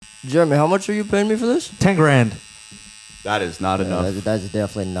Jeremy, how much are you paying me for this? 10 grand. That is not enough. That's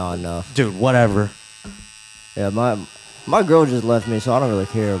definitely not enough. Dude, whatever. Yeah, my girl just left me, so I don't really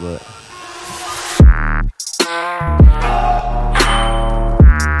care, but...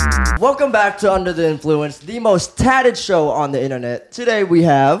 Welcome back to Under the Influence, the most tatted show on the internet. Today we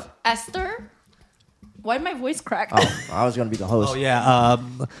have... Esther? Why did my voice crack? Oh, I was going to be the host. Oh, yeah.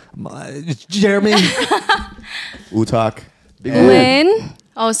 Jeremy. Utak. Lynn?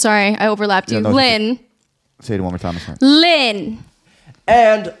 Oh, sorry. I overlapped you. no, Lynn. Say it one more time. Sorry. Lynn.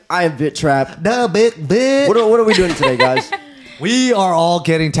 And I am Bit Trap. The bit. What are we doing today, guys? We are all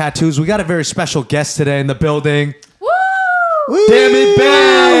getting tattoos. We got a very special guest today in the building. Woo! Damn it,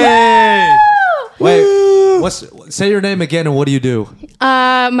 Bay! Wait, say your name again and what do you do?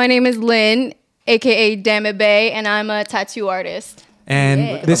 My name is Lynn, aka Damn It Bay, and I'm a tattoo artist. And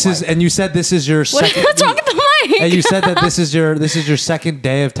Yeah. this is, and you said this is your second. What's wrong with the mic? And you said that this is your second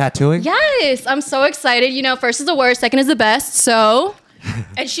day of tattooing. Yes, I'm so excited. You know, first is the worst, second is the best. So,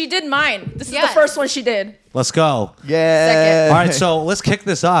 And she did mine. This is Yeah. the first one she did. Let's go. Yeah. All right, so let's kick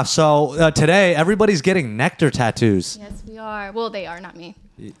this off. So today, everybody's getting nectar tattoos. yes, we are. Well, they are, not me.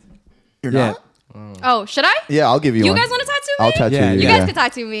 You're Yeah. not? Oh, should I? Yeah, I'll give you You one. guys want to tattoo me? I'll tattoo Yeah, you. You yeah. guys can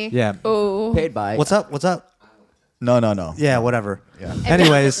tattoo me. Yeah. Oh. Paid by... What's up? What's up? No. Yeah, whatever. Yeah.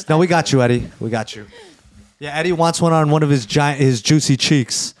 Anyways, no, we got you, Eddie. We got you. Yeah, Eddie wants one on one of his his juicy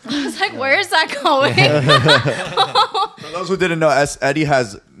cheeks. I was like, where is that going? For those who didn't know, Eddie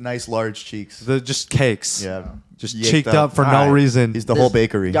has nice large cheeks. The just cakes. Yeah. Just Yicked cheeked up for no Alright. reason. He's the whole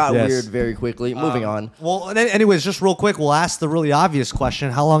bakery. Got Yes. weird very quickly. Moving on. Well, anyways, just real quick, we'll ask the really obvious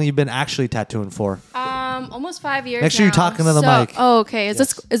question: how long have you been actually tattooing for? Almost 5 years. Make sure you're now. talking to the So- mic. Oh, okay. Is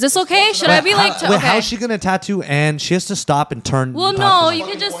this okay? Should I be like? Wait, okay. how's she gonna tattoo? And she has to stop and turn. Well, talk no, to the you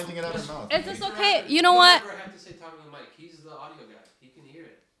mic. can just. Is this okay? You know what? Never have to say talking to the mic. He's the audio guy. He can hear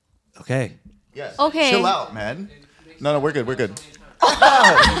it. Okay. Yes. Okay. Chill out, man. No, we're good. We're good.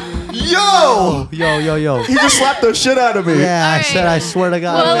 Yo, yo. He just slapped the shit out of me. Yeah, I Alright. said. I swear to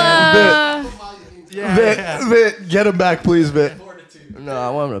God. Well, man. Vit, get him back, please, Vit. No, I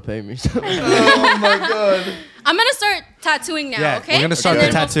want him to pay me. Oh my god. I'm gonna start tattooing now. Yeah, Okay. we're gonna start And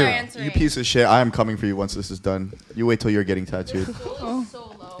the then we'll tattoo. start answering. You piece of shit. I am coming for you once this is done. You wait till you're getting tattooed.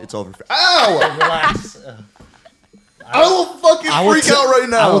 So low. It's over. Ow! Relax. I will fucking freak out right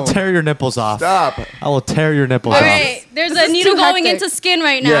now. I will tear your nipples off. Stop. I will tear your nipples All off. right. There's This a is needle too going hectic. into skin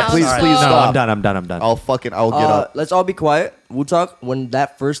right now. Yeah, please, so- please No, stop. I'm done. I'll get up. Let's all be quiet. We'll talk. When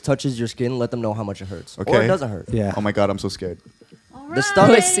that first touches your skin, let them know how much it hurts. Or Okay. it doesn't hurt. Yeah. Oh my god, I'm so scared. All The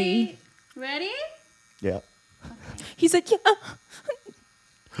stomach- right. See. Ready? Yeah. He said, yeah.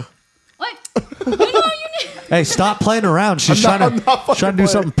 What? You know you need. Hey, stop playing around. She's I'm trying not fucking to do playing.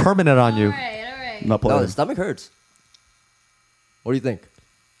 something permanent on you. All right. I'm not No, playing. the stomach hurts. What do you think?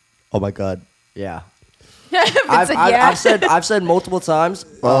 Oh my god. Yeah. I've said, yeah. I've said multiple times.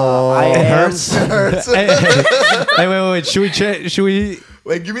 Oh, I It am. hurts. Hey, wait. Should we?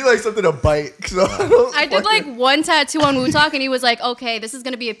 Wait, give me like something to bite. I did like one tattoo on Wu-Talk and he was like, okay, this is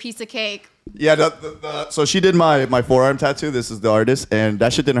gonna be a piece of cake. Yeah, so she did my forearm tattoo. This is the artist, and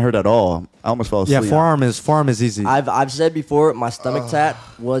that shit didn't hurt at all. I almost fell asleep. Yeah, forearm is easy. I've said before, my stomach tat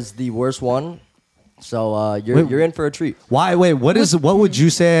was the worst one. So you're in for a treat. Why? Wait. What would you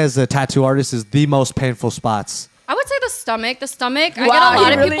say as a tattoo artist is the most painful spots? I would say the stomach. The stomach. I Wow, get a lot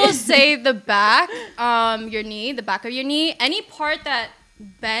you of really- people say the back, your knee, the back of your knee, any part that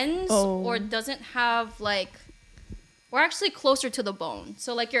bends or doesn't have like. We're actually closer to the bone.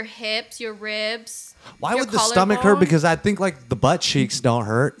 So like your hips, your ribs. Why your would the stomach hurt? collarbone. Because I think like the butt cheeks don't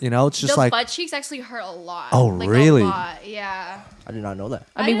hurt. You know, it's just the like butt cheeks actually hurt a lot. Oh, Like, really? A lot. Yeah. I did not know that.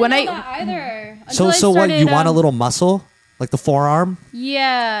 I mean, didn't when know I that either. so. until I So what? You started, want a little muscle, like the forearm?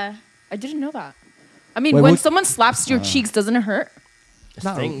 Yeah. I didn't know that. I mean, Wait, when what- someone slaps your cheeks, doesn't it hurt? It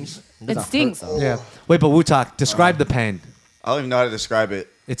No. stings. It doesn't hurt, stings. though. Yeah. Wait, but Wu-Talk, describe the pain. I don't even know how to describe it.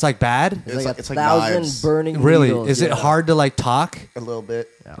 It's like bad. It's like It's a like thousand knives. burning Really? needles, Is it yeah. hard to like talk? A little bit.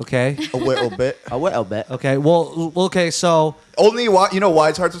 Okay. A little bit. I'll bet. Okay. Well. Okay. So. Only why you know why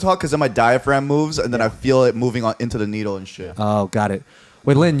it's hard to talk? Because then my diaphragm moves, and then I feel it moving on into the needle and shit. Oh, got it.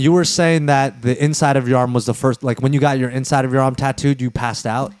 Wait, Lynn, you were saying that the inside of your arm was the first. Like when you got your inside of your arm tattooed, you passed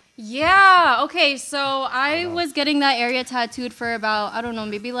out. Yeah. Okay. So I was getting that area tattooed for about, I don't know,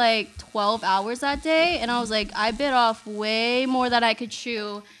 maybe like 12 hours that day. And I was like, I bit off way more than I could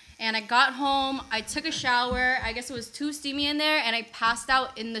chew. And I got home, I took a shower. I guess it was too steamy in there, and I passed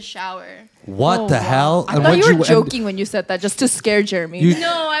out in the shower. What the hell? I thought you were joking when you said that, just to scare Jeremy.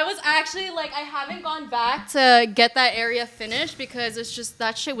 No, I was actually like, I haven't gone back to get that area finished because it's just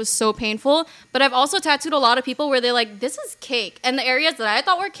that shit was so painful. But I've also tattooed a lot of people where they're like, this is cake. And the areas that I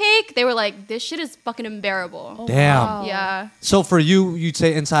thought were cake, they were like, this shit is fucking unbearable. Damn. wow. Yeah. So for you, you'd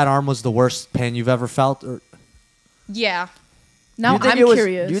say inside arm was the worst pain you've ever felt? Or? Yeah. Now I'm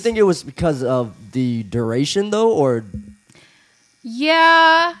curious. Do you think it was because of the duration though, or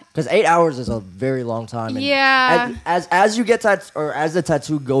Yeah. because 8 hours is a very long time? And Yeah. As you get as the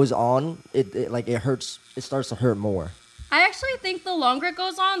tattoo goes on, it hurts. It starts to hurt more. I actually think the longer it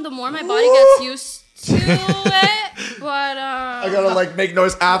goes on, the more my body gets used to it. But I gotta like make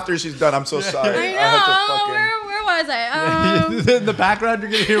noise after she's done. I'm so sorry. I know. Where was I? In the background, you're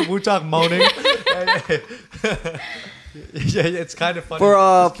gonna hear Wu-Tang moaning. Yeah, it's kind of funny. For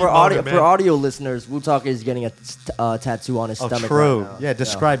Just keep moaning, man. for audio listeners, Wu-Talk is getting a tattoo on his Oh, stomach. true. Right now. Yeah,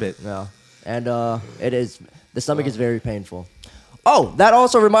 describe it. Yeah, and it is the stomach is very painful. Oh, that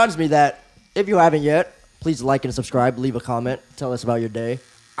also reminds me that if you haven't yet, please like and subscribe, leave a comment, tell us about your day.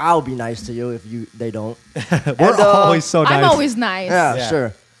 I'll be nice to you if they don't. We're always so nice. I'm always nice. Yeah,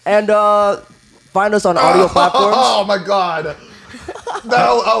 sure. And find us on audio platforms. Oh my god.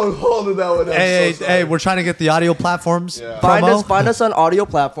 I was holding that one. Hey, we're trying to get the audio platforms. Yeah. Promo. Find us on audio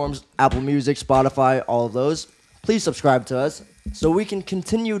platforms, Apple Music, Spotify, all of those. Please subscribe to us so we can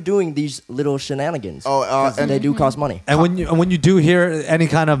continue doing these little shenanigans. And they do cost money. And when you do hear any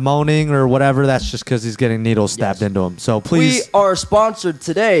kind of moaning or whatever, that's just because he's getting needles stabbed into him. So We please, are sponsored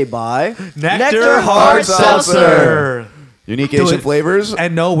today by Nectar Hard Seltzer. Unique Do Asian it. flavors.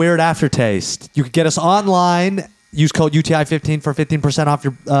 And no weird aftertaste. You can get us online. Use code UTI15 for 15% off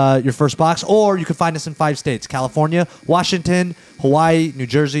your first box, or you can find us in 5 states: California, Washington, Hawaii, New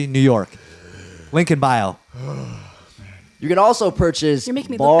Jersey, New York. Link in bio. You can also purchase You're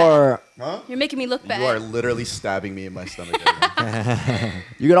making me look bar. You're making me look bad. You are literally stabbing me in my stomach.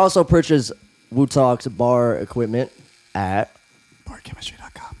 You can also purchase Wu-Talk's bar equipment at.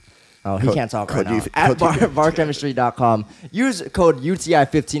 Barchemistry.com. Oh, he can't talk right code now. U- At code U- barchemistry.com. Use code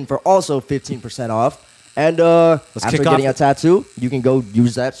UTI15 for also 15% off. And after kick getting off. a tattoo, you can go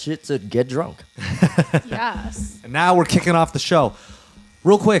use that shit to get drunk. Yes. And now we're kicking off the show.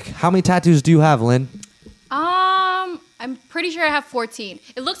 Real quick, how many tattoos do you have, Lynn? I'm pretty sure I have 14.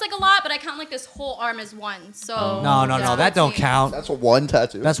 It looks like a lot, but I count like this whole arm as one. So No, yeah, that don't 14. count. That's one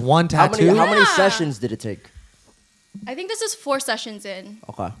tattoo. That's one How tattoo. many Yeah. sessions did it take? I think this is 4 sessions in.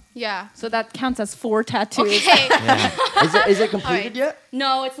 Okay. Yeah. So that counts as 4 tattoos. Okay. Is it completed Alright. yet?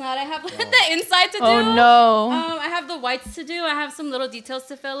 No, it's not. I have like, the inside to do. Oh no. I have the whites to do. I have some little details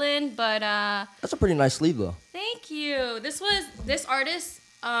to fill in, but That's a pretty nice sleeve, though. thank you. This was this artist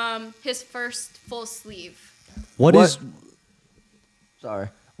his first full sleeve. What is? Sorry.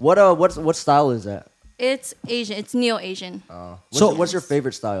 What style is that? It's Asian. It's neo-Asian. What's your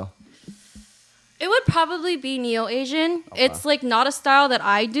favorite style? It would probably be neo-Asian. It's like not a style that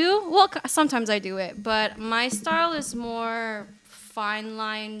I do. Well, sometimes I do it, but my style is more fine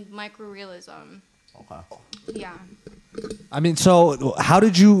line microrealism. Okay. Yeah. I mean, so how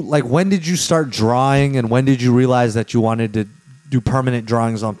did you when did you start drawing, and when did you realize that you wanted to do permanent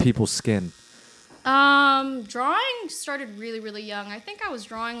drawings on people's skin? Drawing started really, really young. I think I was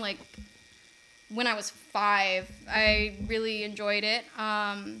drawing like when I was 5. I really enjoyed it.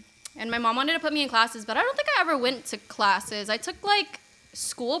 And my mom wanted to put me in classes, but I don't think I ever went to classes. I took like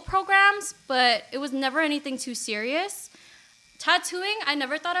school programs, but it was never anything too serious. Tattooing, I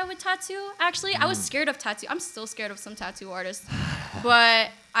never thought I would tattoo. Actually, I was scared of tattoo. I'm still scared of some tattoo artists. But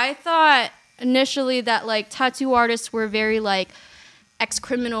I thought initially that like tattoo artists were very like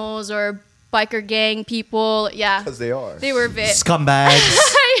ex-criminals or biker gang people. Yeah. Because they are. They were bit. Scumbags.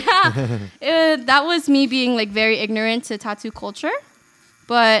 Yeah. That was me being like very ignorant to tattoo culture.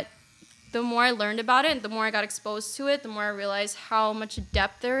 But the more I learned about it, the more I got exposed to it, the more I realized how much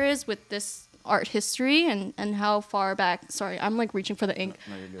depth there is with this art history and how far back, sorry, I'm like reaching for the ink,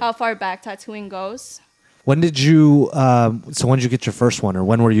 how far back tattooing goes. When did you? When did you get your first one, or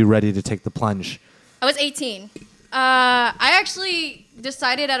when were you ready to take the plunge? I was 18. I actually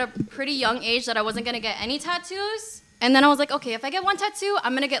decided at a pretty young age that I wasn't going to get any tattoos. And then I was like, okay, if I get one tattoo,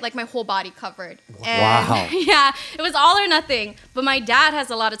 I'm going to get like my whole body covered. And Wow. yeah, it was all or nothing. But my dad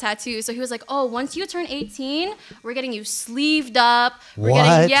has a lot of tattoos. So he was like, oh, once you turn 18, we're getting you sleeved up. We're What?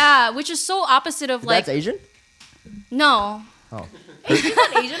 getting, yeah, which is so opposite of like, That's Asian? no. Oh. He's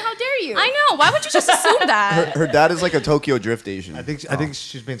not Asian. How dare you? I know. Why would you just assume that? Her dad is like a Tokyo Drift Asian. I think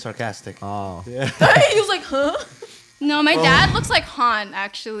she's being sarcastic. Oh. He was like, huh? No, my dad looks like Han,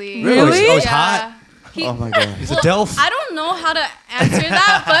 actually. Really? Oh, he's Yeah. hot? He- Oh my god. He's a DILF? I don't know how to answer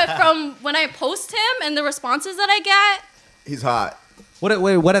that, but from when I post him and the responses that I get, He's hot. What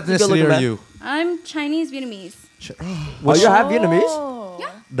ethnicity good-looking are man. you? I'm Chinese Vietnamese. Oh, you're half Vietnamese?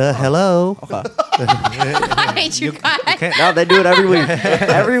 The hello. I hate you guys. Now they do it every week.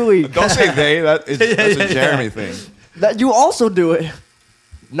 Every week. Don't say they. That's a Jeremy thing. That you also do it.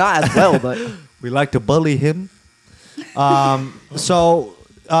 Not as well, but We like to bully him. So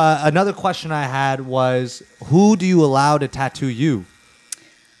another question I had was, who do you allow to tattoo you?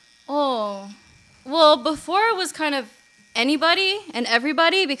 Oh, well, before it was kind of anybody and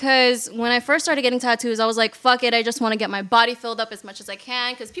everybody, because when I first started getting tattoos, I was like, fuck it, I just want to get my body filled up as much as I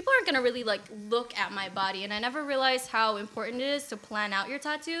can, because people aren't going to really like look at my body, and I never realized how important it is to plan out your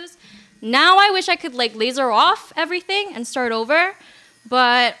tattoos. Now I wish I could like laser off everything and start over.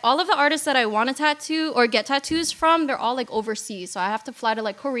 But all of the artists that I want to tattoo or get tattoos from, they're all like overseas. So I have to fly to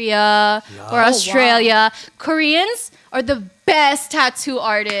like Korea or Australia. Koreans are the best tattoo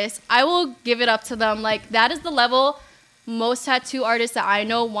artists. I will give it up to them. Like that is the level most tattoo artists that I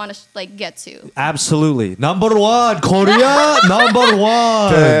know want to like get to. Absolutely. Number one, Korea. Number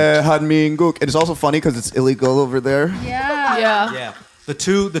one. Hanminguk. And it's also funny because it's illegal over there. Yeah. Yeah. Yeah. The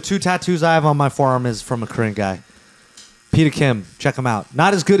two tattoos I have on my forearm is from a Korean guy. Peter Kim. Check him out.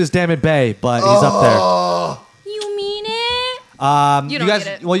 Not as good as Damn It Bay, but he's up there. You mean it? You don't guys,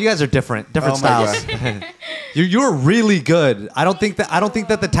 get it. well, you guys are different Oh my styles. You're really good. I don't think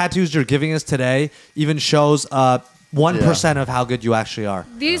that the tattoos you're giving us today even shows 1% of how good you actually are.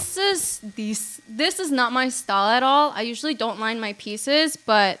 This is not my style at all. I usually don't line my pieces,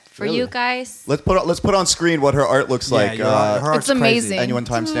 but for you guys, Let's put on screen what her art looks like. her art's It's amazing. crazy. Anyone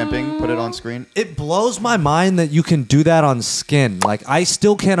timestamping? Put it on screen. It blows my mind that you can do that on skin. Like I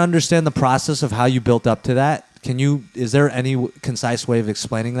still can't understand the process of how you built up to that. Is there any concise way of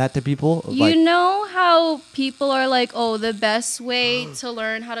explaining that to people? you know how people are like, oh, the best way to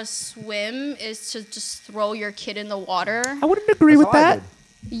learn how to swim is to just throw your kid in the water. I wouldn't agree with that.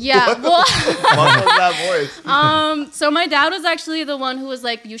 Yeah, well, What was that voice? so my dad was actually the one who was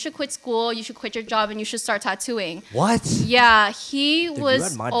like, you should quit school, you should quit your job, and you should start tattooing. What? Yeah, he Dude, you was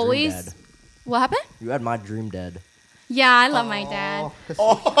had my always. dream dad. What happened? You had my dream dad. Yeah, I love my dad.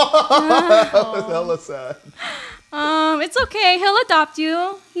 That's hella sad. It's okay. He'll adopt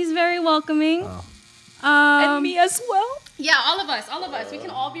you. He's very welcoming. And me as well. Yeah, all of us. We can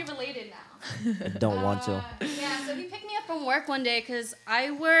all be related now. I don't want to. Yeah, so he picked me up from work one day because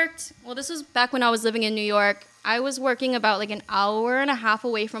I worked, well, this was back when I was living in New York. I was working about like an hour and a half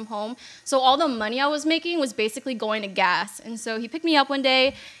away from home. So all the money I was making was basically going to gas. And so he picked me up one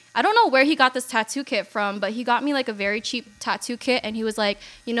day. I don't know where he got this tattoo kit from, but he got me like a very cheap tattoo kit. And he was like,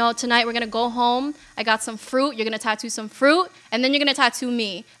 you know, tonight we're going to go home. I got some fruit. You're going to tattoo some fruit. And then you're going to tattoo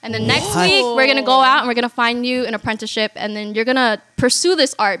me. And then next week we're going to go out and we're going to find you an apprenticeship. And then you're going to pursue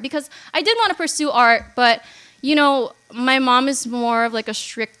this art. Because I did want to pursue art, but, you know, my mom is more of like a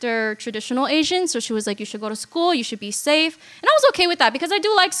stricter traditional Asian. So she was like, you should go to school. You should be safe. And I was okay with that because I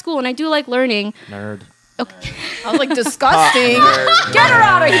do like school and I do like learning. Nerd. Okay. I was like, disgusting. Get her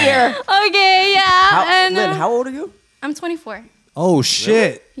out of here. Okay, yeah. Lynn, how old are you? I'm 24. Oh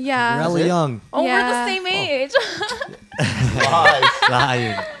shit. Yeah. You're hella young. Oh, we're Yeah. the same age. Lies.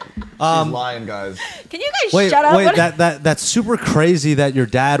 Lying. She's lying, guys. Can you guys Wait, shut up? wait. That's super crazy that your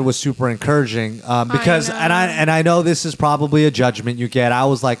dad was super encouraging. Because know. and I know this is probably a judgment you get. I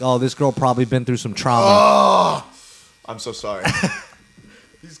was like, oh, this girl probably been through some trauma. Oh, I'm so sorry.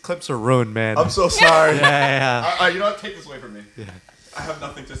 These clips are ruined, man. I'm so sorry. yeah. You know what? Take this away from me. Yeah. I have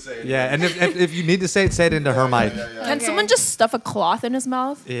nothing to say. Yeah, and if you need to say it into her mic. Can someone just stuff a cloth in his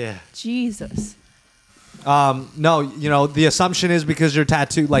mouth? Yeah. Jesus. No, you know, the assumption is because you're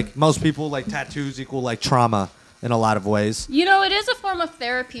tattooed, like most people, like tattoos equal like trauma in a lot of ways. You know, it is a form of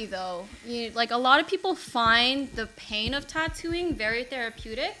therapy, though. Like, a lot of people find the pain of tattooing very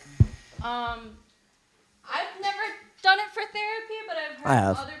therapeutic. I've never done it for therapy, but I've I heard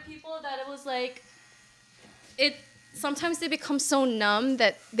have. from other people that it was like, sometimes they become so numb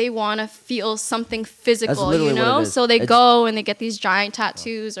that they want to feel something physical, literally you what it know? is. So they It's- go and they get these giant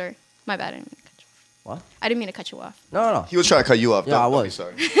tattoos or, my bad, I didn't mean to cut you off. What? I didn't mean to cut you off. No. He was trying to cut you off. Yeah, I Don't be was.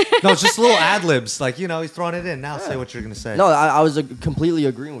 sorry. No, it's just little ad libs. Like, you know, he's throwing it in. Now say what you're gonna say. No, I was completely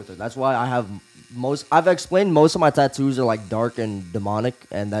agreeing with her. That's why I have I've explained most of my tattoos are like dark and demonic,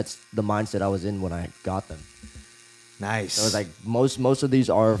 and that's the mindset I was in when I got them. Nice. So it was like most of these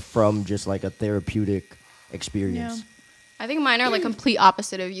are from just like a therapeutic experience. I think mine are like complete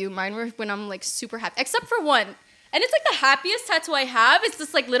opposite of you. Mine were when I'm like super happy, except for one. And it's like the happiest tattoo I have. It's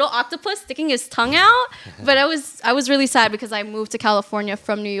this like little octopus sticking his tongue out. But I was really sad because I moved to California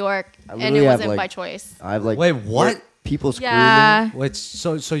from New York, and it literally have, wasn't like- by choice. I have like Wait, what? people screaming. Yeah, Wait,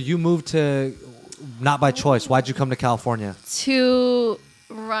 so you moved to not by choice. Why'd you come to California? to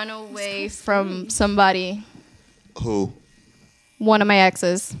run away from somebody. Who? One of my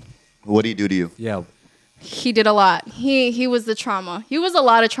exes. What do he do to you? Yeah. He did a lot. He was the trauma. He was a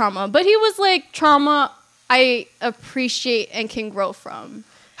lot of trauma, but he was like trauma I appreciate and can grow from.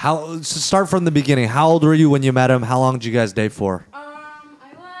 So start from the beginning. How old were you when you met him? How long did you guys date for?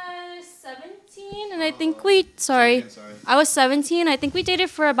 I was 17, and I think I was 17. I think we dated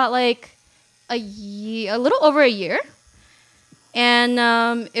for about like a year, a little over a year. And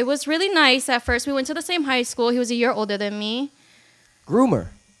it was really nice at first. We went to the same high school. He was a year older than me. Groomer.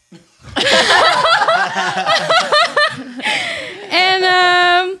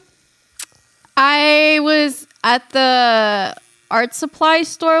 And I was at the art supply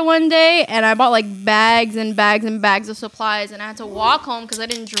store one day, and I bought like bags and bags and bags of supplies, and I had to walk home because I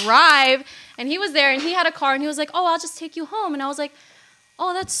didn't drive. And he was there, and he had a car, and he was like, "Oh, I'll just take you home." And I was like,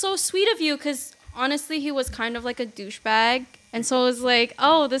 "Oh, that's so sweet of you," because honestly, he was kind of like a douchebag. And so it was like,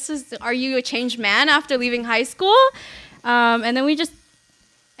 "Oh, are you a changed man after leaving high school?" And then we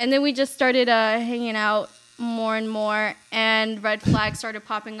just started hanging out more and more, and red flags started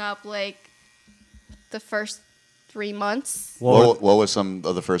popping up like the first 3 months. What was some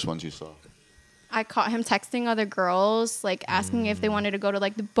of the first ones you saw? I caught him texting other girls, like asking if they wanted to go to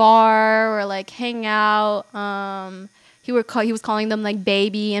like the bar or like hang out. He was calling them like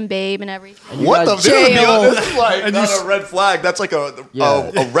baby and babe and everything. What the? guys- This is like not a red flag. That's like a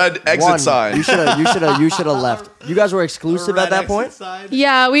red exit One, sign. You should have left. You guys were exclusive at that point.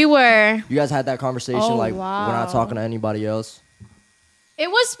 Yeah, we were. You guys had that conversation Oh, like wow. we're not talking to anybody else. It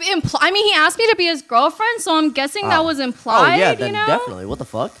was I mean, he asked me to be his girlfriend, so I'm guessing that was implied. Oh yeah, then you know? definitely. What the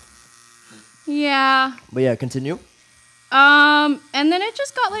fuck? Yeah. But yeah, continue. And then it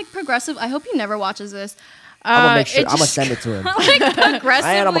just got like progressive. I hope he never watches this. I'm gonna make sure. it I'm gonna just send it to him. got, like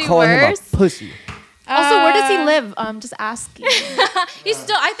progressively And I'm gonna call him worse. a pussy. Also, where does he live? Just asking.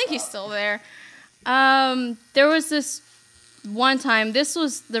 I think he's still there. There was this one time. This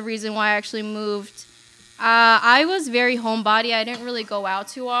was the reason why I actually moved. I was very homebody. I didn't really go out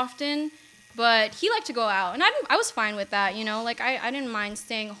too often, but he liked to go out, and I was fine with that. You know, like I didn't mind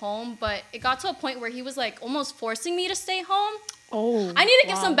staying home, but it got to a point where he was like almost forcing me to stay home. Oh, I need to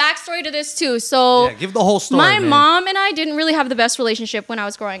give some backstory to this too. So Yeah, give the whole story. my man. mom and I didn't really have the best relationship when I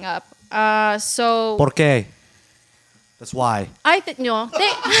was growing up. So ¿Por qué? That's why. I think no.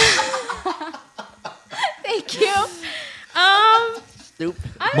 Thank you. Stupid.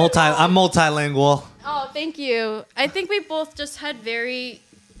 I don't know. I'm multilingual. Oh, thank you. I think we both just had very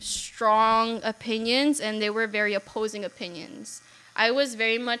strong opinions, and they were very opposing opinions. I was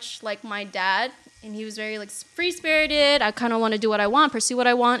very much like my dad, and he was very like free-spirited. I kind of want to do what I want, pursue what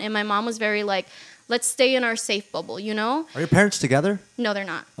I want, and my mom was very like, let's stay in our safe bubble, you know? Are your parents together? No, they're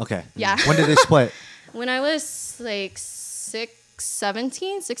not. Okay. Yeah. When did they split? When I was like 16?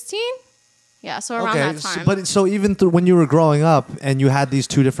 Yeah, so around that time. So even when you were growing up and you had these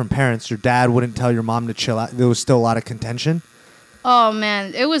two different parents, your dad wouldn't tell your mom to chill out. There was still a lot of contention. Oh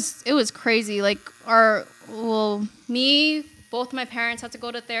man, it was crazy. Like both my parents had to go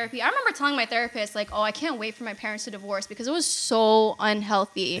to therapy. I remember telling my therapist like, "Oh, I can't wait for my parents to divorce because it was so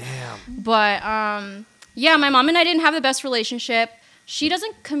unhealthy." Damn. But yeah, my mom and I didn't have the best relationship. She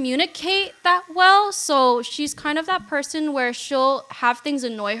doesn't communicate that well, so she's kind of that person where she'll have things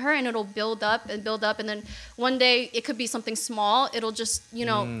annoy her and it'll build up, and then one day it could be something small. It'll just,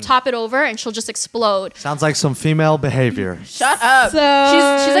 top it over and she'll just explode. Sounds like some female behavior. shut up.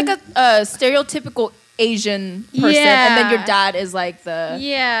 So- She's like a stereotypical Asian person, and then your dad is like the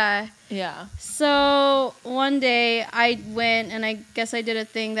Yeah. yeah. So one day I went and I guess I did a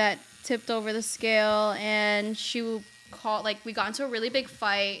thing that tipped over the scale, and we got into a really big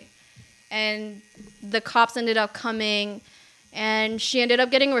fight, and the cops ended up coming, and she ended up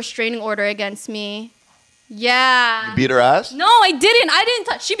getting a restraining order against me. Yeah. You beat her ass? No, I didn't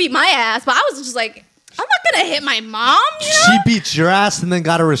touch. She beat my ass, but I was just like, I'm not gonna hit my mom, you know? She beat your ass and then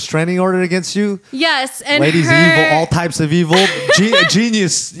got a restraining order against you. Yes, and Ladies her, evil, all types of evil.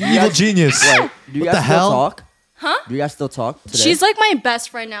 Genius, evil genius. Wait, do you What guys the still hell? talk? Huh? Do you guys still talk today? She's like my best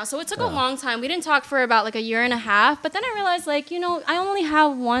friend now. So it took a long time. We didn't talk for about like a year and a half. But then I realized I only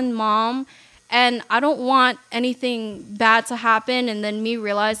have one mom, and I don't want anything bad to happen. And then me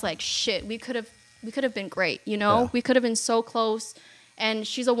realize like, shit, we could have been great, you know? Yeah. We could have been so close. And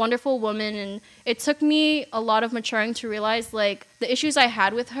she's a wonderful woman. And it took me a lot of maturing to realize like the issues I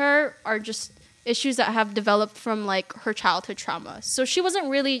had with her are just issues that have developed from like her childhood trauma. So she wasn't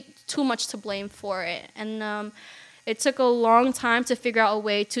really too much to blame for it. And it took a long time to figure out a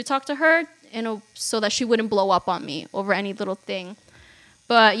way to talk to her so that she wouldn't blow up on me over any little thing.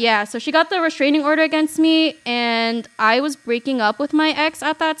 But yeah, so she got the restraining order against me, and I was breaking up with my ex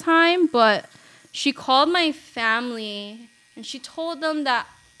at that time, but she called my family and she told them that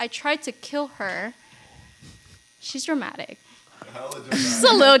I tried to kill her. She's dramatic. She's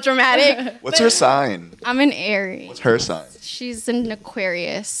a little dramatic. What's her sign? I'm an Aries. What's her sign? She's an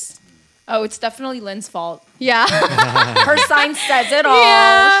Aquarius. Oh, it's definitely Lynn's fault. Yeah. Her sign says it all.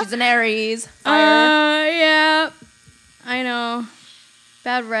 Yeah. She's an Aries. Fire. Yeah. I know.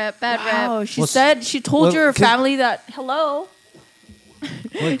 Bad rep. Wow, she Well, said she told well, your can- family that hello.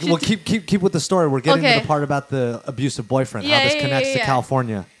 Well, keep with the story. We're getting to Okay. the part about the abusive boyfriend. Yeah, how this yeah, connects yeah, to yeah.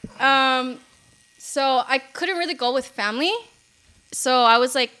 California. So I couldn't really go with family. So I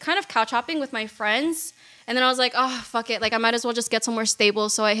was like kind of couch hopping with my friends. And then I was like, oh, fuck it. Like I might as well just get somewhere stable.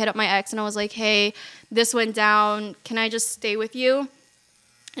 So I hit up my ex and I was like, hey, this went down. Can I just stay with you?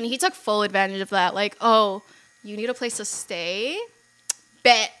 And he took full advantage of that. Like, oh, you need a place to stay?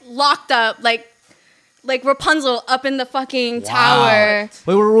 Bet. Locked up. Like Rapunzel up in the fucking tower.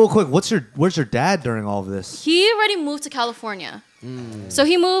 Wait, real quick. Where's your dad during all of this? He already moved to California. So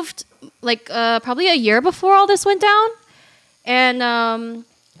he moved like probably a year before all this went down. And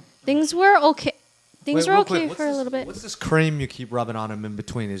things were okay. Things were real okay quick, for a little bit. What's this cream you keep rubbing on him in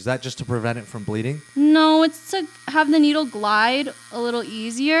between? Is that just to prevent it from bleeding? No, it's to have the needle glide a little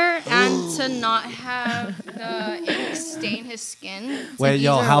easier and to not have the ink stain his skin. It's Wait, like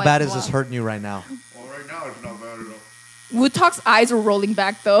yo, easier to how wipe bad is off. this hurting you right now? Well, right now it's not bad at all. Wutalk's eyes were rolling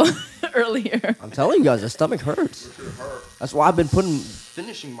back though earlier. I'm telling you guys, the stomach hurts. That's why I've been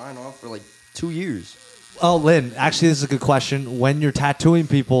finishing mine off for like 2 years. Oh, Lynn, actually, this is a good question. When you're tattooing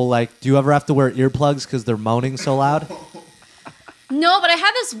people, like, do you ever have to wear earplugs because they're moaning so loud? No, but I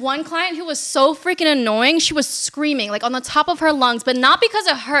had this one client who was so freaking annoying. She was screaming like on the top of her lungs, but not because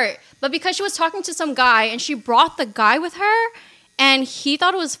it hurt, but because she was talking to some guy and she brought the guy with her and he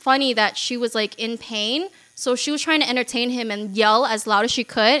thought it was funny that she was like in pain. So she was trying to entertain him and yell as loud as she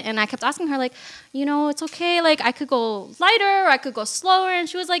could. And I kept asking her like, you know, it's okay. Like I could go lighter or I could go slower. And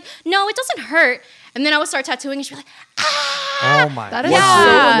she was like, no, it doesn't hurt. And then I would start tattooing and she'd be like, ah. Oh, my That God. is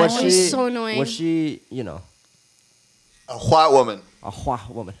Yeah. Was It was she so annoying. Was she, you know, A white woman. a Hua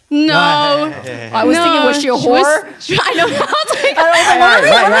woman? No. I was thinking, was she a She whore? I know.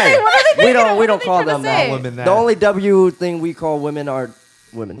 Right. We don't call them that. Women that. The only W thing we call women are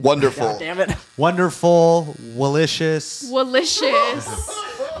women. Wonderful. Damn it! Wonderful, delicious. Delicious.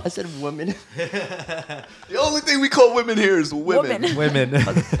 I said women. The only thing we call women here is women. Women.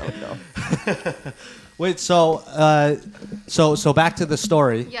 Oh, no. Wait, so back to the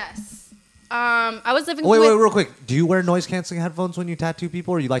story. Yes. I was living Wait, with... real quick. Do you wear noise canceling headphones when you tattoo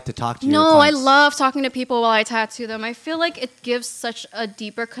people, or you like to talk to your No, I clients? love talking to people while I tattoo them. I feel like it gives such a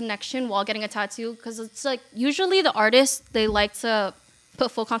deeper connection while getting a tattoo because it's like usually the artists, they like to put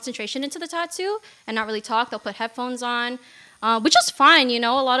full concentration into the tattoo and not really talk. They'll put headphones on, which is fine. You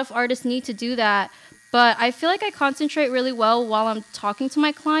know, a lot of artists need to do that. But I feel like I concentrate really well while I'm talking to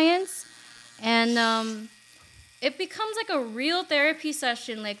my clients. And it becomes like a real therapy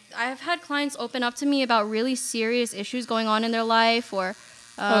session. Like I've had clients open up to me about really serious issues going on in their life or...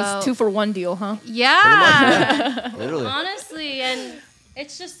 Oh, it's 2-for-1 deal, huh? Yeah. Literally. Honestly, and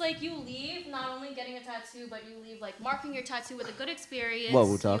it's just like you leave not only getting a tattoo, but you leave like marking your tattoo with a good experience. Whoa,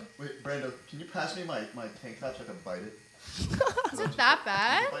 we'll talk. Wait, Brando, can you pass me my tank top so I can bite it? Is it that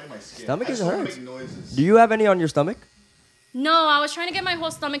bad? Biting my skin. Stomach I is just wanna hurts. make noises. Do you have any on your stomach? No, I was trying to get my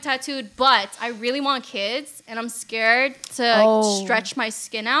whole stomach tattooed, but I really want kids, and I'm scared to Oh. stretch my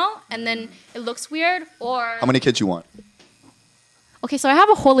skin out, and then it looks weird. Or How many kids you want? okay, so I have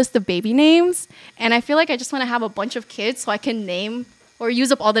a whole list of baby names, and I feel like I just want to have a bunch of kids so I can name or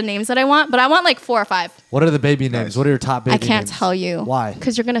use up all the names that I want. But I want like 4 or 5. What are the baby names? Nice. What are your top baby I can't names? tell you. Why?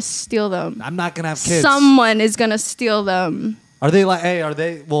 Because you're gonna steal them. I'm not gonna have kids. Someone is gonna steal them. Are they like? Hey, are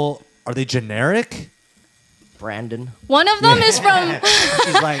they generic? Brandon. One of them is from.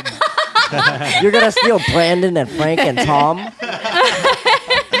 She's like, You're gonna steal Brandon and Frank and Tom?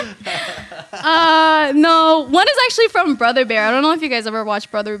 No, one is actually from Brother Bear. I don't know if you guys ever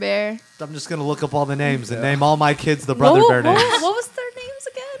watched Brother Bear. I'm just gonna look up all the names and name all my kids the Brother Bear names. What was their names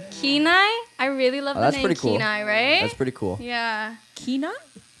again? Kenai. I really love the that's name pretty cool. Kenai, right? That's pretty cool. Yeah. Kenai?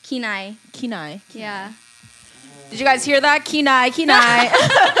 Kenai. Kenai. Yeah. Did you guys hear that? Kenai, Kenai.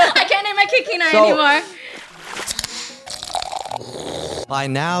 I can't name my kid Kenai So- anymore. By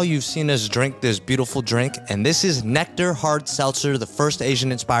now, you've seen us drink this beautiful drink, and this is Nectar Hard Seltzer, the first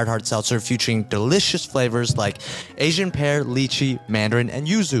Asian-inspired hard seltzer featuring delicious flavors like Asian pear, lychee, mandarin, and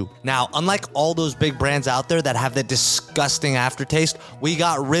yuzu. Now, unlike all those big brands out there that have that disgusting aftertaste, we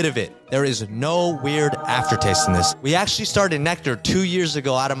got rid of it. There is no weird aftertaste in this. We actually started Nectar 2 years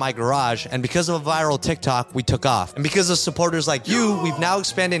ago out of my garage, and because of a viral TikTok, we took off. And because of supporters like you, we've now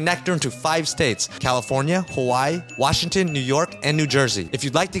expanded Nectar into 5 states: California, Hawaii, Washington, New York, and New Jersey. If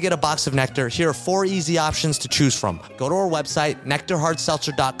you'd like to get a box of Nectar, here are 4 easy options to choose from. Go to our website,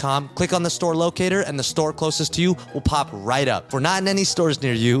 nectarhardseltzer.com, click on the store locator, and the store closest to you will pop right up. If we're not in any stores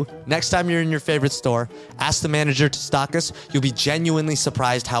near you, next time you're in your favorite store, ask the manager to stock us. You'll be genuinely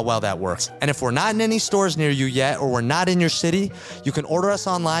surprised how well that works. And if we're not in any stores near you yet, or we're not in your city, you can order us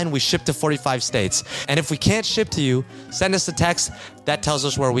online. We ship to 45 states. And if we can't ship to you, send us a text that tells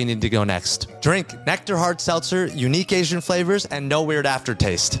us where we need to go next. Drink Nectar Hard Seltzer, unique Asian flavors, and no weird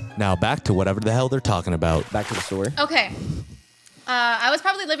aftertaste. Now back to whatever the hell they're talking about. Back to the story. Okay. I was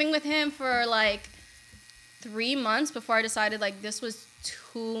probably living with him for like 3 months before I decided like this was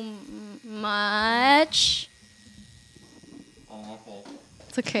too much.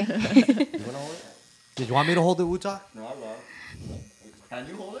 It's okay. Did you want me to hold it, Wuta? No, I love. Can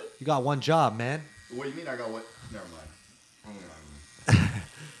you hold it? You got one job, man. What do you mean I got what? Never mind.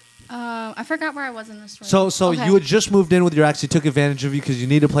 I forgot where I was in the story. So Okay. you had just moved in with your ex. He took advantage of you because you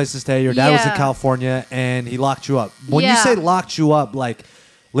needed a place to stay. Your dad was in Yeah. California, and he locked you up. When you Yeah. say locked you up, like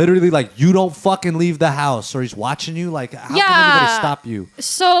literally, like you don't fucking leave the house, or he's watching you. Like, how can anybody stop you?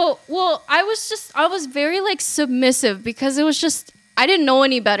 So, well, I was very like submissive because it was just, I didn't know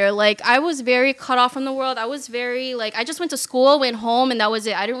any better. Like, I was very cut off from the world. I was very like, I just went to school, went home, and that was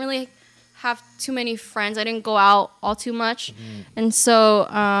it. I didn't really have too many friends. I didn't go out all too much. And so,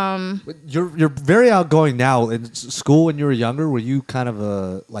 You're very outgoing now. In school, when you were younger, were you kind of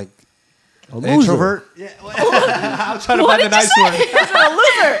a like introvert? Yeah. I'm trying to find a nice word.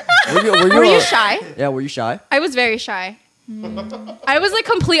 were you shy? Yeah, were you shy? I was very shy. I was like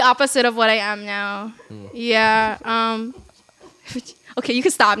complete opposite of what I am now. Yeah. Okay, you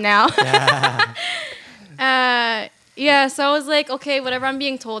can stop now. Yeah, so I was like, okay, whatever I'm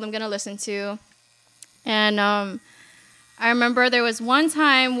being told, I'm gonna listen to. And I remember there was one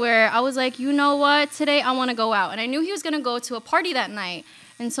time where I was like, you know what, today I want to go out, and I knew he was gonna go to a party that night,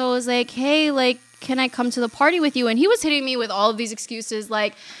 and so I was like, hey, like, can I come to the party with you? And he was hitting me with all of these excuses,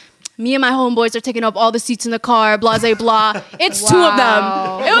 like, me and my homeboys are taking up all the seats in the car, blah, blah, blah. It's 2 of them.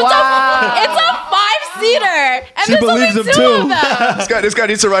 It's a 5-seater. And She there's believes only him 2 too. of them. This guy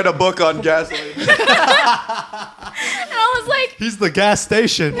needs to write a book on gasoline. And I was like, He's the gas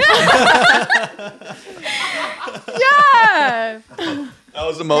station. yeah. That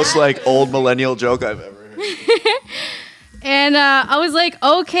was the most like old millennial joke I've ever heard. And I was like,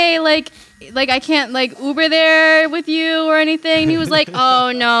 okay, like I can't like Uber there with you or anything. And he was like,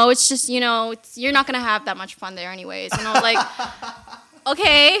 oh no, it's just, you know, you're not gonna have that much fun there anyways. And I was like,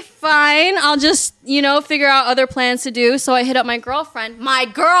 okay, fine. I'll just, you know, figure out other plans to do. So I hit up my girlfriend.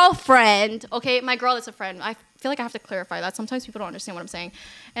 Okay, my girl is a friend. I feel like I have to clarify that. Sometimes people don't understand what I'm saying.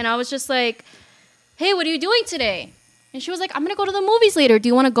 And I was just like, hey, what are you doing today? And she was like, I'm gonna go to the movies later. Do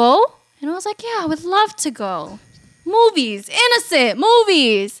you wanna go? And I was like, yeah, I would love to go. Movies, innocent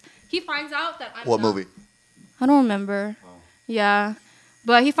movies. He finds out that I'm What not- movie? I don't remember. Yeah.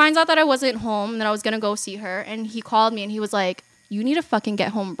 But he finds out that I wasn't home, that I was going to go see her. And he called me and he was like, you need to fucking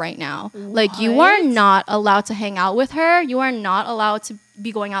get home right now. Like, you are not allowed to hang out with her. You are not allowed to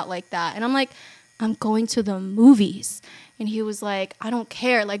be going out like that. And I'm like, I'm going to the movies. And he was like, I don't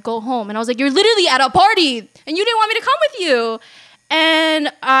care. Like, go home. And I was like, you're literally at a party and you didn't want me to come with you.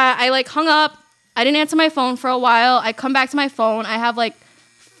 And I like hung up. I didn't answer my phone for a while. I come back to my phone. I have like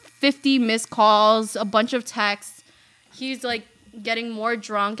 50 missed calls, a bunch of texts. He's like getting more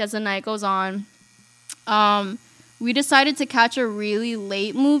drunk as the night goes on. We decided to catch a really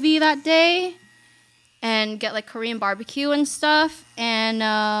late movie that day and get like Korean barbecue and stuff.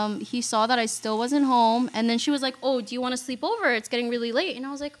 And he saw that I still wasn't home. And then she was like, oh, do you want to sleep over? It's getting really late. And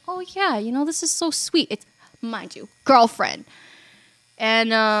I was like, oh yeah, you know, this is so sweet. It's, mind you, girlfriend.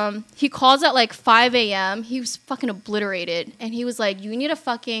 And he calls at like 5 a.m. He was fucking obliterated. And he was like, you need to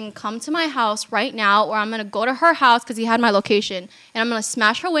fucking come to my house right now, or I'm going to go to her house because he had my location. And I'm going to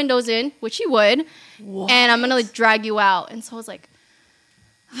smash her windows in, which he would. What? And I'm going to like drag you out. And so I was like,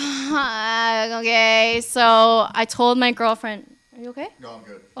 okay. So I told my girlfriend, are you okay? No, I'm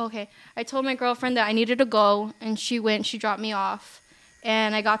good. Okay. I told my girlfriend that I needed to go. And she went, she dropped me off.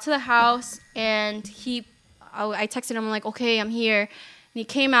 And I got to the house and I texted him, I'm like, okay, I'm here. And he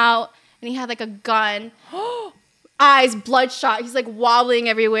came out and he had like a gun. eyes bloodshot. He's like wobbling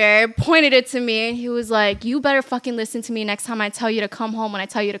everywhere, pointed it to me, and he was like, "You better fucking listen to me next time I tell you to come home when I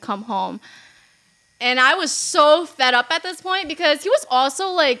tell you to come home." And I was so fed up at this point because he was also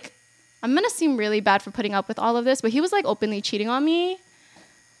like, I'm gonna seem really bad for putting up with all of this, but he was like openly cheating on me.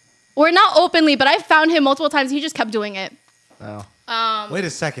 Or not openly, but I found him multiple times. He just kept doing it. Oh. Wait a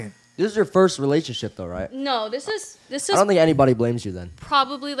second. This is your first relationship, though, right? No, this is I don't think anybody blames you then.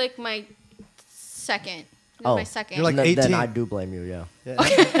 probably like my second. This is Oh. my second. You're like then 18. I do blame you, yeah.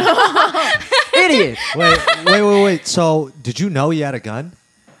 Idiot. Wait. So, did you know he had a gun?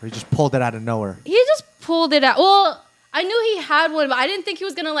 Or he just pulled it out of nowhere? He just pulled it out. Well, I knew he had one, but I didn't think he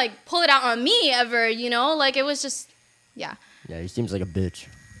was gonna like pull it out on me ever. You know, like it was just, yeah. Yeah, he seems like a bitch.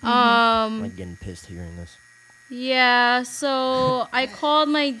 Um, Like getting pissed hearing this. yeah. So I called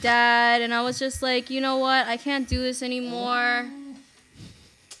my dad, and I was just like, you know what? I can't do this anymore.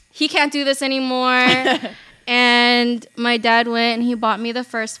 He can't do this anymore. And my dad went and he bought me the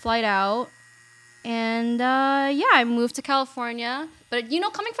first flight out. And yeah, I moved to California. But you know,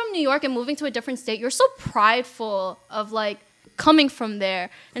 coming from New York and moving to a different state, you're so prideful of like coming from there.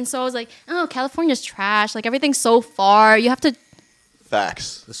 And so I was like, oh, California's trash. Like everything's so far. You have to,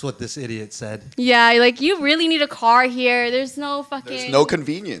 Facts. That's what this idiot said. yeah, like you really need a car here. There's no fucking. There's no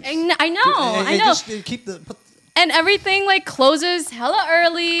convenience. I know, I know. Just keep the. And everything like closes hella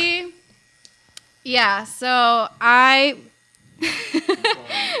early. Yeah, so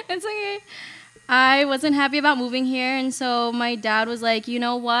it's okay. I wasn't happy about moving here, and so my dad was like, you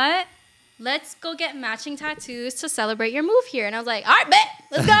know what? Let's go get matching tattoos to celebrate your move here. And I was like, all right, bet,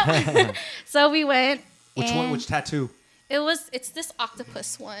 let's go. So we went. Which and one? Which tattoo? It's this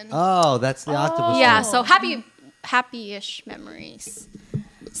octopus one. Oh, that's the octopus. Yeah, one. so happy-ish memories.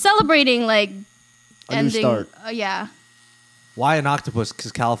 Celebrating like A new ending. start. Yeah. Why an octopus?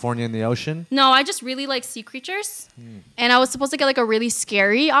 Because California in the ocean? No, I just really like sea creatures. And I was supposed to get like a really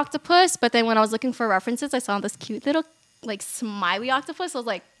scary octopus, but then when I was looking for references, I saw this cute little like smiley octopus. I was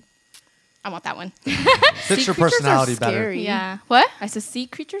like, I want that one. Fits your personality better. Scary. Yeah. What? I said sea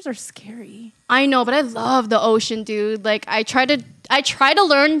creatures are scary. I know, but I love the ocean, dude. Like I tried to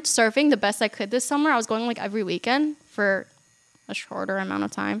learn surfing the best I could this summer. I was going like every weekend for a shorter amount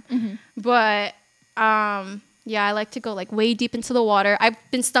of time. But yeah, I like to go like way deep into the water. I've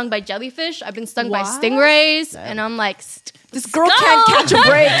been stung by jellyfish. I've been stung by What? stingrays, and I'm like, This girl can't catch a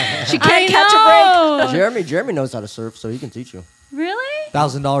break. She can't catch a break. Jeremy knows how to surf, so he can teach you. Really?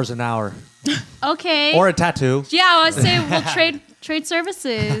 $1,000 an hour. Okay. Or a tattoo. Yeah, I was saying we'll trade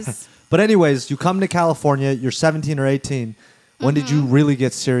services. But anyways, you come to California, you're 17 or 18. When did you really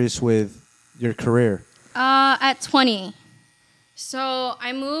get serious with your career? At 20. So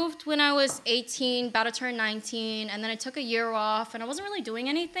I moved when I was 18, about to turn 19, and then I took a year off, and I wasn't really doing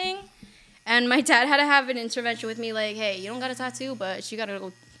anything. And my dad had to have an intervention with me, like, hey, you don't got a tattoo, but you got to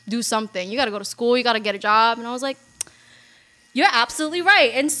go do something. You got to go to school. You got to get a job. And I was like, you're absolutely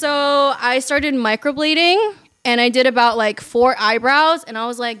right. And so I started microblading, and I did about like 4 eyebrows, and I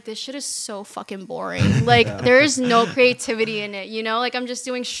was like, this shit is so fucking boring. Like, there is no creativity in it, you know? Like, I'm just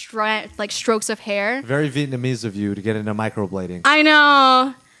doing strokes of hair. Very Vietnamese of you to get into microblading. I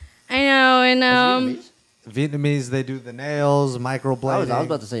know. And Vietnamese, they do the nails, microblading. I was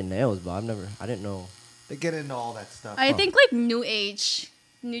about to say nails, but I didn't know. They get into all that stuff. I think like new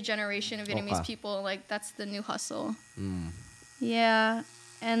generation of Vietnamese Okay. people, like that's the new hustle. Yeah.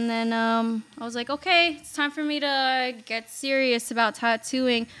 And then I was like, okay, it's time for me to get serious about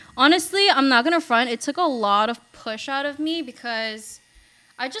tattooing. Honestly, I'm not gonna front. It took a lot of push out of me because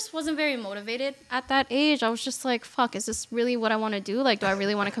I just wasn't very motivated at that age. I was just like, fuck, is this really what I want to do? Like, do I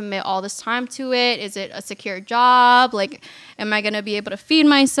really want to commit all this time to it? Is it a secure job? Like, am I gonna be able to feed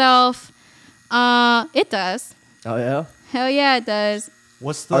myself? It does. Oh yeah. Hell yeah, it does.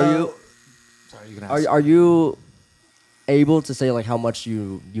 What's the... Are you Sorry, you can ask. are you able to say like how much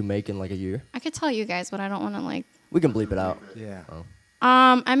you make in like a year? I could tell you guys, but I don't want to like. We can bleep it out. Yeah.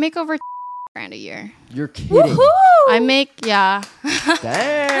 I make over grand a year. You're kidding. I make Damn.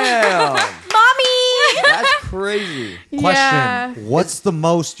 Mommy! That's crazy. Question. Yeah. What's the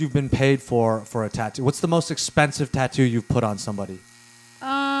most you've been paid for a tattoo? What's the most expensive tattoo you've put on somebody?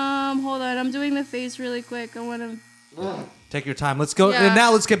 Hold on. I'm doing the face really quick. I want to. Take your time. Let's go. Yeah. And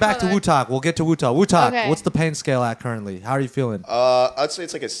now let's get back to Hold on. Wu Talk. We'll get to Wu Talk. Wu Talk, Okay. what's the pain scale at currently? How are you feeling? I'd say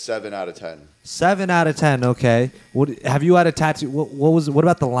it's like a 7 out of 10. 7 out of 10. Okay. Have you had a tattoo? What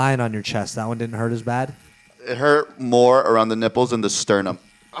about the line on your chest? That one didn't hurt as bad? It hurt more around the nipples and the sternum.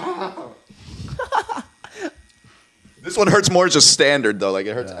 This one hurts more just standard though. Like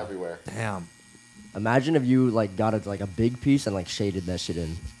it hurts everywhere. Damn. Imagine if you like got a big piece and like shaded that shit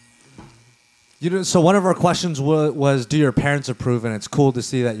in. So one of our questions was, do your parents approve? And it's cool to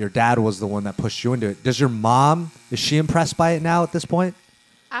see that your dad was the one that pushed you into it. Does your mom, is she impressed by it now at this point?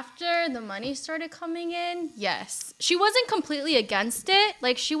 After the money started coming in, yes. She wasn't completely against it.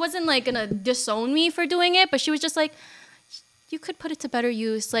 Like, she wasn't, like, gonna disown me for doing it, but she was just like, you could put it to better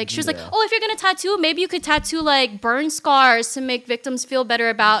use. Like, she was like, oh, if you're gonna tattoo, maybe you could tattoo, like, burn scars to make victims feel better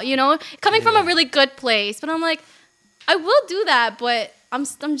about, coming from a really good place. But I'm like, I will do that, but I'm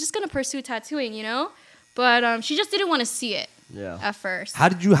just gonna pursue tattooing, But she just didn't want to see it at first. How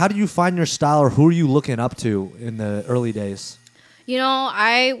did you find your style, or who are you looking up to in the early days?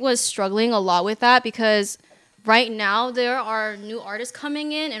 I was struggling a lot with that because right now there are new artists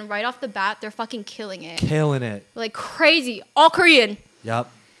coming in, and right off the bat they're fucking killing it. Killing it. Like crazy. All Korean. Yep.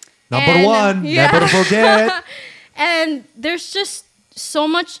 Number one. Never to forget. And there's just so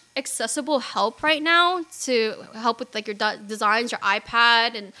much accessible help right now to help with like your designs, your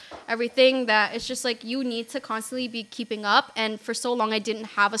iPad and everything, that it's just like you need to constantly be keeping up. And for so long I didn't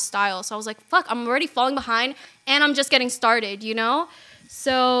have a style, so I was like, fuck, I'm already falling behind and I'm just getting started,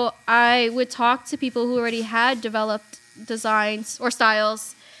 So I would talk to people who already had developed designs or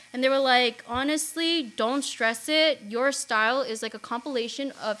styles, and they were like, honestly, don't stress it. Your style is like a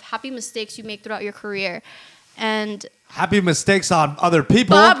compilation of happy mistakes you make throughout your career. And happy mistakes on other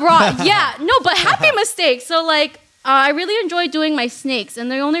people. but happy mistakes. So like, I really enjoy doing my snakes, and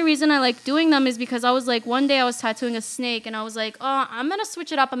the only reason I like doing them is because I was like, one day I was tattooing a snake, and I was like, oh, I'm gonna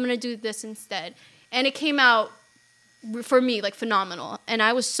switch it up. I'm gonna do this instead, and it came out for me like phenomenal, and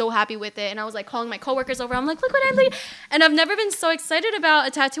I was so happy with it. And I was like calling my coworkers over. I'm like, look what I did, and I've never been so excited about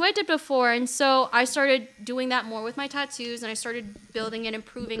a tattoo I did before. And so I started doing that more with my tattoos, and I started building and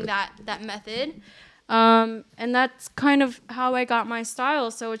improving that method. And that's kind of how I got my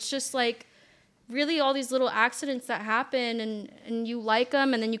style. So it's just like really all these little accidents that happen, and you like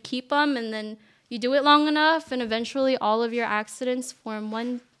them, and then you keep them, and then you do it long enough, and eventually all of your accidents form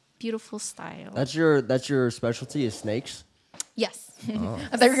one beautiful style. That's your specialty is snakes? Yes. Oh.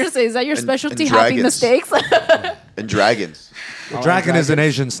 I thought you were going to say, is that your specialty, and happy dragons. mistakes? And dragons. A dragon is an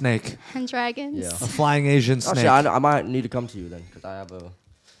Asian snake. And dragons. Yeah. A flying Asian snake. Actually, I might need to come to you then, because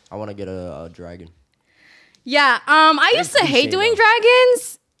I want to get a dragon. Yeah. I used to hate cliche, doing though.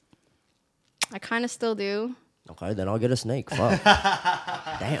 dragons. I kind of still do. Okay, then I'll get a snake. Fuck.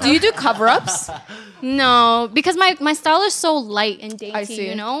 Damn. Do you do cover-ups? No, because my style is so light and dainty, I see.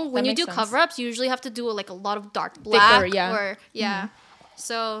 When That you makes do sense. cover-ups, you usually have to do like a lot of dark black. yeah. Or,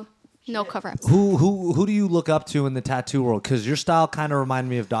 So, no cover-ups. Who do you look up to in the tattoo world? Because your style kind of reminded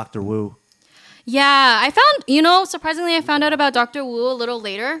me of Dr. Wu. Yeah, I found, surprisingly, I found out about Dr. Wu a little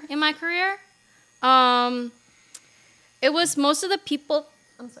later in my career. It was most of the people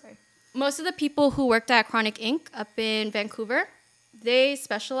who worked at Chronic Ink up in Vancouver. They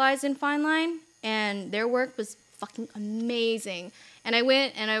specialized in fine line, and their work was fucking amazing. And I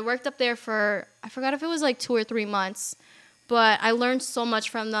went and I worked up there for, I forgot if it was like 2 or 3 months, but I learned so much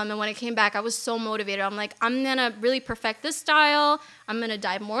from them. And when I came back, I was so motivated. I'm like, I'm gonna really perfect this style. I'm gonna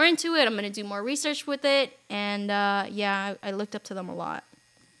dive more into it. I'm gonna do more research with it. And I looked up to them a lot.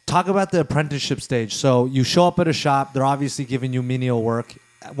 Talk about the apprenticeship stage. So you show up at a shop. They're obviously giving you menial work.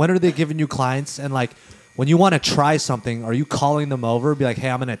 When are they giving you clients? And like, when you want to try something, are you calling them over? Be like, hey,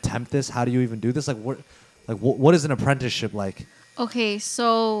 I'm gonna attempt this. How do you even do this? What is an apprenticeship like? Okay,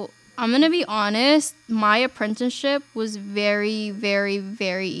 so I'm gonna be honest. My apprenticeship was very, very,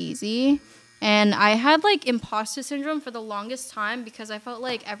 very easy. And I had like imposter syndrome for the longest time because I felt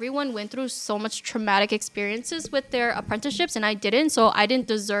like everyone went through so much traumatic experiences with their apprenticeships and I didn't. So I didn't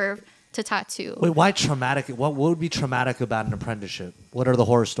deserve to tattoo. Wait, why traumatic? What would be traumatic about an apprenticeship? What are the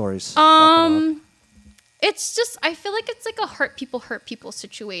horror stories? It's just, I feel like it's like a hurt people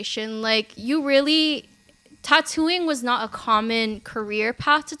situation. Like tattooing was not a common career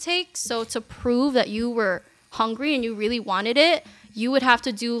path to take. So to prove that you were hungry and you really wanted it, you would have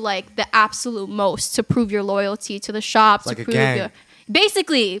to do like the absolute most to prove your loyalty to the shop. Like to a prove gang.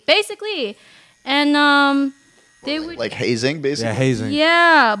 Basically. And they would Like hazing, basically. Yeah, hazing.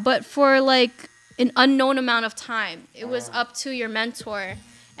 Yeah, but for like an unknown amount of time. It was up to your mentor.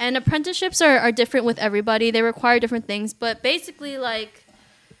 And apprenticeships are different with everybody. They require different things. But basically, like,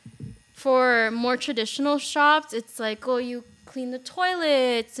 for more traditional shops, it's like, oh, you clean the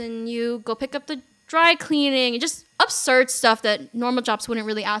toilets and you go pick up the dry cleaning. And just absurd stuff that normal jobs wouldn't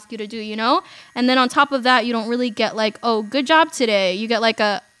really ask you to do, And then on top of that, you don't really get like, oh, good job today. You get like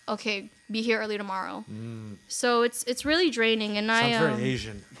okay, be here early tomorrow. So it's really draining. And Sounds very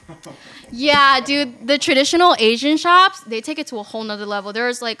Asian. Yeah, dude, the traditional Asian shops, they take it to a whole nother level.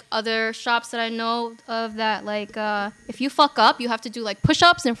 There's like other shops that I know of that like if you fuck up, you have to do like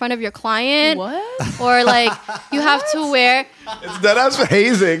push-ups in front of your client. What? Or like you have to wear It's that's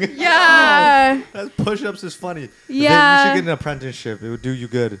hazing. Yeah. That push-ups is funny. Yeah. You should get an apprenticeship. It would do you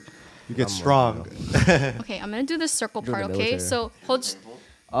good. You get strong. Okay, I'm gonna do this circle You're in part, the okay? military. So hold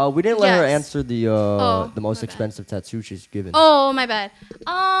We didn't let her Yes. answer the my most bad. expensive tattoo she's given. Oh, my bad.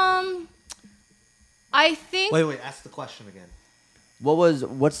 I think Wait, ask the question again.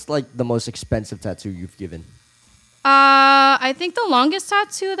 What's like the most expensive tattoo you've given? I think the longest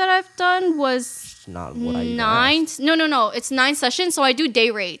tattoo that I've done was It's not what I even nine. asked. No. It's 9 sessions, so I do day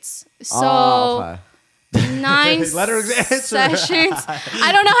rates. So Oh, okay. 9 Let her answer. sessions.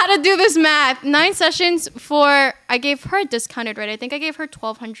 I don't know how to do this math. 9 sessions for I gave her a discounted rate. I think I gave her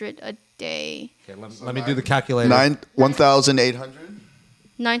 $1,200 a day. Okay, let me do the calculator. 1,800.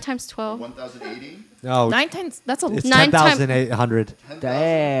 9 times 12. 1,080. No, 9 times. That's a it's Nine times- 10,800.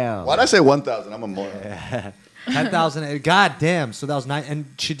 Damn. Why'd I say 1,000? I'm a moron. 10,000. God damn. So that was 9.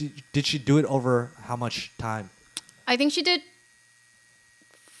 And did she do it over how much time? I think she did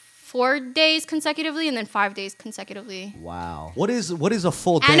 4 days consecutively and then 5 days consecutively. Wow. What is a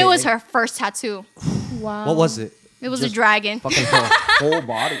full day? And it was her first tattoo. wow. What was it? It was a Just dragon. Fucking her whole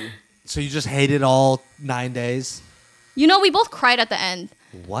body. So you just hated all 9 days? You know, we both cried at the end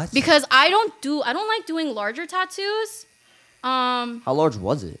What? because I don't like doing larger tattoos. How large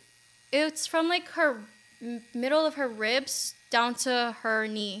was it? It's from like her middle of her ribs down to her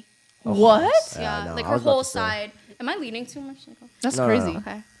knee. What? Yeah, no, like I her was about whole to say. side. Am I leaning too much? That's No, no, crazy. no.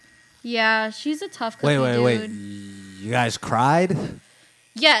 Okay. Yeah, she's a tough cookie, wait. dude. You guys cried?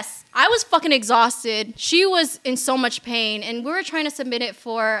 Yes, I was fucking exhausted. She was in so much pain, and we were trying to submit it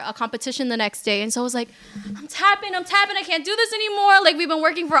for a competition the next day. And so I was like, I'm tapping. I can't do this anymore. Like, we've been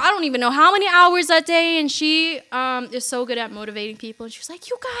working for I don't even know how many hours that day. And she is so good at motivating people. And she was like,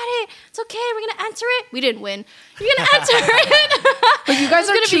 you got it. It's okay. We're going to enter it. We didn't win. You're going to enter it. But you guys It's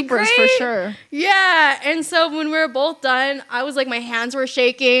are gonna be troopers for great. sure. Yeah. And so when we were both done, I was like, my hands were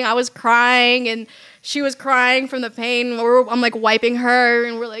shaking. I was crying. And she was crying from the pain. I'm like wiping her.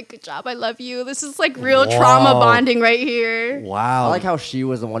 And we're like, good job. I love you. This is like real trauma Whoa. bonding right here. Wow. I like how she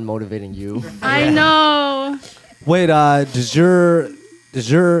was the one motivating you. I know. Wait, does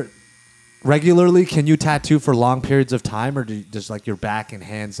your regularly can you tattoo for long periods of time, or does like your back and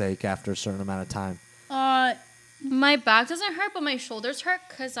hands ache after a certain amount of time? My back doesn't hurt, but my shoulders hurt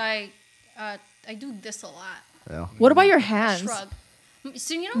because I do this a lot. Yeah. What about your hands? Shrug.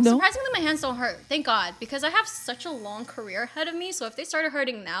 So, you know, No? surprisingly, my hands don't hurt. Thank God. Because I have such a long career ahead of me. So if they started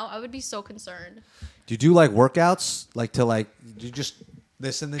hurting now, I would be so concerned. Do you do like workouts, like to like do you just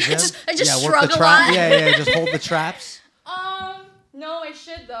this in the gym? I just work shrug the a lot. Yeah, just hold the traps. No, I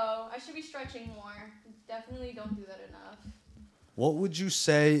should, though. I should be stretching more. Definitely don't do that enough. What would you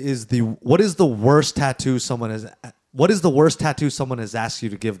say is what is the worst tattoo someone has asked you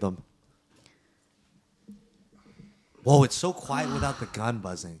to give them? Whoa, it's so quiet without the gun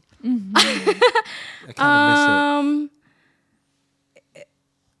buzzing. I kind of miss it.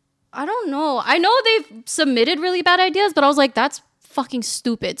 I don't know. I know they've submitted really bad ideas, but I was like, that's fucking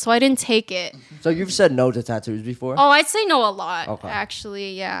stupid. So I didn't take it. So you've said no to tattoos before? Oh, I'd say no a lot, Okay.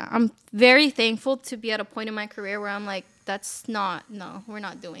 actually. Yeah. I'm very thankful to be at a point in my career where I'm like, we're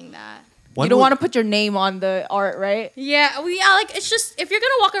not doing that. You don't want to put your name on the art, right? Yeah, like it's just if you're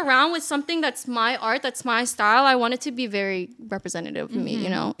gonna walk around with something that's my art, that's my style, I want it to be very representative of me. You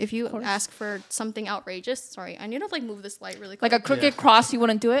know, if you ask for something outrageous, sorry, I need to like move this light really quick. Like a crooked cross, you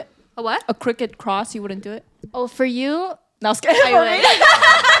wouldn't do it? A what? A crooked cross, you wouldn't do it? Oh, for you, No, scared. I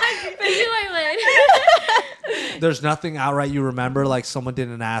would. For you, I would. There's nothing outright you remember, like someone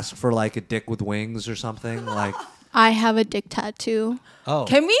didn't ask for like a dick with wings or something. Like, I have a dick tattoo. oh,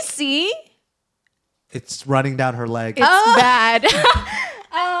 Can we see? it's running down her leg. It's bad.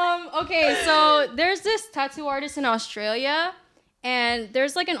 Okay, so there's this tattoo artist in Australia, and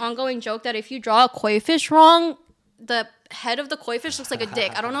there's like an ongoing joke that if you draw a koi fish wrong, the head of the koi fish looks like a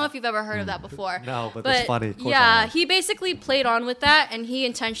dick. I don't know if you've ever heard of that before. No, but that's funny. Of course I Yeah, have. he basically played on with that, and he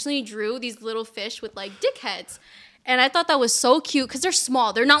intentionally drew these little fish with like dick heads. And I thought that was so cute because they're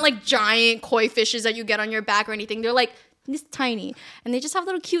small. They're not like giant koi fishes that you get on your back or anything. They're like this tiny, and they just have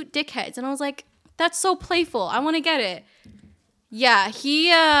little cute dick heads. And I was like, that's so playful. I want to get it. Yeah,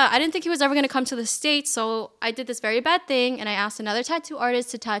 I didn't think he was ever going to come to the States, so I did this very bad thing, and I asked another tattoo artist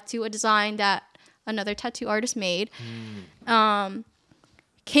to tattoo a design that another tattoo artist made.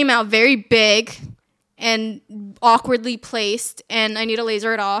 Came out very big and awkwardly placed, and I need to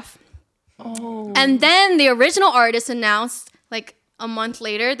laser it off. Oh. And then the original artist announced, like, a month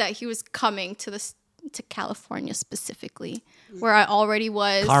later that he was coming to California specifically, where I already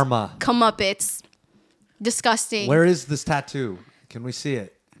was. Karma. Comeuppets. Disgusting. Where is this tattoo? Can we see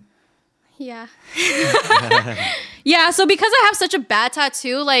it? Yeah. Yeah, so because I have such a bad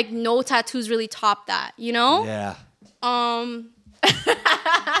tattoo, like no tattoos really top that, you know? Yeah.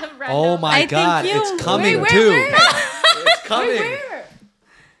 Oh my God, it's coming too. Where? It's coming. Where?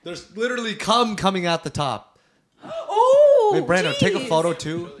 There's literally coming out the top. Oh, Wait, Brandon, take a geez. photo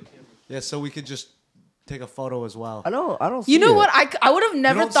too. Yeah, so we could just take a photo as well. I don't see You know it. what? I would have You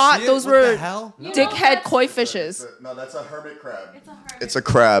never don't thought see it? those What the were hell? dickhead koi fishes. No, that's a hermit crab. It's a crab. It's a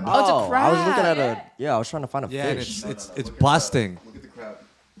crab. it's a I was looking crab. at I was trying to find a Yeah, and fish. it's busting. Look at the crab.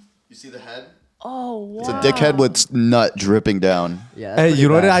 You see the head? Oh, wow. It's a dickhead with nut dripping down. Yeah. that's Hey, pretty you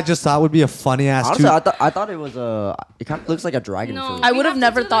know what bad. I just thought would be a funny ass Honestly, tooth? I thought it was it kind of looks like a dragon No, fruit. I we would have to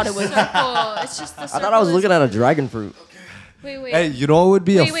never do thought the it was- circle. It's just the I circle. thought I was is- looking at a dragon fruit. Wait. Hey, you know what would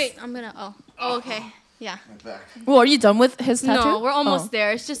be a Wait. I'm gonna. Oh, okay. Yeah. Well, are you done with his tattoo? No, we're almost Oh.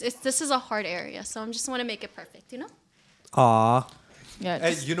 there. This is a hard area, so I'm just want to make it perfect. You know. Aw. Yeah.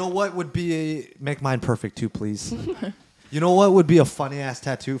 Hey, just- you know what would be make mine perfect too, please. You know what would be a funny ass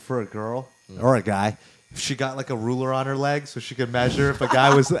tattoo for a girl or a guy? If she got like a ruler on her leg so she could measure if a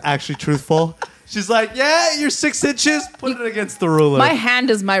guy was actually truthful. She's like, yeah, you're 6 inches. Put it against the ruler. my hand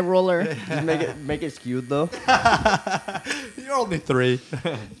is my ruler. Just make it skewed though. You're only 3.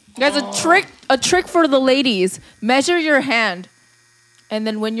 Guys, a trick for the ladies. Measure your hand, and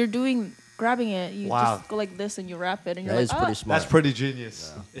then when you're grabbing it, you Wow. just go like this and you wrap it, and you're That like, is pretty smart. That's pretty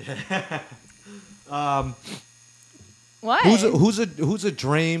genius. Why? Who's a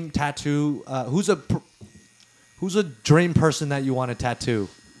dream tattoo? Who's a dream person that you want to tattoo?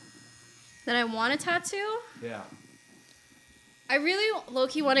 That I want a tattoo. Yeah. I really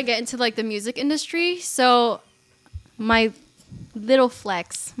low-key want to get into like the music industry. So my little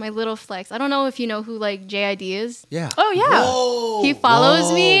flex. I don't know if you know who like JID is. Yeah. Oh yeah. Whoa. He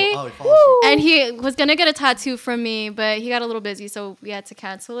follows me. Oh, he follows you. And he was gonna get a tattoo from me, but he got a little busy, so we had to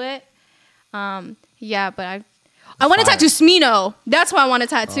cancel it. Yeah, but I want to Fire. tattoo Smino. That's why I want to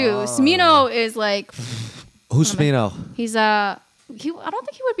tattoo. Smino is like Who's Spino? he's I don't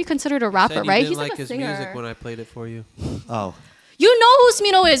think he would be considered a rapper, Said you right? didn't He's like like a his singer. music when I played it for you. Oh. You know who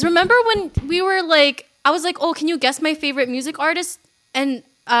Smino is? Remember when we were like, I was like, oh, can you guess my favorite music artist? And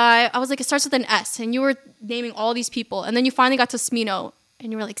I was like, it starts with an S, and you were naming all these people, and then you finally got to Smino,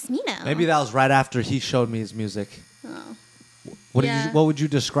 and you were like, Smino. Maybe that was right after he showed me his music. Oh. What would you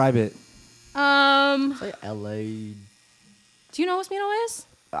describe it? It's like LA. Do you know who Smino is?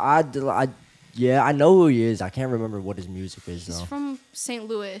 Yeah, I know who he is. I can't remember what his music is He's though. from St.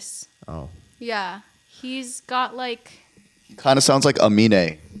 Louis. Oh. Yeah. He's got like, Kind of sounds like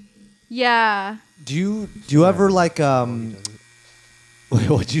Amine. yeah. Do you ever like wait,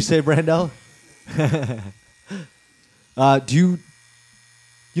 what'd you say, Brando? Do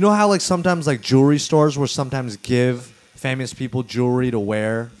you know how like sometimes like jewelry stores will sometimes give famous people jewelry to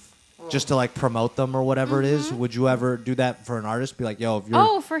wear just to like promote them or whatever it is? Would you ever do that for an artist? Be like, yo, if you're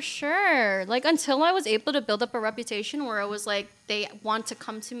Oh, for sure. Like until I was able to build up a reputation where it was like they want to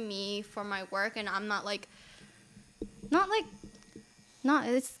come to me for my work, and I'm not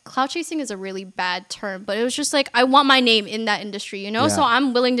it's cloud chasing is a really bad term, but it was just like I want my name in that industry, you know? So Yeah.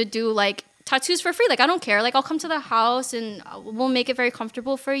 I'm willing to do like tattoos for free. Like I don't care. Like I'll come to the house and we'll make it very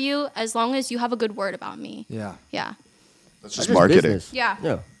comfortable for you as long as you have a good word about me. yeah. Yeah. That's That's just marketing. business. Yeah.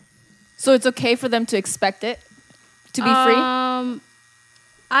 Yeah. So it's okay for them to expect it to be free.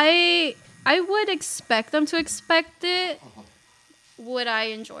 I would expect them to expect it. Would I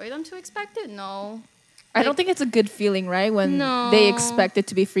enjoy them to expect it? No. I don't think it's a good feeling, right? When No. they expect it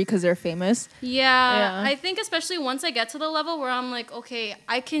to be free because they're famous. Yeah, Yeah. I think especially once I get to the level where I'm like, okay,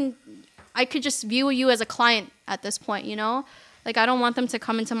 I could just view you as a client at this point, you know? Like I don't want them to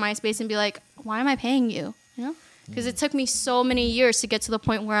come into my space and be like, why am I paying you? You know? Because it took me so many years to get to the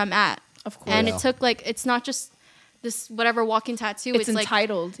point where I'm at. Of course. And Yeah. it took like, it's not just this whatever walking tattoo. It's like,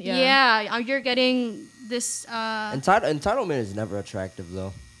 entitled. Yeah. yeah, you're getting this. Entitlement is never attractive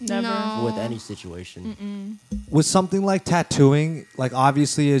though, Never. No. with any situation. With something like tattooing, like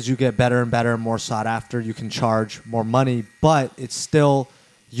obviously as you get better and better and more sought after, you can charge more money, but it's still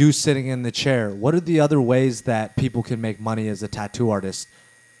you sitting in the chair. What are the other ways that people can make money as a tattoo artist?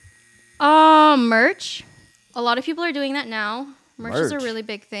 Merch. A lot of people are doing that now. Merch is a Merch? really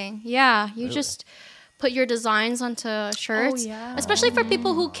big thing. Yeah, you just put your designs onto shirts. yeah. Especially for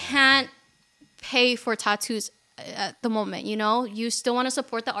people who can't pay for tattoos at the moment, you know? You still want to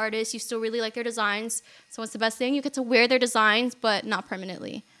support the artist. You still really like their designs. So what's the best thing? You get to wear their designs, but not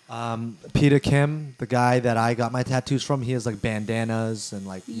permanently. Peter Kim, the guy that I got my tattoos from, he has like bandanas and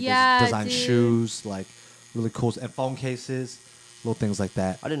like he designs dude. shoes, like really cool, and phone cases, little things like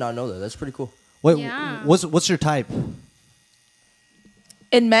that. I did not know that. That's pretty cool. Wait, Yeah. what's your type?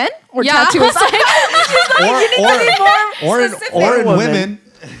 In men or Yeah, I tattoos? was like, Or in women.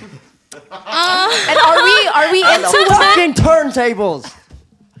 And are we into women? Fucking turntables.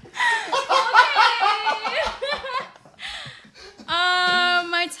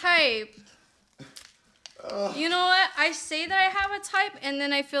 My type. You know what? I say that I have a type, and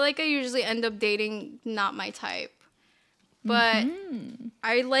then I feel like I usually end up dating not my type. But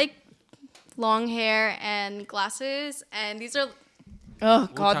I like long hair and glasses, and these are. Oh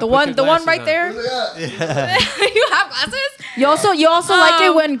God, time the put one your right glasses there. You have glasses? You also like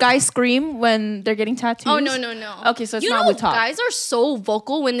it when guys scream when they're getting tattoos. Oh no. Okay, so it's you not know, with talk. guys are so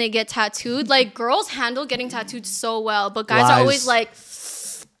vocal when they get tattooed. Like girls handle getting tattooed so well, but guys Lies. are always like,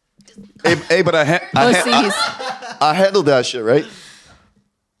 Hey, but Pussies. I handled that shit, right?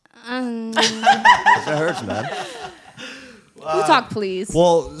 It hurts, man. Who talk, please?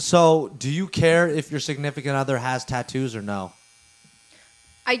 Well, so do you care if your significant other has tattoos or no?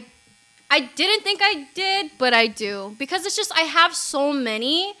 I didn't think I did, but I do. Because it's just, I have so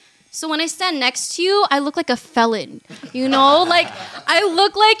many. So when I stand next to you, I look like a felon. You know? Like, I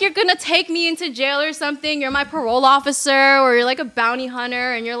look like you're gonna take me into jail or something. You're my parole officer, or you're like a bounty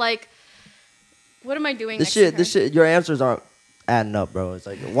hunter, and you're like, what am I doing This next to her? shit, your answers aren't adding up, bro. It's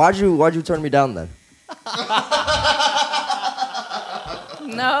like, why'd you turn me down then?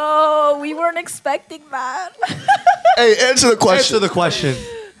 No, we weren't expecting that. Hey, answer the question. Answer the question.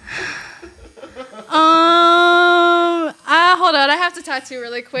 Hold on. I have to tattoo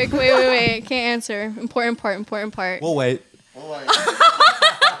really quick. Wait. Can't answer. Important part. We'll wait. Wow,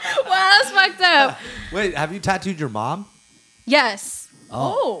 that's fucked up. Wait, have you tattooed your mom? Yes.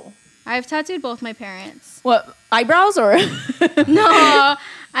 Oh. I've tattooed both my parents. What, eyebrows or? No,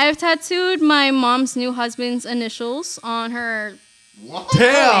 I've tattooed my mom's new husband's initials on her.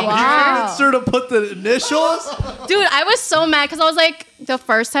 Damn, Wow. you convinced her to put the initials? Dude, I was so mad because I was like, the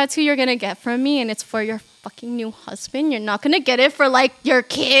first tattoo you're gonna get from me, and it's for your fucking new husband. You're not gonna get it for like your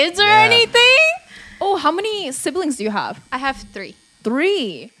kids or Yeah. anything. Oh, how many siblings do you have? I have 3.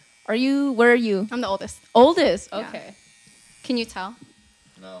 3. Where are you? I'm the oldest. Oldest. Yeah. Okay. Can you tell?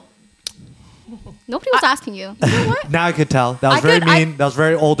 No. Nobody was asking you. Now I could tell. That was I very could- I- mean. That was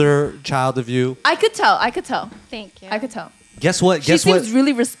very older child of you. I could tell. Thank you. I could tell. Guess what? She Guess what? seems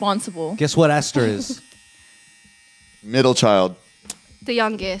really responsible. Guess what Esther is? Middle child. The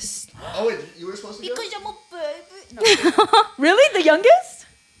youngest. Oh wait, you were supposed to go? Really? The youngest?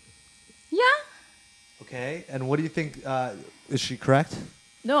 Yeah. Okay. And what do you think? Is she correct?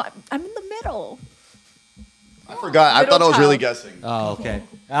 No, I'm in the middle. I forgot. I Middle thought I was really child. guessing. Oh, okay.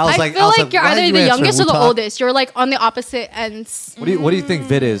 I feel like you're why either are you the answering? youngest or the Wutak? oldest. You're like on the opposite ends. What do you think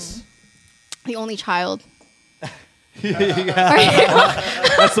Vid is? The only child.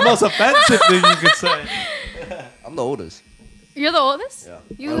 That's the most offensive thing you could say. I'm the oldest. You're the oldest? Yeah.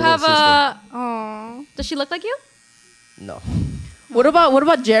 You My have little a. Oh. Does she look like you? No. What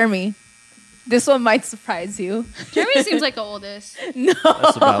about Jeremy? This one might surprise you. Jeremy seems like the oldest.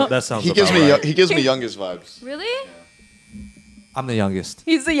 That sounds. He gives me youngest vibes. Really? I'm the youngest.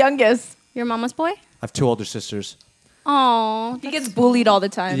 He's the youngest. Your mama's boy? I have 2 older sisters. Oh. He gets bullied all the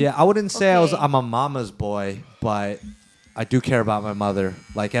time. Yeah, I wouldn't say Okay. I'm a mama's boy, but I do care about my mother,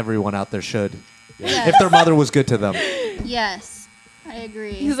 like everyone out there should. If their mother was good to them. Yes. I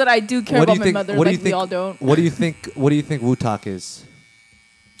agree. He said, I do care What do about you my think? mother What do like you we think? all don't. What do you think? What do you think Wutak is?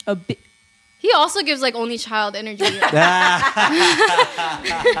 A bit. He also gives like only child energy.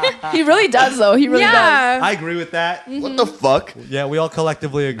 He really does, though. He really does. yeah. I agree with that. What the fuck? Yeah, we all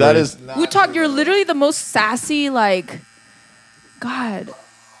collectively agree. That is. Who talk? You're literally the most sassy, like, God,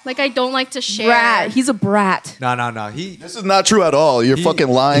 Like I don't like to share. brat. He's a brat. no. This is not true at all. You're fucking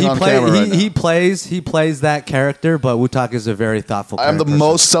lying on play- camera right now. He plays that character, but Wutak is a very thoughtful. I am the person.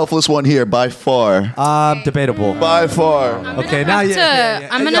 most selfless one here by far. debatable. By far. Okay, now have you. to- Yeah.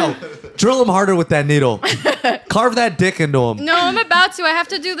 I'm gonna- Yo, drill him harder with that needle. Carve that dick into him. No, I'm about to. I have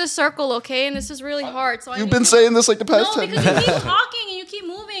to do the circle, okay? And this is really hard. So You've been saying this like the past No, 10 because minutes. you keep talking and you keep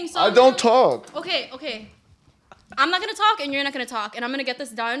moving. So I I'm don't gonna- talk. Okay. I'm not gonna talk and you're not gonna talk, and I'm gonna get this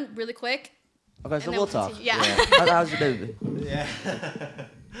done really quick. Okay, so And then we'll talk. continue. Yeah. How's your baby?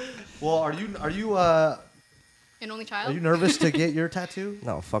 Well, are you An only are child. you nervous to get your tattoo?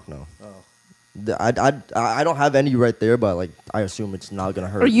 No, fuck no. I don't have any right there, but like I assume it's not gonna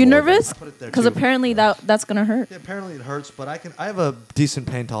hurt. Are you more than- nervous? put it there, Because too. apparently that's gonna hurt. Yeah, apparently it hurts, but I have a decent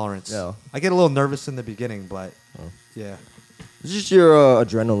pain tolerance. Yeah. I get a little nervous in the beginning, but yeah. It's just your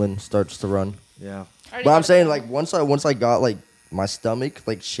adrenaline starts to run. Yeah. But I'm saying like once I got like my stomach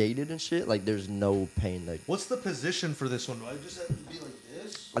like shaded and shit, like there's no pain. Like What's the position for this one? Do I just have to be like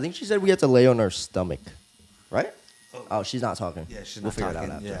this? I think she said we have to lay on our stomach, right? Oh, she's not talking. Yeah, she's we'll not figure talking.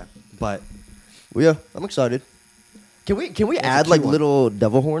 it out after. Yeah, but Well, yeah, I'm excited. Can we a add cute like one. little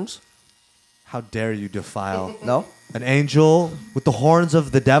devil horns? how dare you defile No. an angel with the horns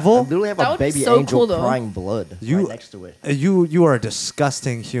of the I devil? literally have That a would be baby so angel cool, though. crying blood You- right next to it. You are a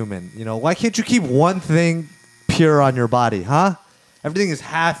disgusting human. You know, why can't you keep one thing pure on your body, huh? Everything is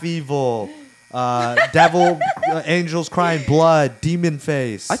half evil. Devil, angels crying blood, demon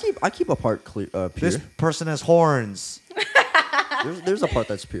face. I keep a part clear, pure. This person has horns. There's a part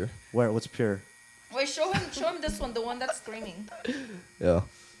that's pure. Where? What's pure? Wait, show him this one, the one that's screaming. Yeah.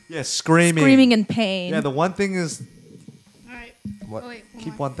 Yeah, screaming. Screaming in pain. Yeah, the one thing is All right. What? Oh, wait. hold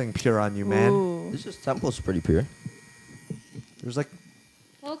keep on. one thing pure on you, man. Ooh. This is temple's pretty pure. There's like,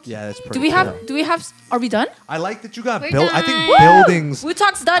 Okay. yeah, that's pretty. Do we pure. have? Do we have? Are we done? I like that you got We're built. I done. think Woo! buildings. We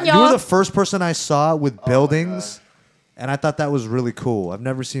talk's done, You were y'all. the first person I saw with buildings, and I thought that was really cool. I've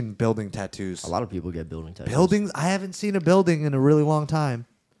never seen building tattoos. A lot of people get building tattoos. Buildings? I haven't seen a building in a really long time.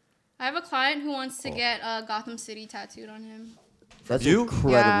 I have a client who wants to get Gotham City tattooed on him. That's You?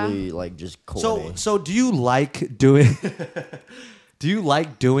 incredibly like just corny. So do you like doing? Do you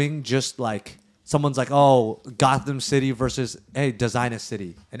like doing just like someone's like, oh, Gotham City versus hey, design a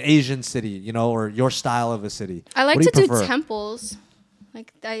city, an Asian city, you know, or your style of a city? I like What to you do prefer? temples.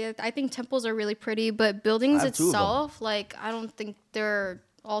 Like I think temples are really pretty, but buildings I have two of them. itself, like I don't think they're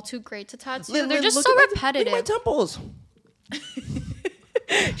all too great to tattoo. Lin, They're Lin, just look so at my- repetitive. Look at my temples.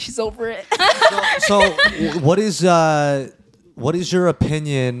 She's over it. So what is your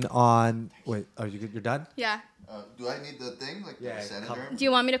opinion on? Wait, are you good? You're done? Yeah. Do I need the thing like Yeah, the senator? cover- Do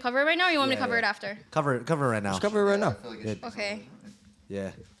you want me to cover it right now, or you want me to Yeah, cover yeah. it after? Cover it right now. Just cover it right now. I feel like it should- Okay.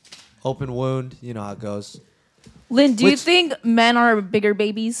 Yeah. Open wound. You know how it goes. Lynn, do you Which- think men are bigger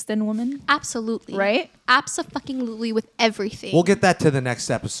babies than women? Absolutely. Right? Absolutely with everything. We'll get that to the next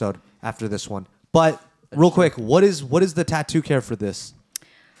episode after this one. But real quick, what is the tattoo care for this?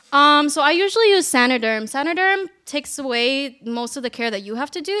 So I usually use Saniderm. Saniderm takes away most of the care that you have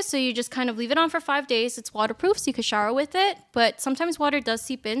to do, so you just kind of leave it on for 5 days. It's waterproof, so you can shower with it. But sometimes water does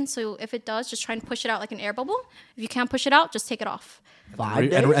seep in, so if it does, just try and push it out like an air bubble. If you can't push it out, just take it off. 5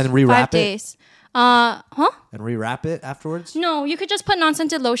 days. And 5 rewrap it. days. Huh? And rewrap it afterwards. No, you could just put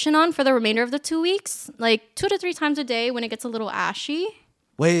non-scented lotion on for the remainder of the 2 weeks, like 2 to 3 times a day when it gets a little ashy.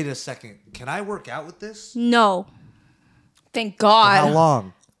 Wait a second. Can I work out with this? No, Thank For how God.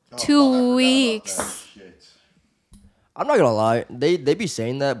 long? 2 weeks. I'm not gonna lie. They be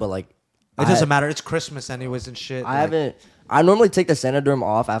saying that, but like It doesn't matter. It's Christmas anyways and shit. I Like- haven't. I normally take the Saniderm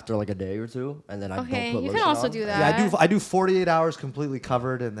off after like a day or two, and then I Okay, don't put you lotion can also on. do Yeah, that. I do 48 hours completely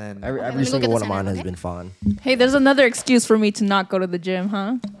covered and then Every, let every me go single get one the of mine Saniderm, has okay? been fine. Hey, there's another excuse for me to not go to the gym,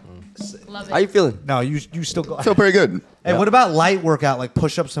 huh? How you feeling? No, you still go. I feel pretty good. Hey, what about light workout like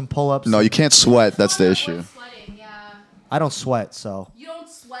push-ups and pull-ups? No, you can't sweat. That's the issue. Sweating, yeah. I don't sweat, so You don't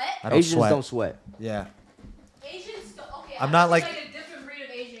sweat? I don't Asians sweat. don't sweat. Yeah. Asians don't. Okay, I'm I not was like- a different breed of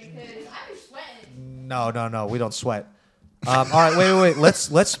Asian because I be sweating. No, we don't sweat. All right, wait.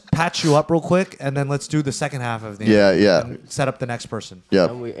 Let's patch you up real quick, and then let's do the second half of the Yeah. and set up the next person.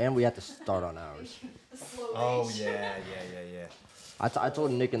 Yep. And we have to start on ours. Oh yeah. I told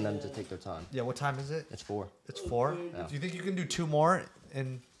Nick and them to take their time. Yeah, what time is it? It's 4. It's 4. Do you think you can do 2 more?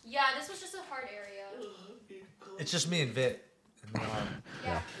 And Yeah, this was just a hard area. it's just me and Vit. And,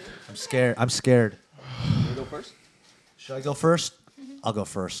 Yeah. I'm scared. I'm scared. Can we go first? Should I go first? I'll go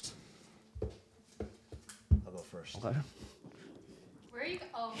first. Okay. Where are you?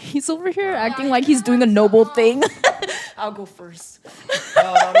 Oh. He's over here acting like he's doing a noble thing. I'll go first.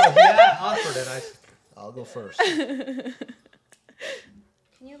 No. Yeah, offered it. I'll go first. Can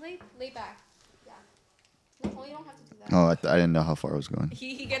you lay back? Yeah. No, you don't have to do that. Oh, I didn't know how far I was going.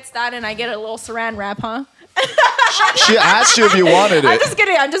 He gets that, and I get a little saran wrap, huh? She asked you if you wanted I'm it. just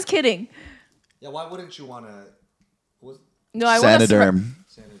kidding. I'm just kidding. Yeah, why wouldn't you want to? No, I want to. Saniderm.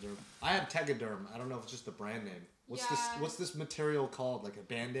 Saniderm. I have Tegaderm. I don't know if it's just the brand name. What's this? Yeah. What's this material called? Like a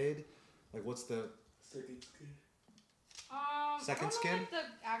Band-Aid? Like what's the? Second I don't skin? know, like, the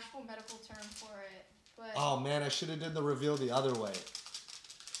actual medical term for it, but Oh man, I should have did the reveal the other way.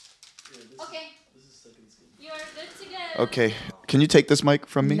 okay. You are good to get. Okay. Can you take this mic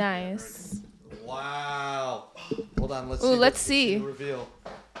from me? Nice. Wow. Hold on. Let's Ooh, see. let's see. The reveal.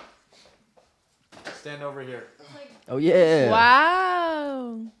 Stand over here. Oh yeah.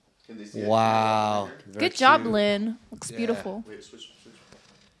 Wow. Wow. Good job, Lynn. Looks beautiful.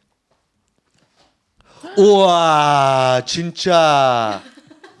 우와, 진짜.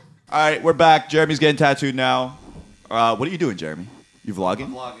 All right, we're back. Jeremy's getting tattooed now. What are you doing, Jeremy? You vlogging?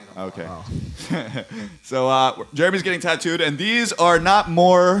 I'm vlogging. Okay. So Jeremy's getting tattooed, and these are not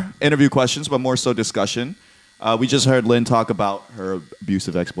more interview questions, but more so discussion. We just heard Lynn talk about her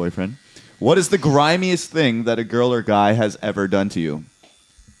abusive ex-boyfriend. What is the grimiest thing that a girl or guy has ever done to you?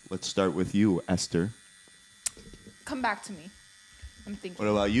 Let's start with you, Esther. Come back to me. I'm thinking.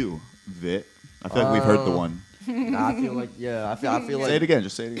 What about you, Vit? I feel like we've heard the one. Nah, I feel like I feel like. Say it again.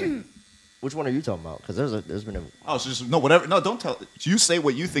 Just say it again. Which one are you talking about? Because there's been a. Oh, so just no, whatever. No, don't tell. You say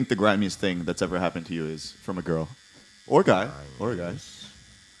what you think the grimiest thing that's ever happened to you is from a girl, or guy, or a guy. Do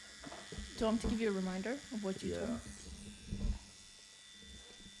you want me to give you a reminder of what you told me?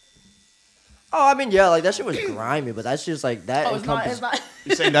 Oh, I mean, yeah, like that shit was grimy, but that's just like that. Oh, it's not.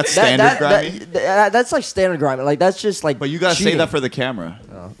 You saying that's standard grimy? That's like standard grimy. Like that's just like. But you gotta cheating. say that for the camera.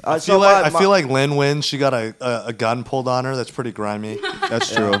 I feel like Lynn wins. She got a gun pulled on her. That's pretty grimy.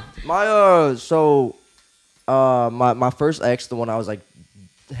 That's true. My my first ex, the one I was like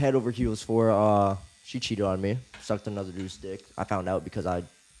head over heels for, she cheated on me, sucked another dude's dick. I found out because I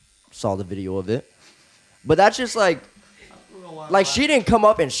saw the video of it. But that's just like she didn't come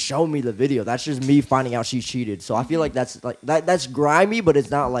up and show me the video. That's just me finding out she cheated. So I feel like that's grimy, but it's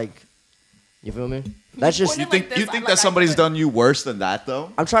not like, you feel me? That's just You think that somebody's done you worse than that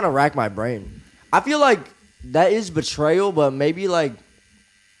though? I'm trying to rack my brain. I feel like that is betrayal, but maybe like.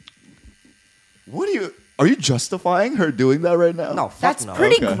 Are you justifying her doing that right now? No, fuck That's no.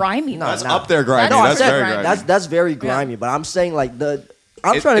 pretty Okay. grimy. No, That's nah. up there grimy. No, No, I That's said very grimy. grimy. That's very grimy, but I'm saying like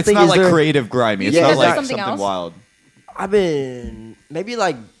I'm trying to It's think. not is like there, creative grimy. It's Yeah, not is like there something something else? wild. I've been maybe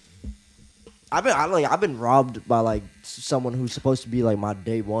like I've been robbed by like someone who's supposed to be like my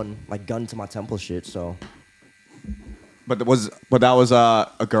day one, like gun to my temple shit. So But that was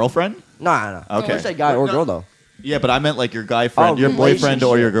a girlfriend? nah. Okay. I say guy or girl though. Yeah, but I meant like your guy friend, Oh, your boyfriend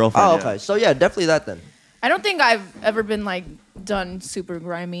or your relationship. girlfriend. Oh, yeah. okay. So yeah, definitely that then. I don't think I've ever been like done super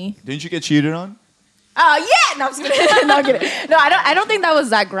grimy. Didn't you get cheated on? Oh yeah, no, I'm just kidding. No, I'm kidding. No, I don't think that was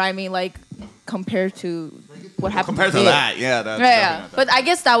that grimy. Like compared to what happened. Compared to Vit. that, yeah. That's Yeah, definitely yeah. not that. But I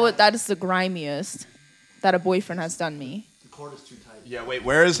guess that is the grimiest that a boyfriend has done me. Yeah, wait.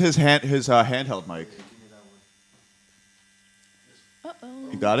 Where is his handheld mic?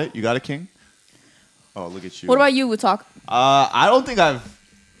 You got it? You got it, King? Oh, look at you. What about you, Wutalk? I don't think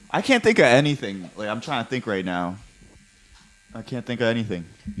I can't think of anything. Like I'm trying to think right now. I can't think of anything.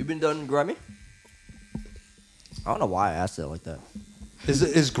 You been done grimy? I don't know why I asked it like that.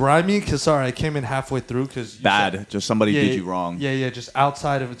 Is grimy? Because sorry, I came in halfway through because Bad. Just somebody did you wrong. Yeah. Just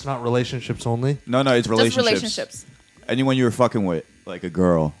outside of it's not relationships only. No, it's relationships. Just relationships. Anyone you were fucking with, like a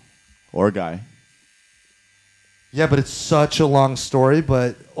girl or a guy. Yeah, but it's such a long story.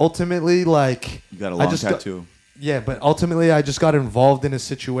 But ultimately, like You got a I long just tattoo. Yeah, but ultimately, I just got involved in a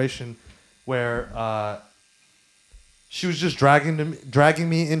situation where she was just dragging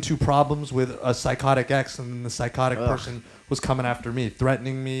me into problems with a psychotic ex, and then the psychotic person was coming after me,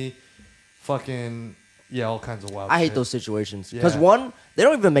 threatening me, fucking all kinds of wild. I hate shit. those situations because Yeah. one, they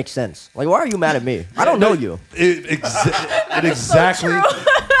don't even make sense. Like, why are you mad at me? I don't know you. It exactly.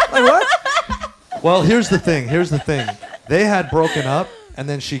 Like what? Well, here's the thing. They had broken up, and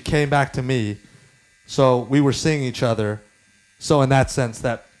then she came back to me. So we were seeing each other. So in that sense,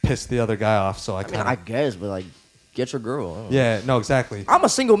 that pissed the other guy off. So I I mean, kind I of guess, but like, get your girl. I don't know. yeah, no, exactly, I'm a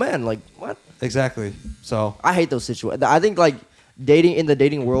single man. Like, what? exactly. So I hate those situations. I think like in the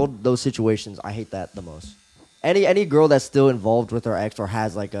dating world, those situations, I hate that the most. Any girl that's still involved with her ex or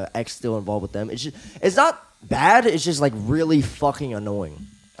has like a ex still involved with them, it's not bad. It's just like really fucking annoying.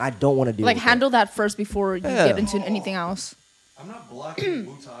 I don't want to deal Like with handle that first before you Yeah. get into anything else. I'm not blocking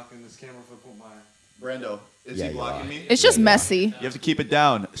Wutalk in this camera if I put my. Brando, is Yeah, he you blocking are. me? It's just messy. You have to keep it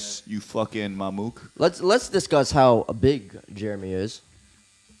down, you fucking mamook. Let's discuss how big Jeremy is.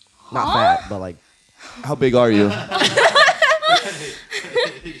 Not fat, but like How big are you?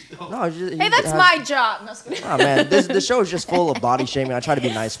 no. It's just, Hey, that's my job. No, just kidding. Oh man, this show is just full of body shaming. I try to be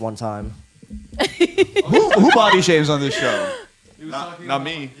nice one time. who body shames on this show? He was Not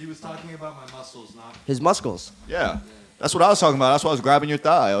me. He was talking about my muscles, not. His muscles. Yeah. That's what I was talking about. That's why I was grabbing your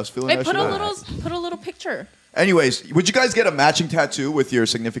thigh. I was feeling Hey, that put shit a out. little picture. Anyways, would you guys get a matching tattoo with your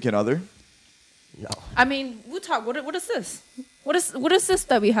significant other? No. I mean, Wutalk, what is this? What is this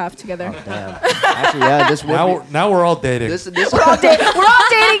that we have together? Damn. Actually, yeah. This would Now we're all dating. this We're all dating,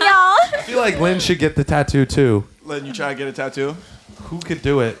 y'all. I feel like Lynn should get the tattoo too. Lynn, you try to get a tattoo? Who could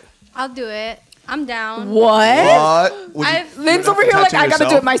do it? I'll do it. I'm down. What? Would you- I've- you Lynn's would over have here to like, tattoo I gotta do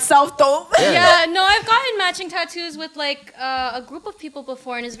yourself? it myself though. Yeah, no, I've gotten matching tattoos with like a group of people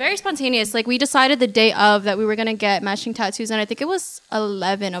before, and it's very spontaneous. Like we decided the day of that we were gonna get matching tattoos, and I think it was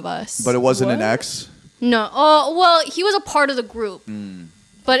 11 of us. But it wasn't an ex. No, oh well, he was a part of the group, Hmm.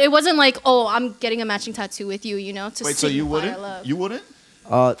 but it wasn't like, oh, I'm getting a matching tattoo with you, you know? To Wait, so you signify our wouldn't? love. You wouldn't?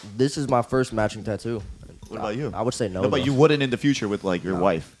 This is my first matching tattoo. What about you? I would say no. No, but though. you wouldn't in the future with like your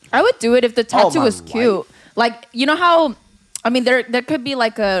wife. I would do it if the tattoo my was cute. wife. Like, you know how, I mean, there could be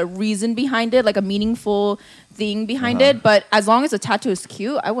like a reason behind it, like a meaningful thing behind it. But as long as the tattoo is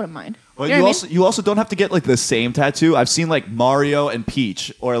cute, I wouldn't mind. Well, You know you what I also you also don't have to get like the same tattoo. I've seen like Mario and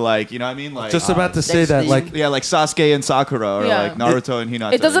Peach, or like you know what I mean, like Just about to say that, Steve. like, yeah, like Sasuke and Sakura, or Yeah. like Naruto and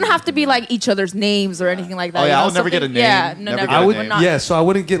Hinata. It doesn't have to be like each other's names or anything like that. Oh, yeah, you know, I'll never get a something- name. Yeah, no, Never never. get a I would, name. not. yeah. So I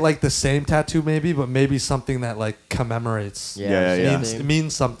wouldn't get like the same tattoo, maybe, but maybe something that like commemorates. Yeah, yeah. Means, it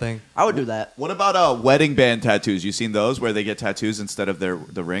means something. I would do that. What about wedding band tattoos? You seen those where they get tattoos instead of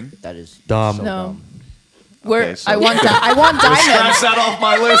the ring? That is Dumb. so No. dumb. Where Okay, so- I want diamonds. Scratch that off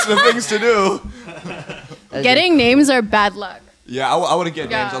my list of things to do. That's Getting names are bad luck. Yeah, I wouldn't get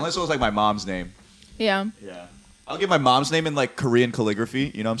names Yeah. unless it was like my mom's name. Yeah. Yeah, I'll get my mom's name in like Korean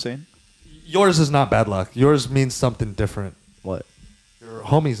calligraphy. You know what I'm saying? Yours is not bad luck. Yours means something different. What? Your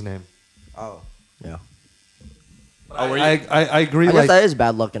homie's name. Oh, yeah. I agree. I like, guess that is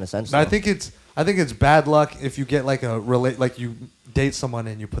bad luck in a sense. I though. think it's bad luck if you get like like you date someone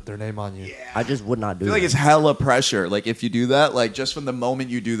and you put their name on you. I just would not do I feel that. like it's hella pressure. Like if you do that, like just from the moment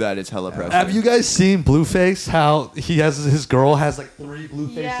you do that, it's hella pressure. Have you guys seen Blueface? How his girl has like 3 blue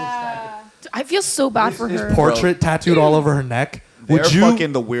faces. I feel so bad for His her. portrait tattooed all over her neck. They're Would you?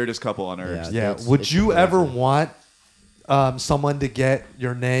 fucking the weirdest couple on earth. Yeah. Yeah. Would it's you crazy. ever want someone to get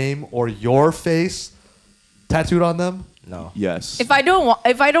your name or your face tattooed on them? No. Yes. If I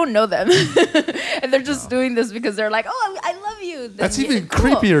don't know them, and they're just doing this because they're like, "Oh, I love you," then That's yeah, even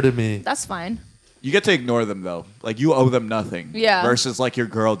cool. creepier to me. That's fine. You get to ignore them though. Like you owe them nothing. Yeah. Versus like your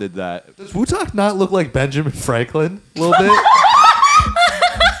girl did that. Does Wutak not look like Benjamin Franklin a little bit?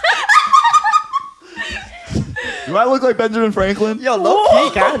 Do I look like Benjamin Franklin? Yo, low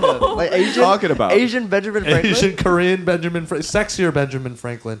key, kind of like Asian. Talking about? Asian Benjamin Franklin. Asian Korean Benjamin sexier Benjamin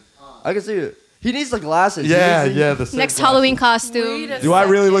Franklin. I can see it. He needs the glasses. He Yeah, needs the- yeah. The same Next glasses. Halloween costume. Do I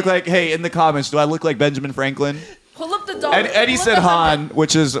really look like? Hey, in the comments, do I look like Benjamin Franklin? Pull up the dog. And Eddie said Han,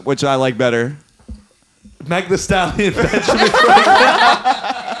 which I like better. Meg the Stallion Benjamin.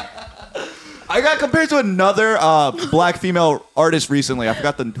 I got compared to another black female artist recently. I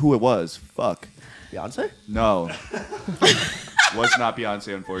forgot who it was. Fuck. Beyonce. No. Was not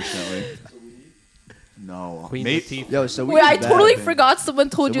Beyonce, unfortunately. No. Queen Mate- Latifah. Yo, so Wait, I totally forgot someone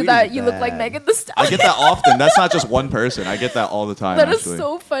told you Saweetie's that you look like bad. Megan the I Stallion. get that often. That's not just one person. I get that all the time. That is actually.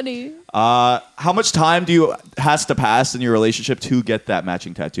 so funny. How much time has to pass in your relationship to get that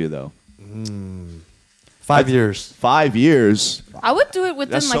matching tattoo, though? 5 years. 5 years. I would do it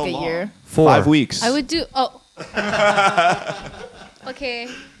within That's like so a long. year. 4. 5 weeks. I would do. Oh. Okay.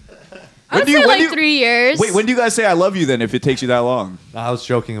 I When would do you- say when like do you- 3 years. Wait, when do you guys say I love you then if it takes you that long? I was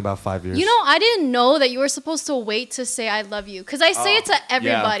joking about 5 years. You know, I didn't know that you were supposed to wait to say I love you because I say it to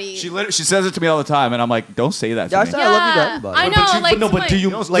everybody. Yeah. She says it to me all the time, and I'm like, don't say that to Yeah, I me. said I love you to everybody. I know, But you- like, no, but do you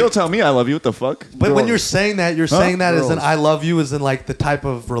You'll like? tell me I love you. What the fuck? But when Girls. you're saying that, you're saying that as an Girls. "I love you" as in like the type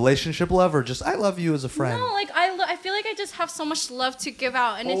of relationship love, or just "I love you" as a friend. No, like I feel like I just have so much love to give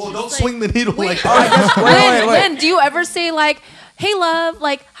out, and it's Oh, just don't like, swing the needle Wait, like that. Wait. Lynn, do you ever say like, "Hey, love,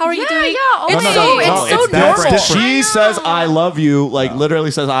 like, how are you Yeah, doing?" yeah, all It's day. so No, it's No, so it's normal. different. She I says know. I love you, like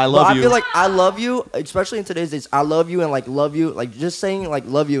literally says I But love I you. feel like I love you, especially in today's days. I love you and like love you, like just saying like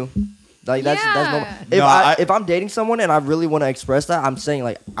love you, like that's normal. Yeah. If No, I- if I'm dating someone and I really want to express that, I'm saying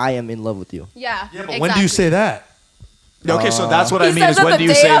like I am in love with you. Yeah. But when do you say that? Okay, so that's what He I mean says is it when the do you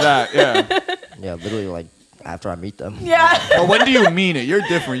day say of. that? Yeah. Yeah, literally like after I meet them. Yeah. But when do you mean it? You're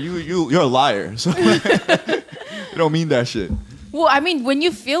different. You're a liar. So you don't mean that shit. Well, I mean, when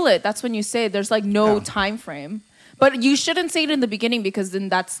you feel it, that's when you say it. There's like no Yeah. time frame. But you shouldn't say it in the beginning because then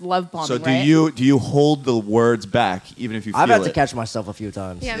that's love bombing, So do right? you hold the words back even if you feel I've had it? to catch myself a few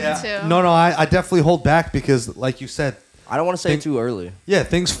times. Yeah, me too. No, I definitely hold back because, like you said, I don't want to say Think- it too early. yeah,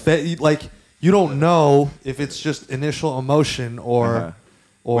 things like you don't know if it's just initial emotion or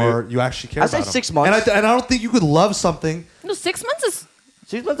Uh-huh. you actually care. I say about 6 them. months. and I don't think you could love something. No, 6 months is.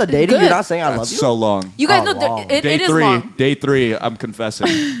 6 months of dating, Good. you're not saying I love That's you. so long. You guys Oh, know long. it Day is three, long. day 3. I'm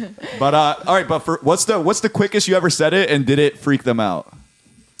confessing. But all right. But for what's the quickest you ever said it, and did it freak them out?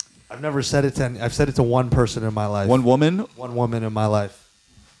 I've never said it to. I've said it to one person in my life. One woman. One woman in my life.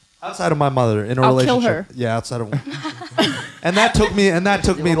 Outside of my mother, in a I'll kill relationship. her. Yeah, outside of. And that took me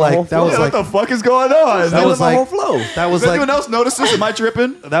like that was Yeah, like what the fuck is going on? that was my like whole flow. that was Does anyone like else notice this? Am I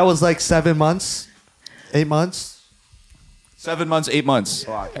tripping? that was like 7 months, 8 months. 7 months, 8 months.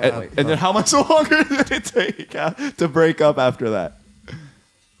 Oh, I can't wait. And then how much longer did it take to break up after that?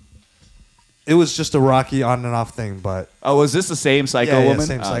 It was just a rocky on and off thing, but Oh, was this the same psycho Yeah, yeah, woman?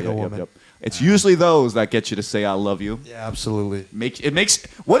 same psycho woman. It's usually those that get you to say I love you. yeah, absolutely. It makes.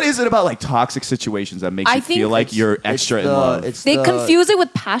 What is it about like toxic situations that makes I you think feel like it's- you're extra in love? They confuse it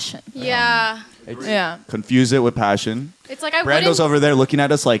with passion. Yeah. Yeah. Confuse it with passion. It's like I Brando's wouldn't. over there looking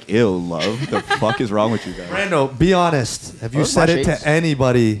at us like, ew, love. The fuck is wrong with you guys? Brando, be honest. Have you Those are said my it shades. to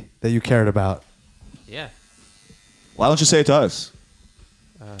anybody that you cared about? Yeah. Why don't you say it to us?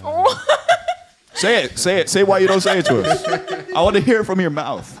 Say it. Say it. Say why you don't say it to us. I want to hear it from your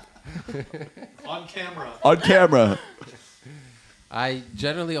mouth. On camera. On camera. I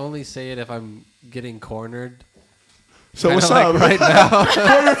generally only say it if I'm getting cornered. So Kinda what's like up? right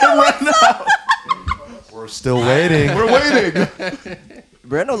now? We're still waiting. We're waiting.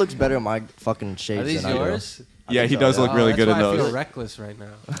 Brando looks better in my fucking shades Are these than I do. yours? Yeah, he does look Oh, really that's good in why I feel those. reckless right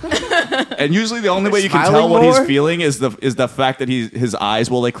now. And usually the only way you can Smiling tell what he's more? feeling is the fact that his eyes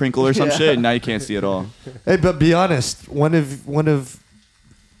will like crinkle or some Yeah. shit, and now you can't see it all. Hey, but be honest. When have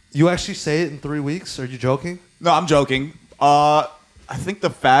you actually say it in 3 weeks? Are you joking? No, I'm joking. I think the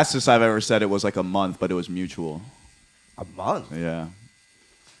fastest I've ever said it was like a month, but it was mutual. A month. Yeah.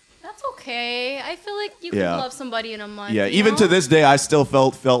 That's okay. I feel like you Yeah. can love somebody in a month. Yeah, you even know? to this day, I still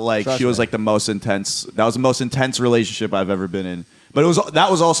felt like Trust she was me. like the most intense. That was the most intense relationship I've ever been in. But that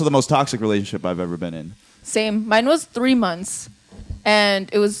was also the most toxic relationship I've ever been in. Same. Mine was 3 months, and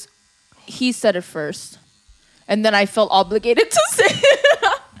it was he said it first, and then I felt obligated to say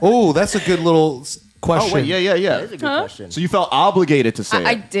it. Oh, that's a good little question. Oh wait, yeah. That is a good question. So you felt obligated to say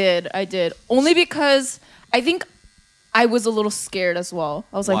I it. did. Only because I think I was a little scared as well.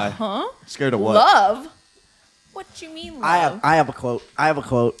 I was Why? like, huh? Scared of what? Love? What you mean love? I have a quote.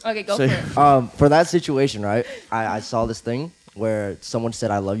 Okay, go for it. For that situation, right? I saw this thing where someone said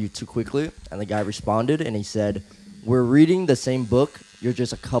I love you too quickly, and the guy responded and he said, "We're reading the same book. You're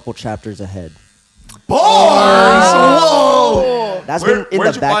just a couple chapters ahead." Whoa! That's been in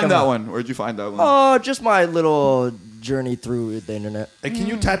Where'd the you back find of that my- one? Where'd you find that one? Oh, just my little journey through the internet. Hey, can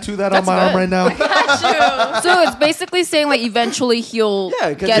you tattoo that That's on my arm good. right now? So it's basically saying like eventually he'll Yeah,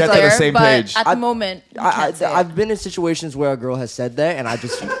 'cause get Get to the there, same but page. at the moment you can't say it. I've been in situations where a girl has said that, and I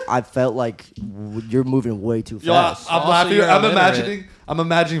felt like you're moving way too Yo, fast. I'm Also, laughing. you're I'm illiterate.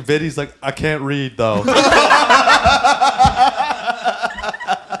 imagining Viddy's like, I can't read though.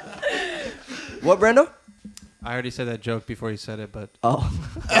 What, Brando? I already said that joke before he said it, but Oh,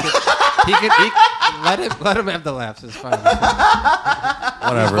 let him have the laughs. It's fine. He's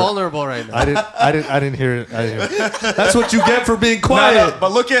Whatever. vulnerable right now. I didn't hear it. That's what you get for being No, quiet.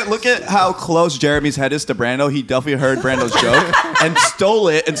 but look at how close Jeremy's head is to Brando. He definitely heard Brando's joke and stole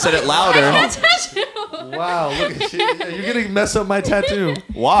it and said it louder. Wow, look at you. You're gonna mess up my tattoo.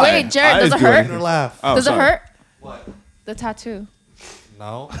 Why? Wait, Jared, I does didn't it do hurt? anything. Gonna laugh. Oh, Does sorry. it hurt? What? The tattoo.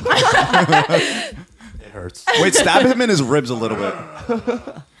 No. It hurts. Wait, stab him in his ribs a little bit.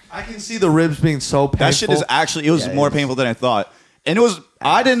 I can see the ribs being so painful. That shit is actually, it was more painful than I thought. And it was,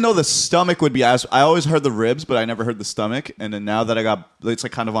 I didn't know the stomach would be as, I always heard the ribs, but I never heard the stomach. And then now that I got, it's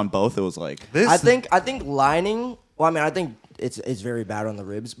like kind of on both, it was like, This I think lining. Well, I mean, I think it's very bad on the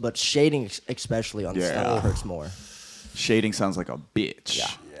ribs, but shading, especially on the Yeah. stomach, hurts more. shading sounds like a bitch.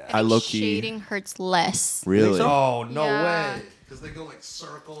 Yeah. I low key. Shading hurts less. Really? Oh no Yeah. way. Because they go like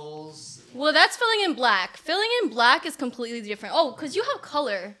circles. Well, that's filling in black. Filling in black is completely different. Oh, because you have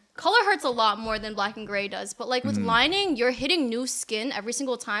color. Color hurts a lot more than black and gray does. But like with lining, you're hitting new skin every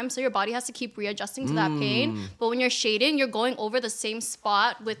single time, so your body has to keep readjusting to that pain. But when you're shading, you're going over the same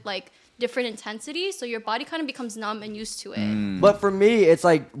spot with like different intensity, so your body kind of becomes numb and used to it. But for me, it's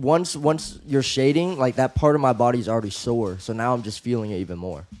like once you're shading, like that part of my body is already sore. So now I'm just feeling it even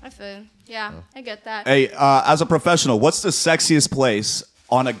more. I feel. Yeah, I get that. Hey, as a professional, what's the sexiest place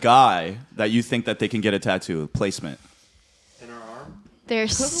on a guy that you think that they can get a tattoo? Placement. Their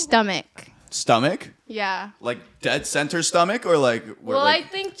stomach. Stomach? Yeah. Like dead center stomach or like, where, Well, like, I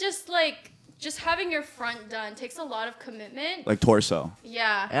think just having your front done takes a lot of commitment. like torso?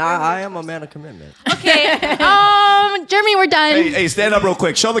 Yeah. And I am a man of commitment. Okay. Jeremy, we're done. Hey, stand up real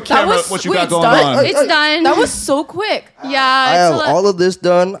quick. Show the camera was- what you wait, got it's going done? on. It's done. That was so quick. Yeah. I it's have a lot- all of this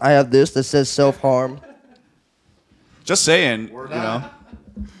done. I have this that says self-harm. Just saying, you know.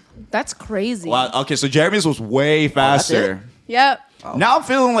 That's crazy. Wow. Okay, so Jeremy's was way faster. Yep. Now I'm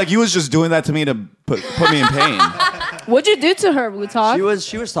feeling like you was just doing that to me to put me in pain. What'd you do to her, Wutalk?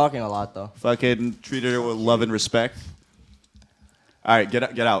 She was talking a lot though. Fucking treated her with love and respect. All right,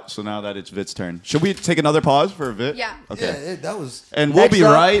 get out. So now that it's Vit's turn, should we take another pause for Vit? Yeah. Okay. that was. And we'll Next be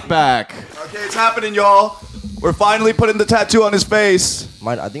up- right back. Okay, it's happening, y'all. We're finally putting the tattoo on his face.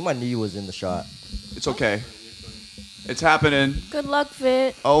 I think my knee was in the shot. It's okay. It's happening. Good luck,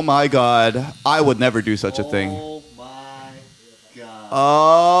 Fit. Oh my God. I would never do such a thing. Oh my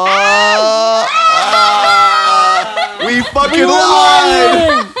god. We fucking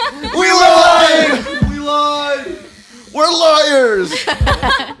lied. We lied. We lied. We're liars.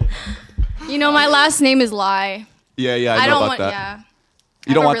 You know, my last name is Lai. Yeah, I know I don't about want. that. Yeah.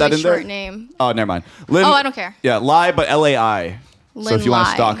 You don't I want have a that really in there? short name. Oh, never mind. Lynn, Oh, I don't care. Yeah, lie, but L-A-I. So Lynn if you want to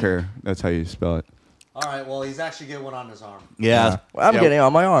Lai. stalk her, that's how you spell it. All right. Well, he's actually getting one on his arm. Yeah. I'm getting it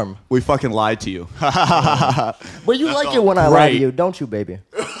on my arm. We fucking lied to you. But you like it when I lie to great. you, don't you, baby?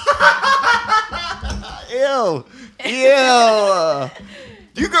 Ew. Ew.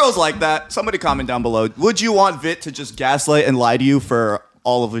 Do you girls like that? Somebody comment down below. Would you want Vit to just gaslight and lie to you for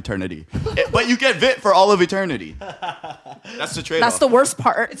all of eternity? But you get Vit for all of eternity. That's the trade-off. That's the worst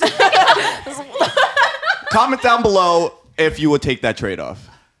part. Comment down below if you would take that trade-off.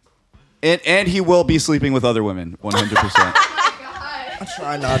 And he will be sleeping with other women, 100%. I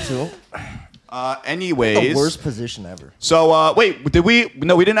try not to. The Anyways. worst position ever. So, wait, did we?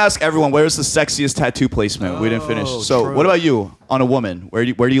 No, we didn't ask everyone. Where's the sexiest tattoo placement? We didn't finish. So, true. what about you on a woman? Where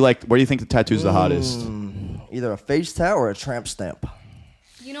do you think the tattoo's the hottest? Either a face tat or a tramp stamp.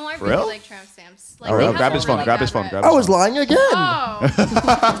 You know, I real? really like tramp stamps. Like, Oh, they really? have Grab a his phone. really Grab bad his phone. rep. Grab I his was phone. lying again. Oh.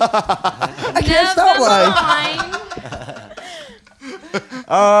 I can't stop lying.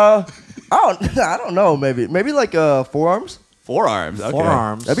 I don't know. Maybe like forearms. Forearms. Okay.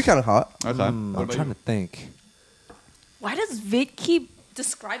 Forearms. That'd be kind of hot. Okay. I'm trying to think. Why does Vic keep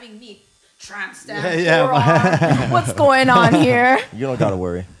describing me? Tramp stamp. Yeah, forearm. What's going on here? You don't gotta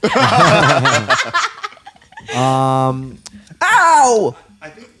worry. I Ow!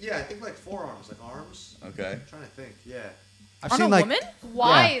 think like forearms, like arms. Okay. I'm trying to think. Yeah. I've On seen a like woman?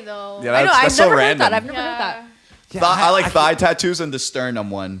 Why though? Yeah, I know. I've that's so never heard random. that. I've never heard that. I like thigh tattoos and the sternum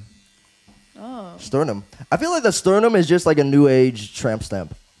one. Sternum. I feel like the sternum is just like a new age tramp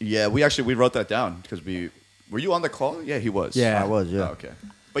stamp. Yeah, we wrote that down because were you on the call? Yeah, he was. Yeah. I was, yeah. Oh, okay.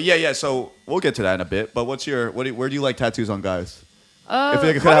 But yeah. So we'll get to that in a bit. But where do you like tattoos on guys? If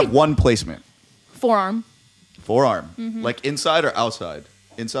you could probably have one placement, forearm forearm, like inside or outside?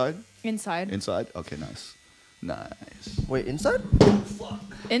 Inside. inside. Inside. Okay, nice. Wait, inside?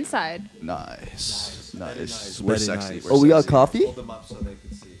 Inside. Nice. nice. We're Very sexy. nice. We're Oh, we got sexy. coffee? them up so they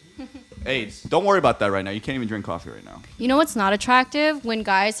can see. Hey, don't worry about that right now. You can't even drink coffee right now. You know what's not attractive? When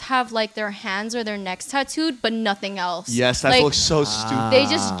guys have like their hands or their necks tattooed, but nothing else. Yes, that Like, looks so stupid. They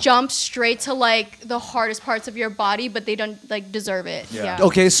just jump straight to like the hardest parts of your body, but they don't like deserve it. Yeah. Yeah.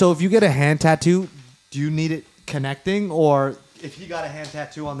 Okay, so if you get a hand tattoo, do you need it connecting, or if he got a hand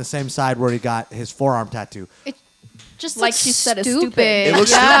tattoo on the same side where he got his forearm tattoo? It just Like looks she said, it's stupid. stupid. It looks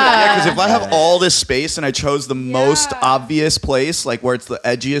stupid. Yeah, because if I have all this space and I chose the most Yeah. obvious place, like where it's the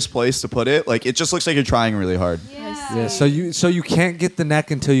edgiest place to put it, like it just looks like you're trying really hard. Yeah, so you can't get the neck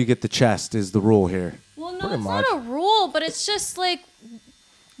until you get the chest is the rule here. Well, no, Pretty it's much. not a rule, but it's just like,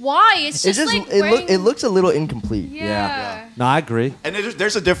 why? It's just, like wearing, it looks a little incomplete. Yeah. No, I agree. And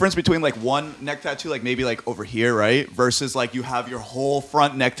there's a difference between like one neck tattoo, like maybe like over here, right, versus like you have your whole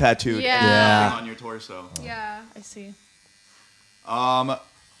front neck tattooed Yeah. and Yeah. nothing on your torso. Yeah. I see.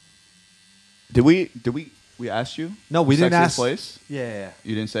 Did we asked you? No, we didn't Sexiest ask. place? Yeah.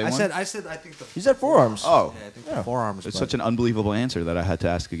 You didn't say I one? said I think the. You said forearms. Oh, Yeah, I think the forearms. it's but- such an unbelievable answer that I had to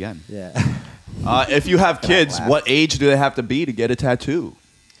ask again. Yeah. If you have kids, laugh? what age do they have to be to get a tattoo?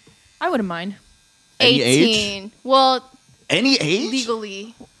 I wouldn't mind. Any age? 18. Well, Any age?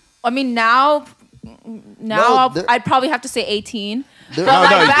 legally. I mean, now No, there- I'd probably have to say 18. There- But No, like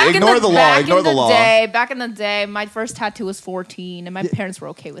no, back in ignore the, the law, back ignore in the law. Back in the day, my first tattoo was 14, and my parents were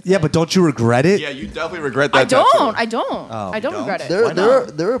okay with it. Yeah, but don't you regret it? Yeah, you definitely regret that I don't. tattoo. I don't. Oh, I don't don't? regret it. There, Why there, not?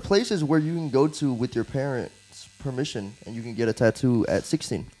 are, there are places where you can go to with your parents' permission and you can get a tattoo at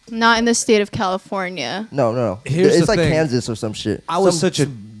 16. Not in the state of California. No. Here's it's the like thing. Kansas or some shit. I was Some such a-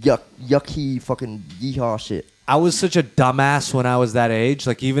 yucky fucking yeehaw shit. I was such a dumbass when I was that age.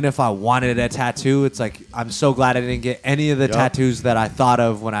 Like, even if I wanted a tattoo, it's like, I'm so glad I didn't get any of the Yup. tattoos that I thought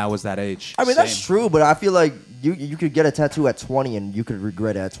of when I was that age. I mean, that's Same. true, but I feel like you could get a tattoo at 20 and you could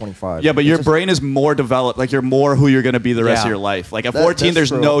regret it at 25. Yeah, but It's your just- brain is more developed. Like you're more who you're going to be the rest of Yeah. your life. Like at That- 14, that's there's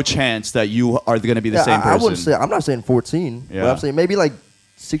true. no chance that you are going to be the Yeah, same person. I wouldn't say. I'm not saying 14. But Yeah. I'm saying maybe like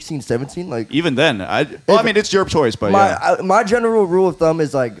 16, 17. Like Even then, I mean, it's your choice, but yeah. my general rule of thumb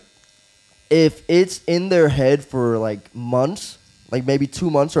is like, if it's in their head for like months, like maybe 2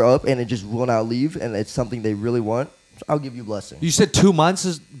 months or up, and it just will not leave, and it's something they really want, I'll give you blessing. You said 2 months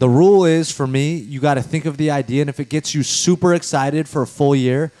is the rule. Is for me, you got to think of the idea, and if it gets you super excited for a full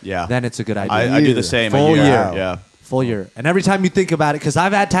year, Yeah. then it's a good idea. I do the same. Full a year. year. Yeah. Full year. And every time you think about it, because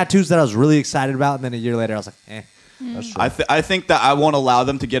I've had tattoos that I was really excited about, and then a year later I was like, eh. That's true. I think that I won't allow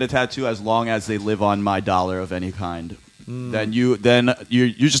them to get a tattoo as long as they live on my dollar of any kind. Then you're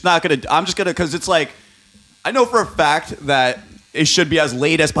just not gonna. I'm just gonna, because it's like, I know for a fact that it should be as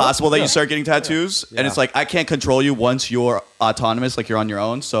late as possible that you start getting tattoos, and it's like I can't control you once you're autonomous, like you're on your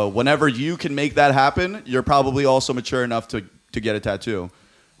own. So whenever you can make that happen, you're probably also mature enough to get a tattoo.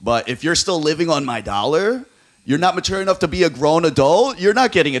 But if you're still living on my dollar, you're not mature enough to be a grown adult. You're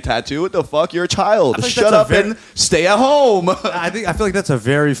not getting a tattoo. What the fuck? You're a child. I think Shut that's a up and stay at home. I feel like that's a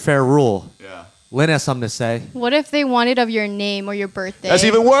very fair rule. Yeah. Lynn has something to say. What if they wanted of your name or your birthday? That's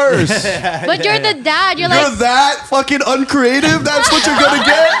even worse. But you're the dad. You're You're like, that fucking uncreative? That's what you're gonna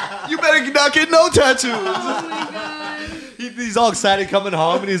get? You better not get no tattoos. He's all excited coming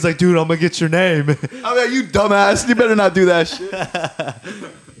home, and he's like, dude, I'm going to get your name. I mean, you dumbass. You better not do that shit.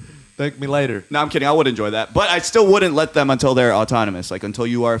 Thank me later. No, I'm kidding. I would enjoy that. But I still wouldn't let them until they're autonomous. Like, until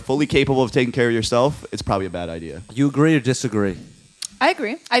you are fully capable of taking care of yourself, it's probably a bad idea. You agree or disagree? I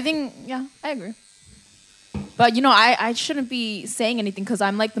agree. I think, yeah, I agree. But, I shouldn't be saying anything because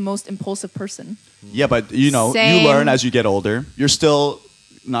I'm like the most impulsive person. Yeah, but, you Same. learn as you get older. You're still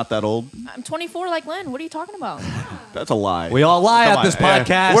not that old. I'm 24 like Lynn. What are you talking about? That's a lie. We all lie Come at this on, yeah.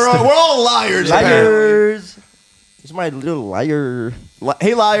 podcast. We're all liars. apparently. Liars. He's my little liar.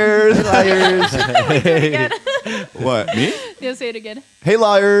 Hey, liars. Liars. What, me? Yeah, say it again. Hey,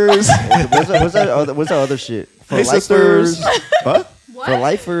 liars. what's that other shit? For Hey, sisters. What? what? For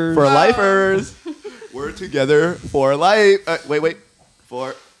lifers. For lifers. We're together for life. Wait.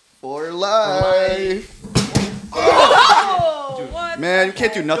 For life. Oh, what? Man, you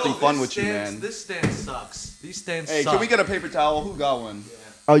can't do nothing fun with you, man. This stand sucks. These stands Hey, suck. can we get a paper towel? Who got one?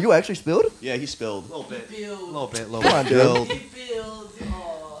 Oh, you actually spilled? Yeah, he spilled. A little bit. Come on, dude.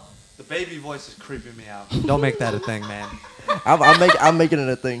 The baby voice is creeping me out. Don't make that a thing, man. I'm making it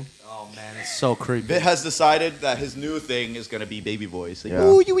a thing. Oh, man, it's so creepy. Bit has decided that his new thing is gonna be baby voice. Like, Yeah.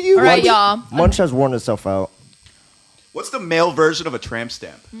 "Ooh, you. All right, y'all. Munch has worn itself out. What's the male version of a tramp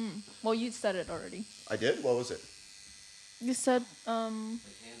stamp? Well, you said it already. I did. What was it? You said,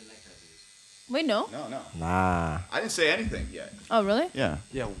 wait, no. No. Nah. I didn't say anything yet. Oh, really? Yeah.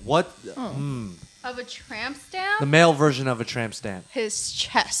 Yeah, what? Of a tramp stamp? The male version of a tramp stamp. His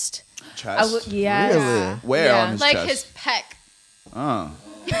chest. Chest. Yes. Really? Where Yeah. on his Like chest? his peck. Oh.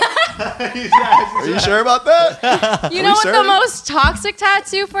 Are you sure about that? You know what sure? the most toxic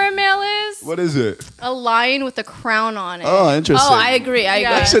tattoo for a male is? What is it? A lion with a crown on it. Oh, interesting. Oh, I agree. I agree.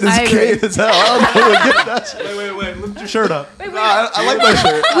 Yeah. That shit I is agree. gay as hell. I don't know who would get that shit. Wait. Lift your shirt up. Wait, Nah, I like my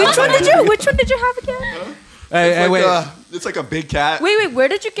shirt. Which one did you have again? Hey, wait. It's like a big cat. Wait, where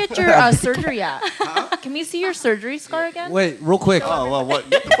did you get your surgery at? Can we see your surgery scar again? Wait, real quick. Oh, well, what?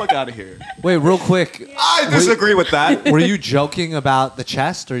 Get the fuck out of here. Wait, real quick. I disagree with that. Were you joking about the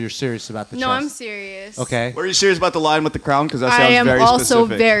chest or you're serious about the No, chest? I'm serious. Okay. Were you serious about the line with the crown? Because that sounds I am very also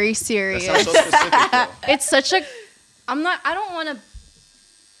specific. very That serious. sounds so specific, though. It's such a. I don't want to.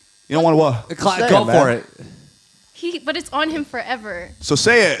 You don't want to what? Say Go it, man. for it. But it's on him forever. So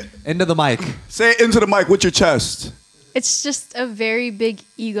say it. Into the mic. Say it into the mic with your chest. It's just a very big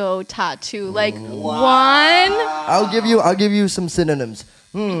ego tattoo. Like one. I'll give you some synonyms.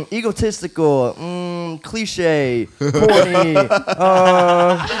 Egotistical. Cliche. Corny.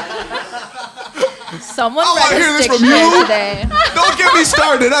 Someone I wanna read hear a this from dictionary you. today. Don't get me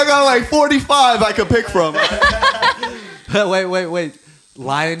started. I got like 45 I could pick from. Wait.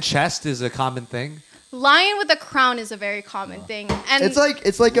 Lion chest is a common thing. Lion with a crown is a very common thing. And it's like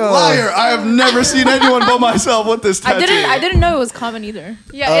a Liar. I have never seen anyone but myself with this tattoo. I didn't know it was common either.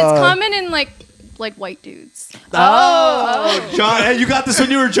 yeah, it's common in like white dudes. John, hey, you got this when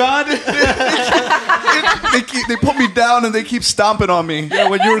you were John? They put me down and they keep stomping on me. Yeah,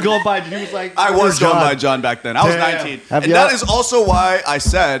 when you were going by, he was like, I was John. going by John back then. I was Damn. 19. Have And you- that is also why I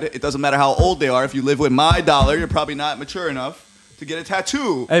said it doesn't matter how old they are. If you live with my dollar, you're probably not mature enough to get a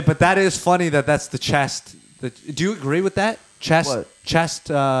tattoo. Hey, but that is funny that's the chest. Do you agree with that? Chest What? Chest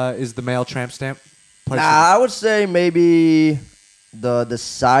is the male tramp stamp. Nah, I would say maybe the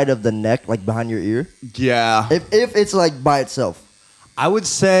side of the neck, like behind your ear. Yeah. If it's like by itself. I would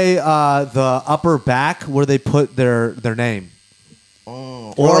say the upper back where they put their name.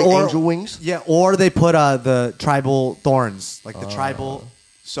 Or like angel wings. Yeah, or they put the tribal thorns, like the tribal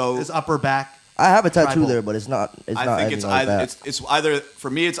So is upper back. I have a tattoo Tribal. there, but it's not. It's I not think anything it's like either that. it's either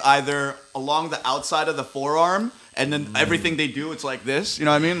for me it's either along the outside of the forearm and then everything they do, it's like this. You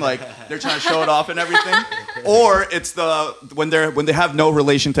know what I mean? Like they're trying to show it off and everything. Or it's when they have no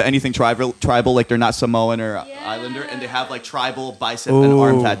relation to anything tribal, like they're not Samoan or Islander, and they have like tribal bicep and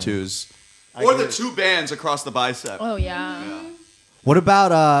arm tattoos. Or the two bands across the bicep. Oh yeah. What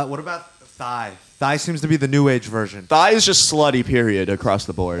about thigh? Thigh seems to be the new age version. Thigh is just slutty, period, across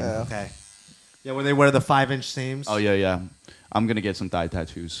the board. Okay. Yeah, where they wear the 5-inch seams. Oh yeah. I'm gonna get some thigh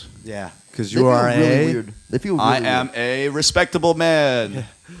tattoos. Yeah, because They you feel are really weird. They feel really I am a respectable man.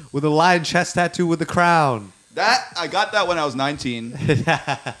 with a lion chest tattoo with the crown. I got that when I was 19,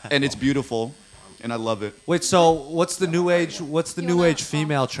 and it's beautiful, and I love it. Wait, so what's the new age? What's the You new wanna- age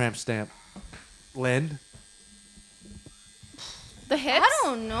female tramp stamp? Lynn? The hips. I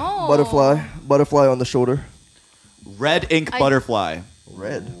don't know. Butterfly on the shoulder. Red ink butterfly.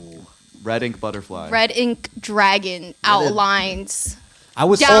 Red Ink butterfly. Red ink dragon outlines I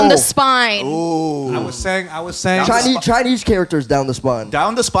was down the spine. Ooh. I was saying. Chinese characters down the spine.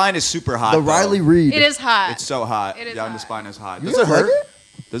 Down the spine is super hot. The though. Riley Reid. It is hot. It's so hot. It is Down the hot. spine is hot. You Does it guys like hurt? it?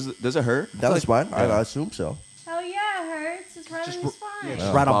 Does it hurt? Down the spine? I assume so. Hell yeah, it hurts. It's right on the spine.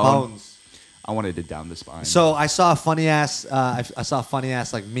 Just right on bones. I wanted it down the spine. So I saw a funny ass. I saw a funny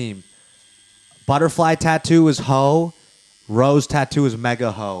ass like meme. Butterfly tattoo is hoe. Rose tattoo is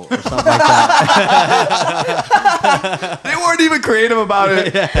mega hoe or something like that. they weren't even creative about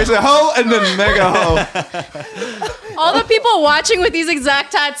it. It's a hoe and then mega hoe. All the people watching with these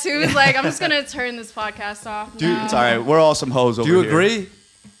exact tattoos, like, I'm just gonna turn this podcast off. Dude, now. it's all right. We're all some hoes over Do you here. agree?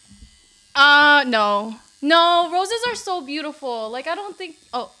 No. Roses are so beautiful. Like, I don't think.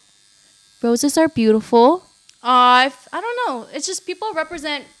 Oh, roses are beautiful. I don't know. It's just people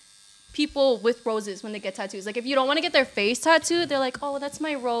represent people with roses when they get tattoos. Like, if you don't want to get their face tattooed, they're like, oh, that's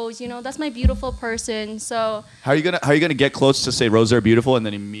my rose. You know, that's my beautiful person. So How are you gonna get close to say roses are beautiful and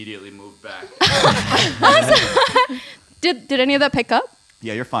then immediately move back? did any of that pick up?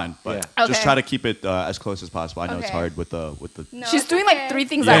 Yeah, you're fine, but Yeah. just Okay. try to keep it as close as possible. I know it's Okay. hard with the. No, She's it's doing okay. like 3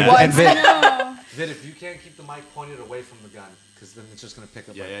 things Yeah. at once. And Vin, if you can't keep the mic pointed away from the gun, because then it's just gonna pick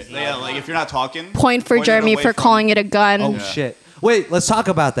up. Yeah. Like if you're not talking. Point for point it Jeremy away for from- calling it a gun. Oh shit! Wait, let's talk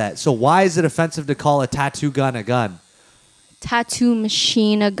about that. So why is it offensive to call a tattoo gun a gun? Tattoo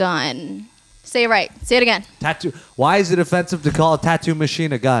machine a gun. Say it right. Say it again. Tattoo. Why is it offensive to call a tattoo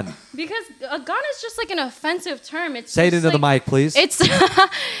machine a gun? Because a gun is just like an offensive term. It's Say it just into the like- mic, please. It's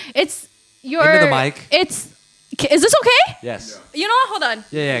it's your Into the mic. It's is this okay? Yes. You know what? Hold on.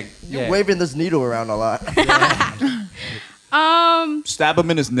 Yeah. You're waving this needle around a lot. Stab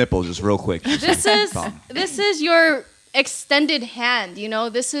him in his nipple just real quick. This is your extended hand. You know,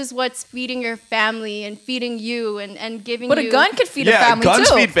 this is what's feeding your family and feeding you and giving But you. a gun could feed a Yeah, family guns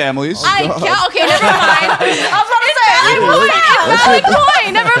too. feed families. I can't. Okay, never mind. I was about to say, it's valid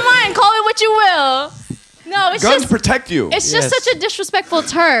point. Never mind. Call it what you will. No, it's Guns just protect you. it's just Yes. such a disrespectful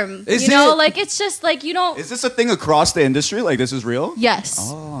term. Is you know, it? like it's just like you don't. Is this a thing across the industry? Like this is real? Yes.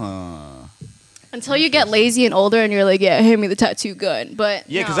 Oh. Until you get lazy and older and you're like, yeah, hand me the tattoo gun. But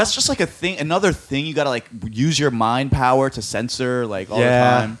Yeah, because no. that's just like a thing. Another thing you gotta like use your mind power to censor like all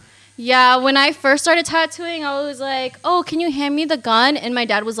Yeah. the time. Yeah, when I first started tattooing, I was like, oh, can you hand me the gun? And my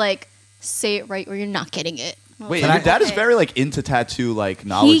dad was like, say it right or you're not getting it. I was Wait, like, your dad is "Okay." very like into tattoo like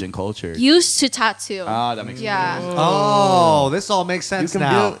knowledge He and culture. Used to tattoo. Ah, that makes sense. Yeah. Oh, this all makes You sense can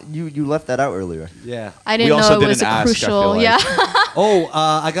now. you left that out earlier. Yeah. I didn't also know it was didn't ask, I crucial. feel like. Yeah. Oh,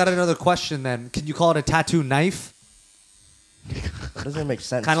 I got another question then. Can you call it a tattoo knife? That doesn't make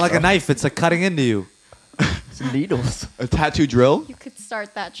sense. Kind of like a knife. It's like cutting into you. It's needles. A tattoo drill? You could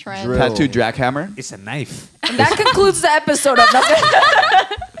start that trend. Drill. Tattoo jackhammer? It's a knife. And that concludes the episode of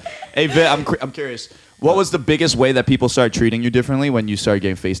Nothing. Hey, Vic, I'm curious. What was the biggest way that people started treating you differently when you started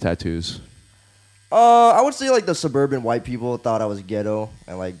getting face tattoos? I would say like the suburban white people thought I was ghetto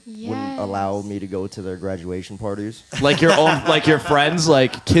and like wouldn't Yes. allow me to go to their graduation parties. Like your own, like your friends,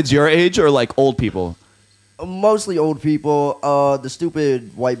 like kids your age, or like old people? Mostly old people. The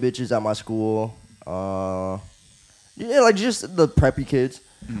stupid white bitches at my school. Yeah, like just the preppy kids.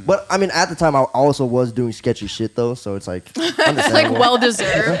 But I mean, at the time, I also was doing sketchy shit though, so it's like Like understandable. well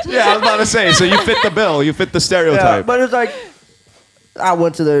deserved. Yeah, I was about to say. So you fit the bill. You fit the Yeah, stereotype. but it's like I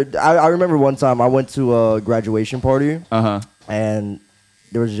went to the. I remember one time I went to a graduation party Uh huh. and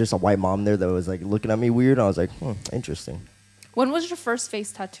there was just a white mom there that was like looking at me weird. I was like, interesting. When was your first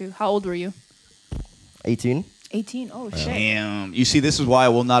face tattoo? How old were you? 18. 18. Oh shit. Damn. You see, this is why I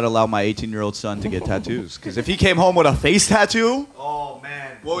will not allow my 18-year-old son to get tattoos. Because if he came home with a face tattoo, Oh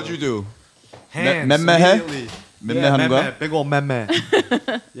man. what would you do? Hands. Memmehe? immediately. Memme Yeah, Hamga? memme. Big old memme.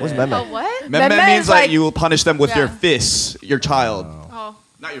 What's meme? Oh, what? Memme Memme means is like, like- you will punish them with your Yeah. fists, your child. Oh.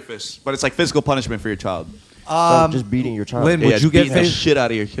 Not your fists, but it's like physical punishment for your child. Stop just beating your child. Lynn, Yeah, would you get beating the face? shit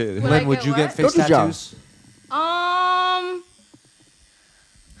out of your kid? Would I Lynn, would get you get what? face Go to job. tattoos?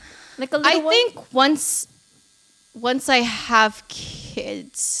 Like a little I one? think once I have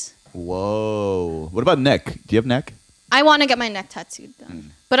kids, Whoa. What about neck? Do you have neck? I want to get my neck tattooed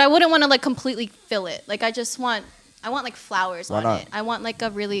done. But I wouldn't want to like completely fill it. Like I want like flowers Why on not? it. I want like a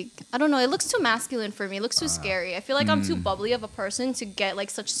really, I don't know, it looks too masculine for me. It looks too scary. I feel like I'm too bubbly of a person to get like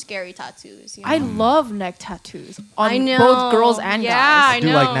such scary tattoos. You know? I love neck tattoos on I know. both girls and Yeah, guys. I do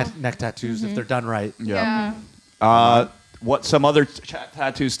know. like neck tattoos if they're done right. Yeah. What some other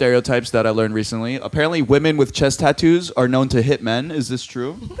tattoo stereotypes that I learned recently? Apparently, women with chest tattoos are known to hit men. Is this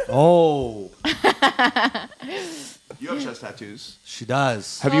true? Oh, You have chest tattoos. she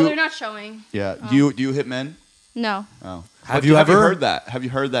does. Have Well, you? they're not showing. Yeah. Do you hit men? No. Oh. Have you Have you ever- heard that? Have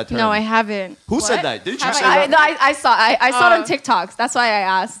you heard that term? No, I haven't. Who said What? that? Didn't you Have say I- that? I saw it on TikToks. That's why I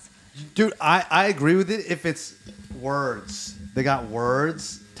asked. Dude, I agree with it if it's words. They got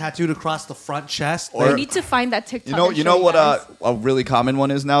words tattooed across the front chest. Or- I need to find that TikTok. and You show know what guys. a really common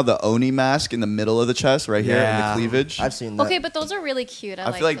one is now? The Oni mask in the middle of the chest, right here in Yeah. the cleavage. I've seen that. Okay, but those are really cute.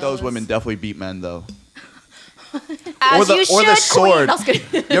 I feel like those women definitely beat men though. As or you the should, sword. Queen. No, I was kidding.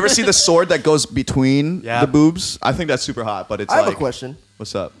 You ever see the sword that goes between Yeah. the boobs? I think that's super hot, but it's I have like, a question.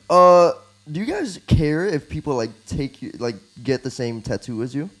 what's up? Do you guys care if people like take you like get the same tattoo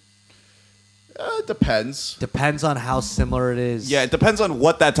as you? It depends. Depends on how similar it is. Yeah, it depends on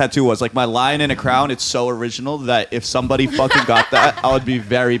what that tattoo was. Like my lion in a crown, it's so original that if somebody fucking got that, I would be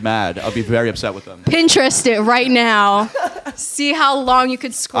very mad. I'd be very upset with them. Pinterest it right now. See how long you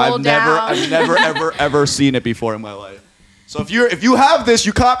could scroll down. I've never, ever seen it before in my life. So if you have this,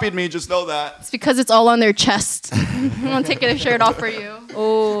 you copied me. Just know that. It's because it's all on their chest. I'm taking the shirt off for you.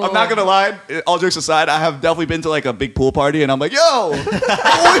 Oh. I'm not gonna lie. All jokes aside, I have definitely been to like a big pool party, and I'm like, yo, we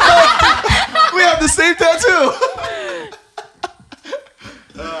have the same tattoo.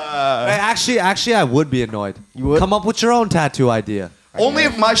 Hey, actually, I would be annoyed. You would? Come up with your own tattoo idea. Only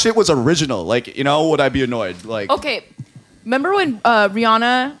if my shit was original. Like, would I be annoyed? Like, Okay, remember when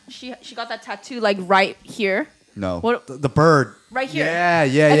Rihanna she got that tattoo like right here? no. What? The bird. Right here. Yeah.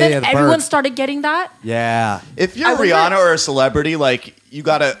 And The then everyone bird. started getting that. Yeah. If you're I wonder- Rihanna or a celebrity, like you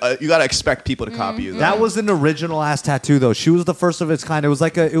gotta expect people to copy you. That was an original ass tattoo though. She was the first of its kind. It was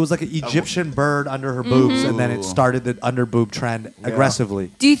like an Egyptian bird under her boobs, and then it started the under boob trend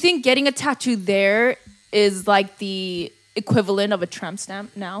aggressively. Do you think getting a tattoo there is like the equivalent of a tramp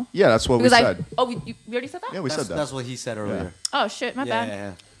stamp now? Yeah, that's what we said. We already said that? Yeah, we said that. That's what he said earlier. Oh shit, my bad.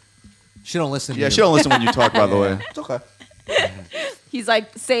 Yeah. She don't listen. Yeah, to she you. don't listen when you talk. By the way, It's okay. He's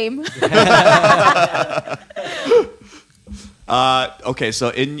like, same. Okay, so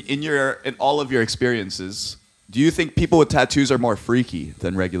in all of your experiences, do you think people with tattoos are more freaky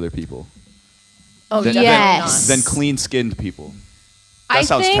than regular people? Oh, Than, definitely Yes. Than clean-skinned people? That I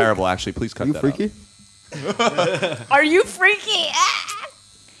sounds think- terrible. Actually, please cut Are you that freaky? not. Are you freaky?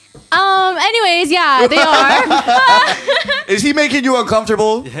 Anyways, yeah, they are. out. Is he making you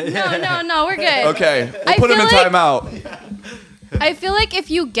uncomfortable? No, we're good. Okay, we'll I put him feel in like- timeout. I feel like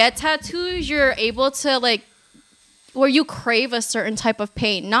if you get tattoos, you're able to like, where you crave a certain type of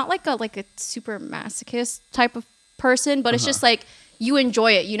pain, not like a super masochist type of person, but it's just like you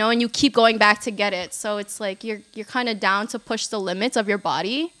enjoy it, and you keep going back to get it. So it's like you're kind of down to push the limits of your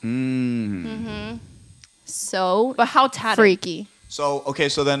body. So But how tatted? freaky. So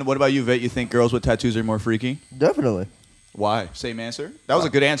then what about you, Vit? You think girls with tattoos are more freaky? Definitely. Why? Same answer? That was a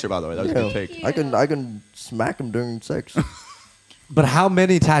good answer, by the way. That was a good Yeah. take. I can smack him during sex. But how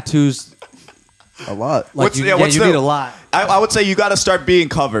many tattoos? A lot. What's- you, yeah, what's you the- need a lot. I would say you got to start being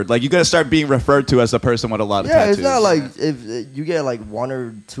covered. Like you got to start being referred to as a person with a lot of Yeah, tattoos. it's not like if you get like 1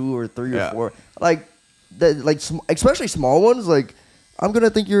 or 2 or 3 Yeah. or 4, like that, like especially small ones. Like I'm gonna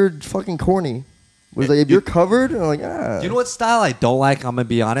think you're fucking corny. Was like if you're covered, I'm like You know what style I don't like? I'm gonna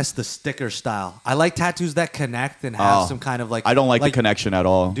be honest. The sticker style. I like tattoos that connect and have Oh. some kind of like. I don't like the connection at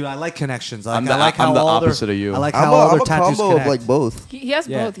all. Dude, I like connections. I'm I like the how all opposite their, of you. I like I'm how all I'm their a tattoos combo connect. of like both. He has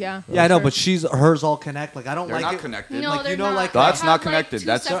Yeah. both, yeah. Yeah, I know, but hers all connect. Like I don't They're like not it. connected. No, Like, they're you know, not. like- They That's have, not like, connected. two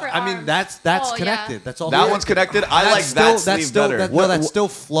That's- separate I mean, arms. that's Oh, yeah. connected. That's all. That one's connected. I like that sleeve still, better. that still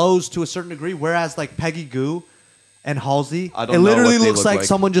flows to a certain degree. Whereas like Peggy Goo and Halsey, I don't it know literally what they looks look like like.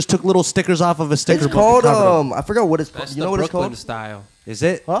 someone just took little stickers off of a sticker It's book called and covered them. I forgot what it's called. That's You know the what it's Brooklyn called? style. Is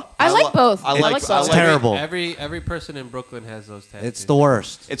it? Huh? I like both. I like It's both. terrible. Every person in Brooklyn has those tattoos. It's the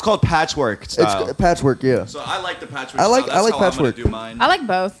worst. It's called patchwork style. It's patchwork. Yeah. So I like the patchwork. I like- style. That's I like how I'm gonna patchwork. do mine. I like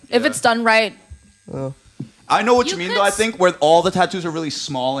both. If Yeah. it's done right. I know what you You mean, could though. I s- think where all the tattoos are really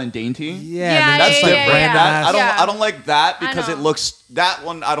small and dainty. Yeah, Yeah, and then That's like yeah, different. yeah. random That, ass. I don't like that I because it know. looks. That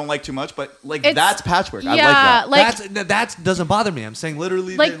one I don't like too much, but like It's- that's patchwork. I like Yeah, that. like That doesn't bother me. I'm saying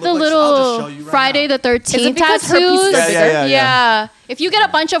literally like they the look I'll just show little you right Friday now. the 13th Is it because her tattoos. pieces are bigger? Yeah. If you get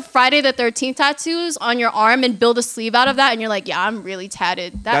a bunch of Friday the 13th tattoos on your arm and build a sleeve out of that, and you're like, yeah, I'm really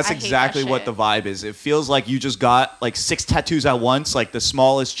tatted. That's I hate that exactly what shit. the vibe is. It feels like you just got like 6 tattoos at once, like the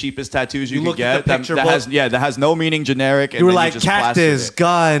smallest, cheapest tattoos you, You can look at get. the picture that book. has that has no meaning, generic. And You were then like just plastered cactus, it.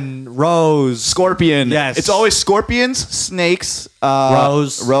 gun, rose, Scorpion. Yes. It's always scorpions, snakes,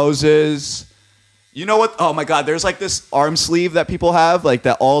 Rose. roses. You know what? Oh my God! There's like this arm sleeve that people have, like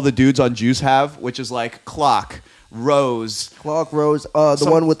that all the dudes on Juice have, which is like clock, rose. Clock Rose, the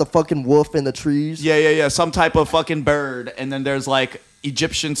Some- one with the fucking wolf in the trees. Yeah. Some type of fucking bird, and then there's like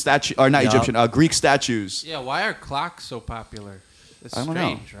Egyptian statue or not Yup. Egyptian, Greek statues. Yeah, why are clocks so popular? It's I don't know.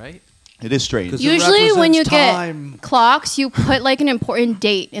 strange, right? It is strange. 'Cause it Usually, when you represents time. get clocks, you put like an important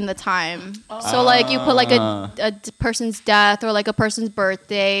date in the time. So, like, you put like a person's death or like a person's birth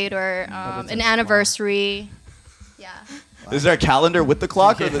date or an anniversary. Yeah. Is there a calendar with the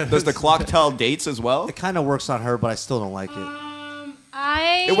clock, or does the clock tell dates as well? It kind of works on her, but I still don't like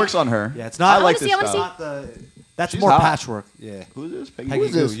it. It works on her. Yeah, it's not. I like wanna this see, I wanna style. Not the. That's She's more hot. patchwork. Yeah. Who is this? Peggy? Peggy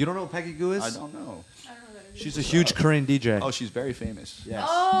is Goo. this? You don't know who Peggy Goo is? I don't know. She's a huge Korean DJ. Oh, she's very famous. yes.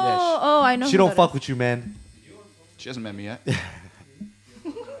 Oh, I know. She who don't that fuck is. with you, man. She hasn't met me yet.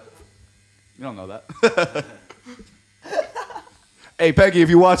 You don't know that. Hey, Peggy, if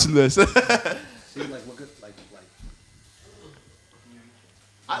you're watching this.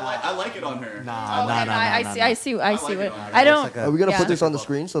 I like it on her. Nah, Okay, no, I see. I see like what. it on her. I don't. like a- Are we gonna Yeah. put this on the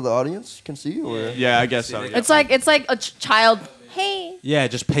screen so the audience can see? Or Yeah, I guess so. It's like a child. Hey. Yeah,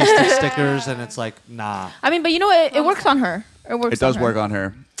 just pasted stickers, and it's like, nah. I mean, but you know what? It works on her. It works. It does on her. work on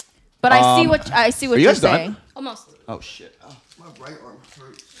her. But I see what you you're guys done? saying. Almost. Oh, shit. my right arm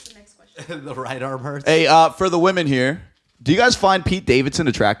hurts. Next question. The right arm hurts. Hey, for the women here, do you guys find Pete Davidson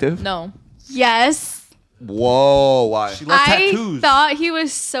attractive? No. Yes. Whoa, why? She loves I tattoos. thought he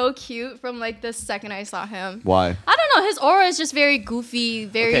was so cute from like the second I saw him. Why? I don't know. His aura is just very goofy,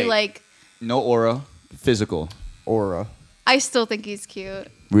 very Okay. like. No aura, physical. Aura. I still think he's cute.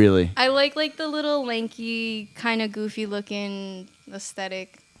 Really? I like the little lanky, kind of goofy looking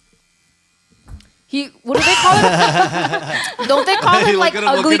aesthetic. What do they call him? Don't they call him like Look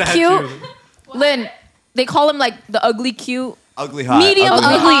at him ugly looking at cute? you. Lynn, they call him like the ugly cute, Ugly hot. Medium ugly.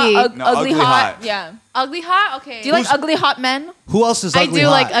 ugly. hot, No, ugly ugly hot. hot. Yeah. Ugly hot? Okay. Do you like ugly hot men? Who else is I ugly do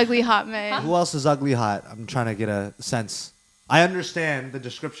hot? like ugly hot men. Who else is ugly hot? I'm trying to get a sense. I understand the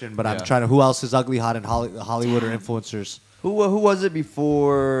description, but I'm Yeah. trying to. Who else is ugly hot in Hollywood or influencers? Who was it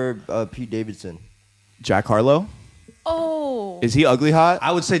before Pete Davidson? Jack Harlow? Oh. Is he ugly hot?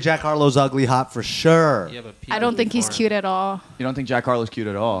 I would say Jack Harlow's ugly hot for sure. Yeah, but I don't think he's Pete cute at all. You don't think Jack Harlow's cute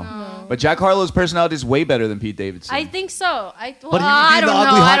at all? But Jack Harlow's personality is way better than Pete Davidson. I think so. But he would be I in don't the know.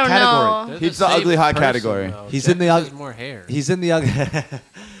 ugly hot I don't category. know. He's the ugly hot category. He's in the Jack ug- has more hair. He's in the ugly.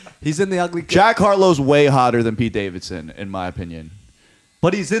 He's in the ugly. Jack Harlow's way hotter than Pete Davidson, in my opinion.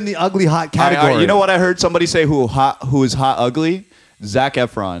 But he's in the ugly hot All right, category. you know what I heard somebody say who is hot ugly? Zac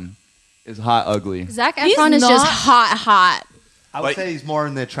Efron is hot ugly. Zac He's Efron is just not- hot. I would Like- say he's more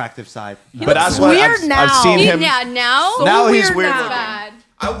on the attractive side. But that's what weird I've now. seen him. Yeah, now? Now he's weird weird now. looking. Bad.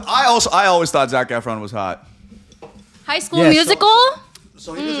 I always thought Zac Efron was hot. High School Yeah, so- Musical?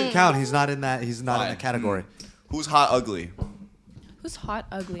 So he doesn't count. He's not in that. He's not in Fine. that category. Who's hot ugly? Who's hot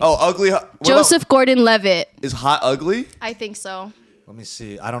ugly? Oh, ugly. What about- Joseph Gordon-Levitt. is hot ugly. I think so. Let me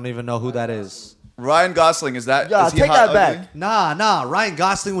see. I don't even know who that is. Ryan Gosling is that? Yeah, is he take hot that ugly? back. Nah. Ryan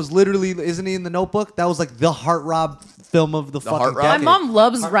Gosling was literally. Isn't he in the Notebook? That was like the Heartthrob film of the fucking Heartthrob? My decade. mom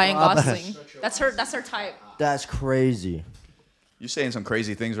loves Ryan Rob- Gosling. That's her type. That's crazy. You're saying some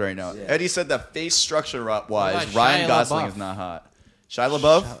crazy things right now. Eddie said that face structure wise, What about Ryan Shia Gosling LaBeouf? is not hot. Shia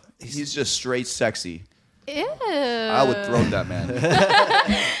LaBeouf, he's just straight sexy. Ew. I would throw that man.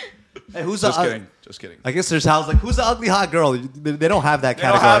 Hey, who's Just the? kidding. Just kidding. I guess there's house like who's the ugly hot girl? They don't have that don't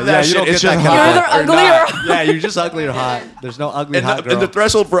category. have that yeah, shit. you don't It's get that just category. hot You're either or ugly not. or Yeah, you're just ugly or hot. There's no ugly And hot girl. the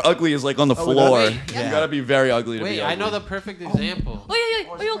threshold for ugly is like on the floor. wait, You gotta be very ugly to be Wait, ugly. I know the perfect example Oh,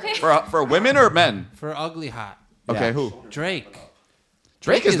 yeah. Are you okay? For women or men? for ugly hot. Okay, Yeah. who? Drake.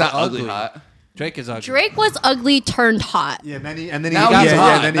 Drake is not ugly. ugly hot. Drake is ugly. Drake was ugly turned hot. Yeah, and then he Now got he's yeah,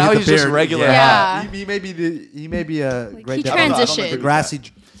 hot. and then Now he hit he's the just beard. regular Yeah. He may be a great he def-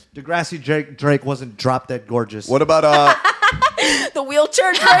 transitioned. Degrassi Drake wasn't drop dead gorgeous. What about the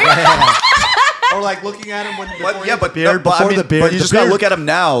wheelchair Drake. Or like looking at him when before he yeah, hit but the beard, but, I before mean, the beard. but you the just gotta beard- look at him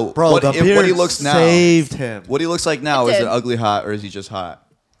now, bro. What, The beard what he looks now. saved him. What he looks like now It is did. it ugly hot or is he just hot?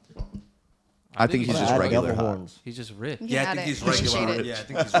 I think he's just Add regular devil hot. horns. He's just rich. You Yeah, I can think add he's it. You should regular. shade it. Yeah, I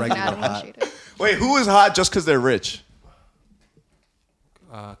think he's You can regular add it and hot. shade it. Wait, who is hot just because they're rich?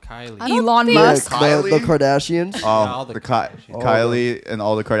 Kylie. I don't Elon think- Musk. The Kylie? Kardashians. all the Kylie and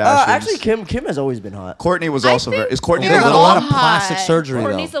all the Kardashians. Actually, Kim has always been hot. Courtney was also very. Is Courtney they're They got a little? lot of hot. plastic surgery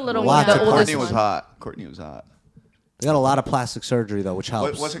Courtney's though. a little Lots young. of The plastic- oldest Courtney was one. hot. Courtney was hot. They got a lot of plastic surgery though, which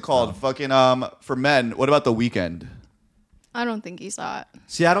helps. What's it called? Fucking for men. What about The Weeknd? I don't think he's hot.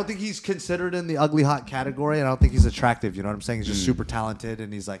 See, I don't think he's considered in the ugly hot category, and I don't think he's attractive. You know what I'm saying? He's just super talented,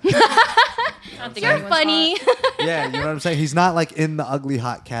 and he's like, I don't think You're anyone's funny. yeah, you know what I'm saying? He's not like in the ugly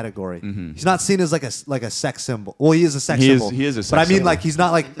hot category. He's not seen as like a sex symbol. Well, he is a sex He is- symbol. he is a sex But I mean, symbol. like, he's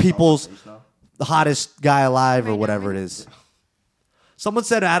not like people's the hottest guy alive or I know, whatever I it know. is. Someone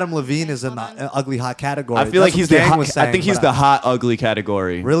said Adam Levine is in hold the on. ugly hot category. I feel like That's he's what the Gang hot, was I saying, think he's but the hot ugly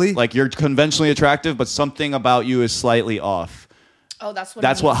category. Really? Like you're conventionally attractive, but something about you is slightly off. Oh, that's what.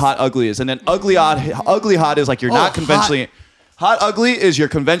 That's it what means. hot ugly is. And then ugly hot is like you're not hot- conventionally. Hot ugly is you're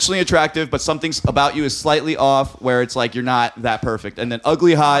conventionally attractive, but something about you is slightly off, where it's like you're not that perfect. And then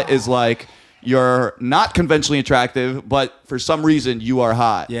ugly hot is like you're not conventionally attractive, but for some reason you are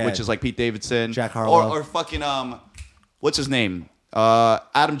hot, Yeah. which is like Pete Davidson, Jack Harlow. or fucking what's his name?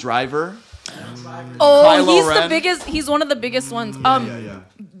 Adam Driver. Oh, Kylo he's Ren. the biggest. He's one of the biggest ones.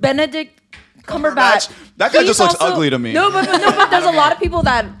 Benedict Cumberbatch. That guy He's just looks also- ugly to me. No, but there's a lot of people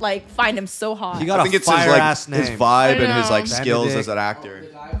that like find him so hot. He got I a think it's his fire like ass name. his vibe and his like know. skills Benedict. as an actor. The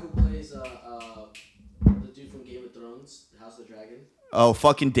guy who plays the dude from Game of Thrones, House of the Dragon. Oh,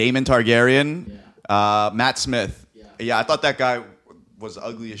 fucking Daemon Targaryen. Matt Smith. Yeah, I thought that guy was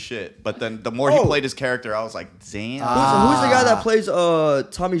ugly as shit. But then the more he Oh. played his character, I was like, damn. Who's the guy that plays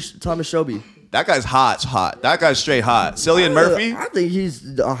Thomas Shelby? That guy's hot. That guy's straight hot. Cillian Murphy, I think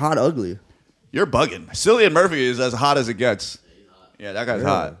he's a hot ugly. you're bugging. Cillian Murphy is as hot as it gets. Yeah, that guy's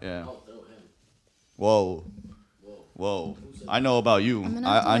hot. Yeah. Whoa. I know about you. I'm gonna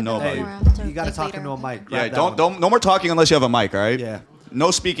I do know like about a you. more after, You got to like, talk later. into a mic. Yeah, Grab that one. don't no more talking unless you have a mic, all right? Yeah.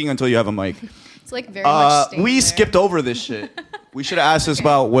 No speaking until you have a mic. It's like very much staying We there. skipped over this shit. We should have asked this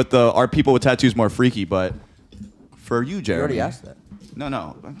about what are people with tattoos more freaky, but for you, You Jeremy. already asked that.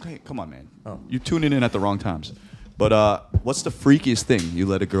 No. Okay, come on, man. Oh. You tuning in at the wrong times. But what's the freakiest thing you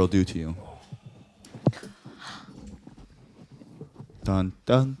let a girl do to you? Dun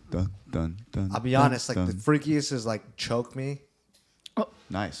dun dun dun dun. I'll be honest. Like dun. the freakiest is like choke me.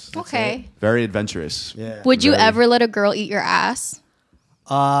 Nice. Okay. Very adventurous. Yeah. Would you Very- ever let a girl eat your ass?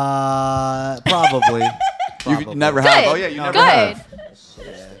 Probably. You never Good. have. Oh yeah, you never Good. have.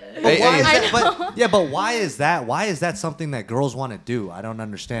 But Hey, why hey, is I that? But why is that? Why is that something that girls want to do? I don't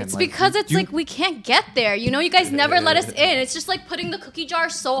understand. It's Like, because it's you- like we can't get there. You know, you guys never let us in. It's just like putting the cookie jar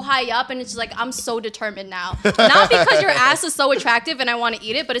so high up, and it's just like I'm so determined now. Not because your ass is so attractive and I want to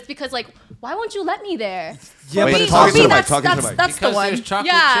eat it, but it's because like, why won't you let me there? Yeah, Wait, but me- it's talking for to me, the mic, that's talking to that's, the mic. that's the Because one. there's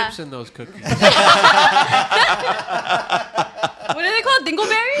chocolate Yeah. chips in those cookies. What are they called?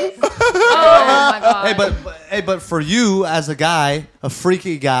 Dingleberries? Oh my god. Hey, but for you as a guy, a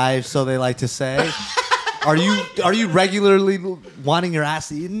freaky guy, so they like to say, are you regularly wanting your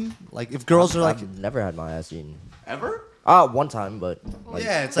ass eaten? Like if girls are like, I've never had my ass eaten. Ever? One time, but like,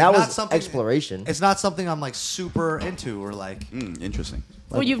 yeah, it's like that not was something exploration. It's not something I'm like super into or like. Interesting.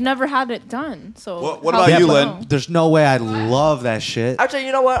 Well, you've never had it done, so. What how about do you, know? Lynn? There's no way I love that shit. Actually,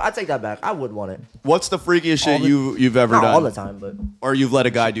 you know what? I take that back. I would want it. What's the freakiest shit you've ever Not done? all the time, but Or you've let a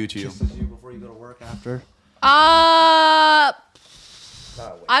guy do to you? You before you go to work after.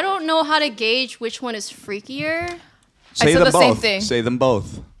 I don't know how to gauge which one is freakier. Say said them the same both. thing. Say them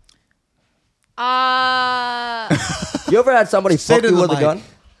both. you ever had somebody Say fuck to you the with a mic. gun?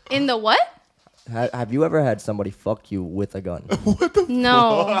 In the what? Have you ever had somebody fuck you with a gun?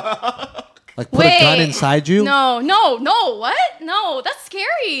 No. Like put a gun Wait. inside you. No, what? No, that's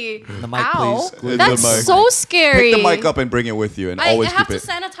scary. The mic, Ow. please. That's The mic. so scary. Pick the mic up and bring it with you, and I always have keep to it.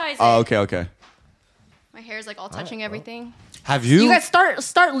 sanitize it. Oh, okay. My hair is like all touching everything. Have you? You guys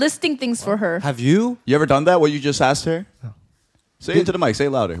start listing things for her. Have you? You ever done that? What you just asked her? Say it to the mic. Say it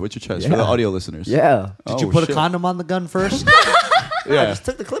louder with your chest for the Yeah. audio listeners. Yeah. Did you Oh, put shit. a condom on the gun first? I Yeah. just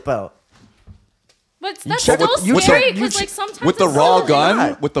took the clip out. But that's check still with- you scary check- you because check- like sometimes With the it's raw so- gun?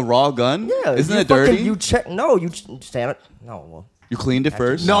 not. With the raw gun? Yeah. Isn't you it dirty? You check. No, you stand it. No. Well, You cleaned it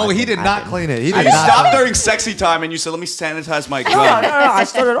first? No, he did not clean it. He did You not. stopped during sexy time and you said, "Let me sanitize my no. gun." I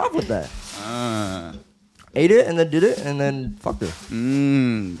started off with that. Ate it and then did it and then fucked her.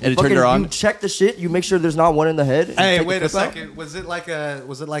 And it turned Fucking- her on. You check the shit. You make sure there's not one in the head. and Hey, take the wait a clip out. second. Was it like a?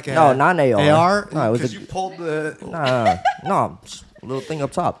 No, not an AR. AR? No, it was Because a- you pulled the. No, just a little thing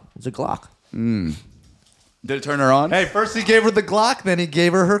up top. It's a Glock. Did it turn her on? Hey, first he gave her the Glock, then he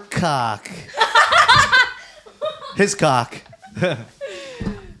gave her cock. His cock. That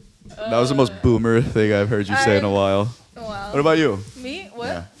was the most boomer thing I've heard you say in a while. Wow. What about you? Me? What?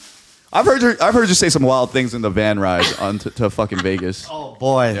 Yeah. I've heard you say some wild things in the van ride on to fucking Vegas. Oh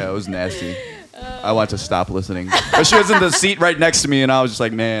boy. Yeah, it was nasty. I wanted to stop listening. But she was in the seat right next to me, and I was just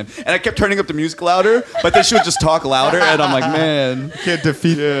like, man. And I kept turning up the music louder, but then she would just talk louder, and I'm like, man. Can't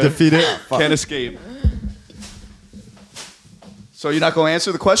defeat it. Can't escape. So you're not going to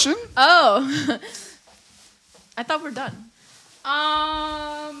answer the question? Oh. I thought we're done.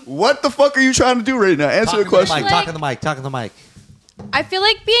 What the fuck are you trying to do right now? Answer the question. Talk in the mic. Talk in the mic. I feel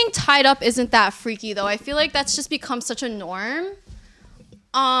like being tied up isn't that freaky though. I feel like that's just become such a norm.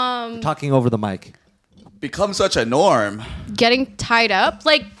 Talking over the mic. Become such a norm. Getting tied up,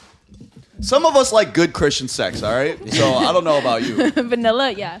 like Some of us like good Christian sex, all right? So I don't know about you.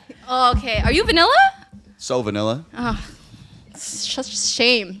 Vanilla, yeah. oh, okay. Are you vanilla? So vanilla. Such a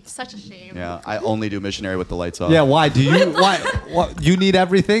shame. Such a shame. Yeah, I only do missionary with the lights off. Yeah, why? Do you why what you need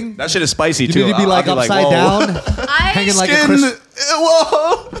everything? That shit is spicy You too. need to be like I'll upside whoa. down, I hanging like a Skin- Christian.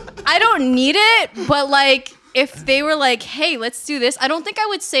 Whoa. I don't need it, but like if they were like, "Hey, let's do this," I don't think I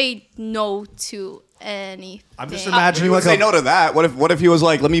would say no to anything. I'm just You imagining would like say a, no to that. What if he was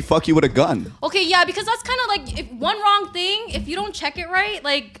like, "Let me fuck you with a gun"? Okay, yeah, because that's kind of like if one wrong thing, if you don't check it right,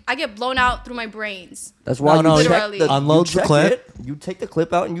 like I get blown out through my brains. That's why No, you no, check literally. the, Unload you the check clip. it, you take the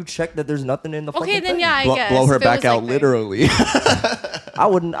clip out and you check that there's nothing in the Okay, fucking then thing. yeah, I guess. Blow her if it back was out like literally. I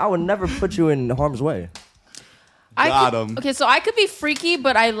would never put you in harm's way. Got 'em. Okay, so I could be freaky,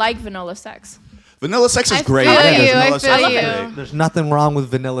 but I like vanilla sex. Vanilla sex is I great. feel Yeah, you, vanilla I sex feel is you. great. there's nothing wrong with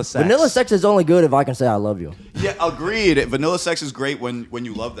vanilla sex. Vanilla sex is only good if I can say I love you. Yeah, agreed. Vanilla sex is great when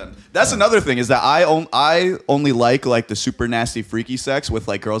you love them. That's another thing is that I only like the super nasty freaky sex with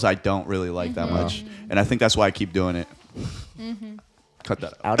like girls I don't really like that much, and I think that's why I keep doing it. Cut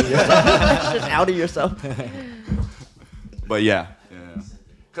that out. Out of yourself. Just out of yourself. But yeah,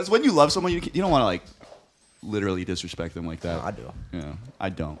 because when you love someone, you don't want to like literally disrespect them like that. I do. Yeah, I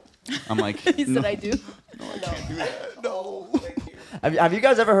don't. I'm like, He said I do. no. Have you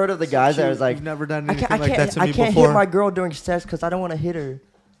guys ever heard of the guys that was like, You've never done I anything can't, like that to me I can't before. hit my girl during sex because I don't want to hit her.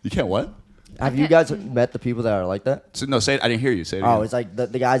 You can't what? Have you guys met the people that are like that? So, no, say it. I didn't hear you. Say it. Oh, again. it's like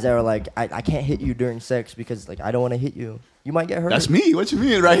the guys that are like, I can't hit you during sex because like I don't want to hit you. You might get hurt. That's me. What you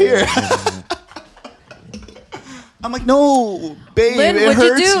mean, right here? I'm like, no, babe, Lynn, it would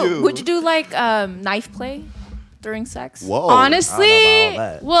hurts you do? you. Would you do like knife play during sex? Whoa. honestly, I don't know about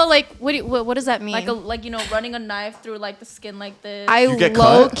all that. well, like what does that mean? Like running a knife through like the skin like this. I You get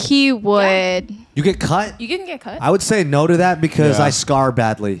low cut? key would. You get cut? You can get cut. I would say no to that because Yeah. I scar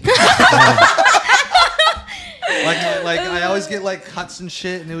badly. like I always get like cuts and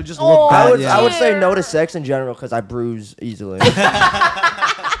shit, and it would just Oh, look I bad. would, yeah. I would say no to sex in general because I bruise easily.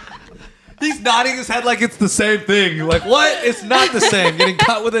 He's nodding his head like it's the same thing. Like what? It's not the same. Getting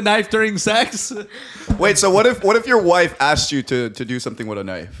cut with a knife during sex. Wait, so what if your wife asked you to do something with a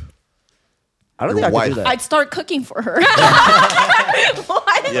knife? I don't Your think I could wife. do that. I'd start cooking for her.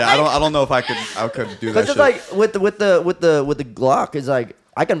 Yeah, I don't know if I could do that Because shit. it's like with the Glock, it's like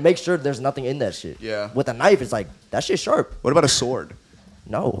I can make sure there's nothing in that shit. Yeah. With a knife, it's like that shit's sharp. What about a sword?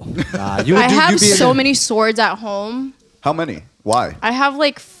 No. You would I do, have you'd be so many swords at home. How many? Why? I have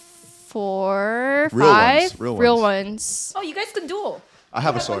like 4, Real 5 ones, real real ones. ones. Oh, you guys can duel. I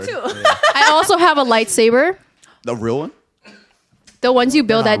have a sword. Too. I also have a lightsaber. The real one? The ones you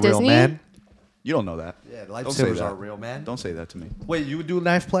build Not at real, Disney. man. You don't know that. Yeah, Don't say lightsabers that. are real, man. Don't say that to me. Wait, you would do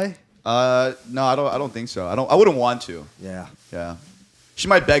knife play? No, I don't think so. I wouldn't want to. Yeah. Yeah. She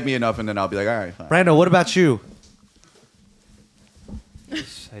might beg me enough, and then I'll be like, all right, fine. Brando, what about you?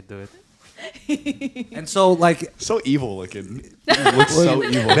 I do it. And so, like, So evil looking. It looks so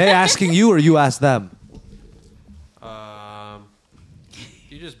evil. they asking you or you ask them?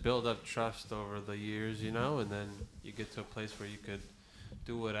 You just build up trust over the years, you know, and then you get to a place where you could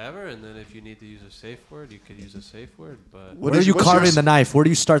do whatever, and then if you need to use a safe word, you could use a safe word, but What Where are is- you what's carving yours? the knife? Where do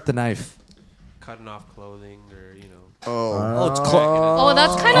you start the knife? cutting off clothing or, you know. Oh. Oh, it's Oh,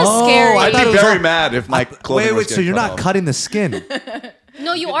 that's kind of Oh, scary. I I'd thought it be was very all- mad if my clothing was so getting you're cut not off. cutting the skin.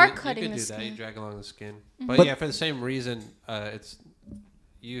 No, you could are do- cutting you the could do that. You skin. drag along the skin. But, But- yeah, for the same reason, it's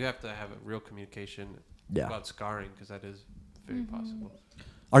you have to have a real communication Yeah. about scarring because that is very possible.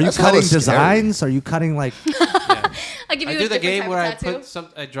 Are you That's cutting hella scary. designs? Are you cutting like? Yeah. I'll give I you do a the different game type where of I tattoo.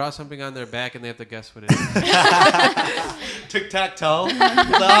 I draw something on their back and they have to guess what it is. Tic tac toe.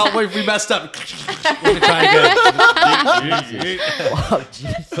 Oh, wait, we messed up. Let me try again. Wow,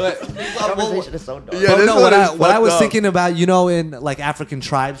 jeez. Conversation is so dark. Yeah, But this no, one what is I was fucked up. thinking about, in like African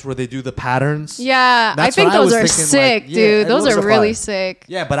tribes where they do the patterns. Yeah, That's I think what I those was are thinking, sick, like, yeah, dude. it Those looks are so really fire. sick.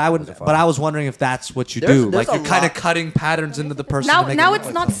 Yeah, but I was wondering if that's what you There's- do. there's Like a you're kind of lot- cutting patterns into the person. Now, to make now it it's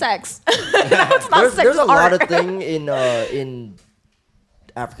look not like sex. now it's not There's, sex. there's a it's lot art. of thing in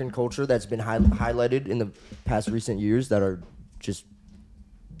African culture that's been highlighted in the past recent years that are just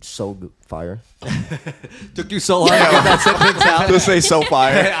so fire. something. Took you so long to get that sentence out. To say so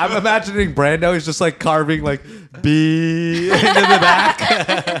fire. I'm imagining Brando. He's just like carving like B into the back,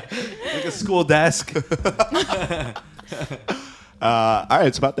 like a school desk. All right,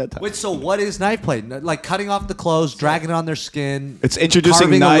 it's about that time. Wait, so what is knife play? Like cutting off the clothes, dragging it on their skin. It's introducing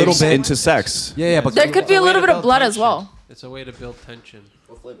carving a little knives bit. into sex. Yeah, but There could be a little bit of blood as well. It's a way to build tension.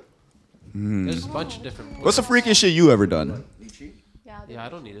 There's a bunch of different. What's the freakiest shit you ever done? Yeah, I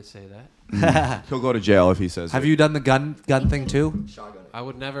don't need to say that. He'll go to jail if he says Have it. you done the gun thing too? I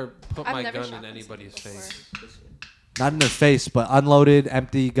would never put I've my never gun shot in this anybody's before. face. Not in their face, but unloaded,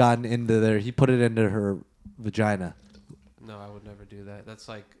 empty gun into there. He put it into her vagina. No, I would never do that. That's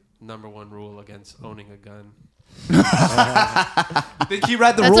like #1 rule against owning a gun. I think he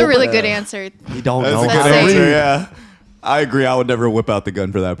read the That's rule. a really book. good answer. He don't That's know a how good to answer, read. yeah. I agree. I would never whip out the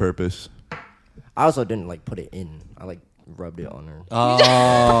gun for that purpose. I also didn't like put it in. I like rubbed it on her.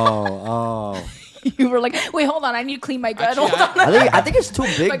 Oh. You were like, wait, hold on. I need to clean my gun. Actually, Hold on. I think it's too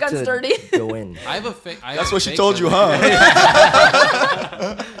big My gun's to dirty. go in. I have a fake. That's what she told you, huh?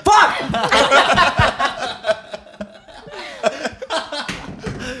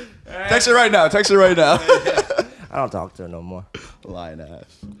 Text her right now. Text her right now. I don't talk to her no more. Lying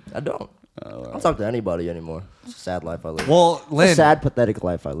ass. I don't. I don't talk to anybody anymore. It's a sad life I live. Well, It's a Lynn, sad, pathetic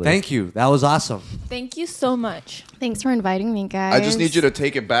life I live. thank you. That was awesome. Thank you so much. Thanks for inviting me, guys. I just need you to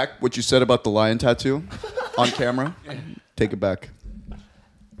take it back. What you said about the lion tattoo on camera. Take it back.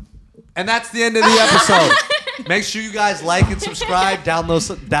 And that's the end of the episode. Make sure you guys like and subscribe.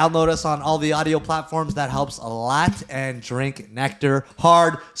 Download us on all the audio platforms. That helps a lot. And drink Nectar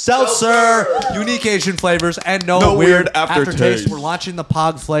Hard Seltzer. Unique Asian flavors and no weird aftertaste. We're launching the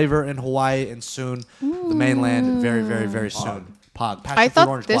Pog flavor in Hawaii and soon the mainland very, very, very soon. Pog. Passion I fruit thought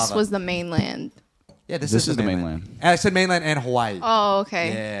orange this guava. was the mainland. Yeah, this This is the mainland. And I said mainland and Hawaii. Oh,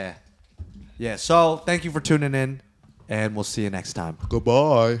 okay. Yeah. Yeah. So thank you for tuning in. And we'll see you next time.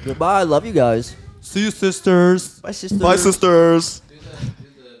 Goodbye. Goodbye. Love you guys. See you, sisters. Bye, sister. Bye, sisters. Do the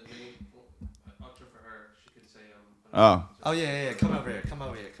main outro for her. She could say Oh. Oh, yeah. Come over here. Come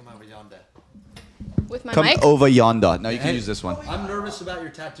over yonder. With my Come mic. over yonder. Now you can Hey. use this one. I'm nervous about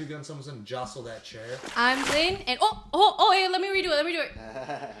your tattoo gun. Someone's going to jostle that chair. I'm Lynn, and oh, yeah, let me redo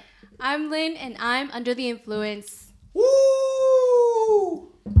it. I'm Lynn, and I'm under the influence. Woo!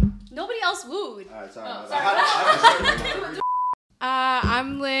 Nobody else wooed. Alright, sorry.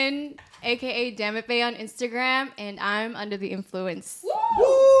 I'm Lynn, aka Dammit Bay on Instagram, and I'm under the influence.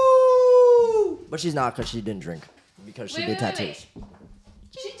 Woo! But she's not because she didn't drink. Because she did tattoos.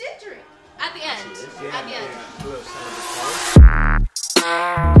 She did drink at the end. At the end.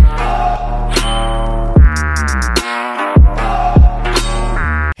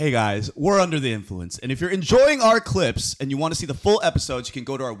 Hey guys, we're Under the Influence, and if you're enjoying our clips and you want to see the full episodes, you can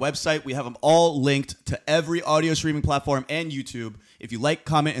go to our website. We have them all linked to every audio streaming platform and YouTube. If you like,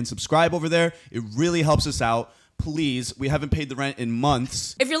 comment, and subscribe over there, it really helps us out. Please, we haven't paid the rent in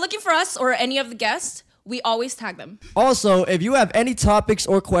months. If you're looking for us or any of the guests, we always tag them. Also, if you have any topics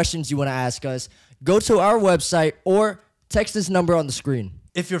or questions you want to ask us, go to our website or text this number on the screen.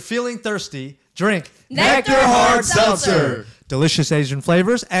 If you're feeling thirsty, drink Nectar Hard Seltzer. Delicious Asian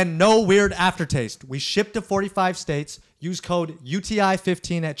flavors and no weird aftertaste. We ship to 45 states. Use code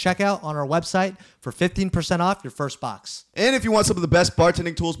UTI15 at checkout on our website for 15% off your first box. And if you want some of the best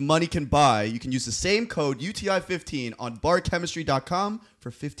bartending tools money can buy, you can use the same code UTI15 on barchemistry.com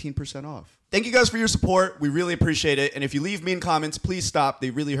for 15% off. Thank you guys for your support. We really appreciate it. And if you leave mean comments, please stop. They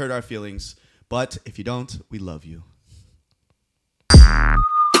really hurt our feelings. But if you don't, we love you.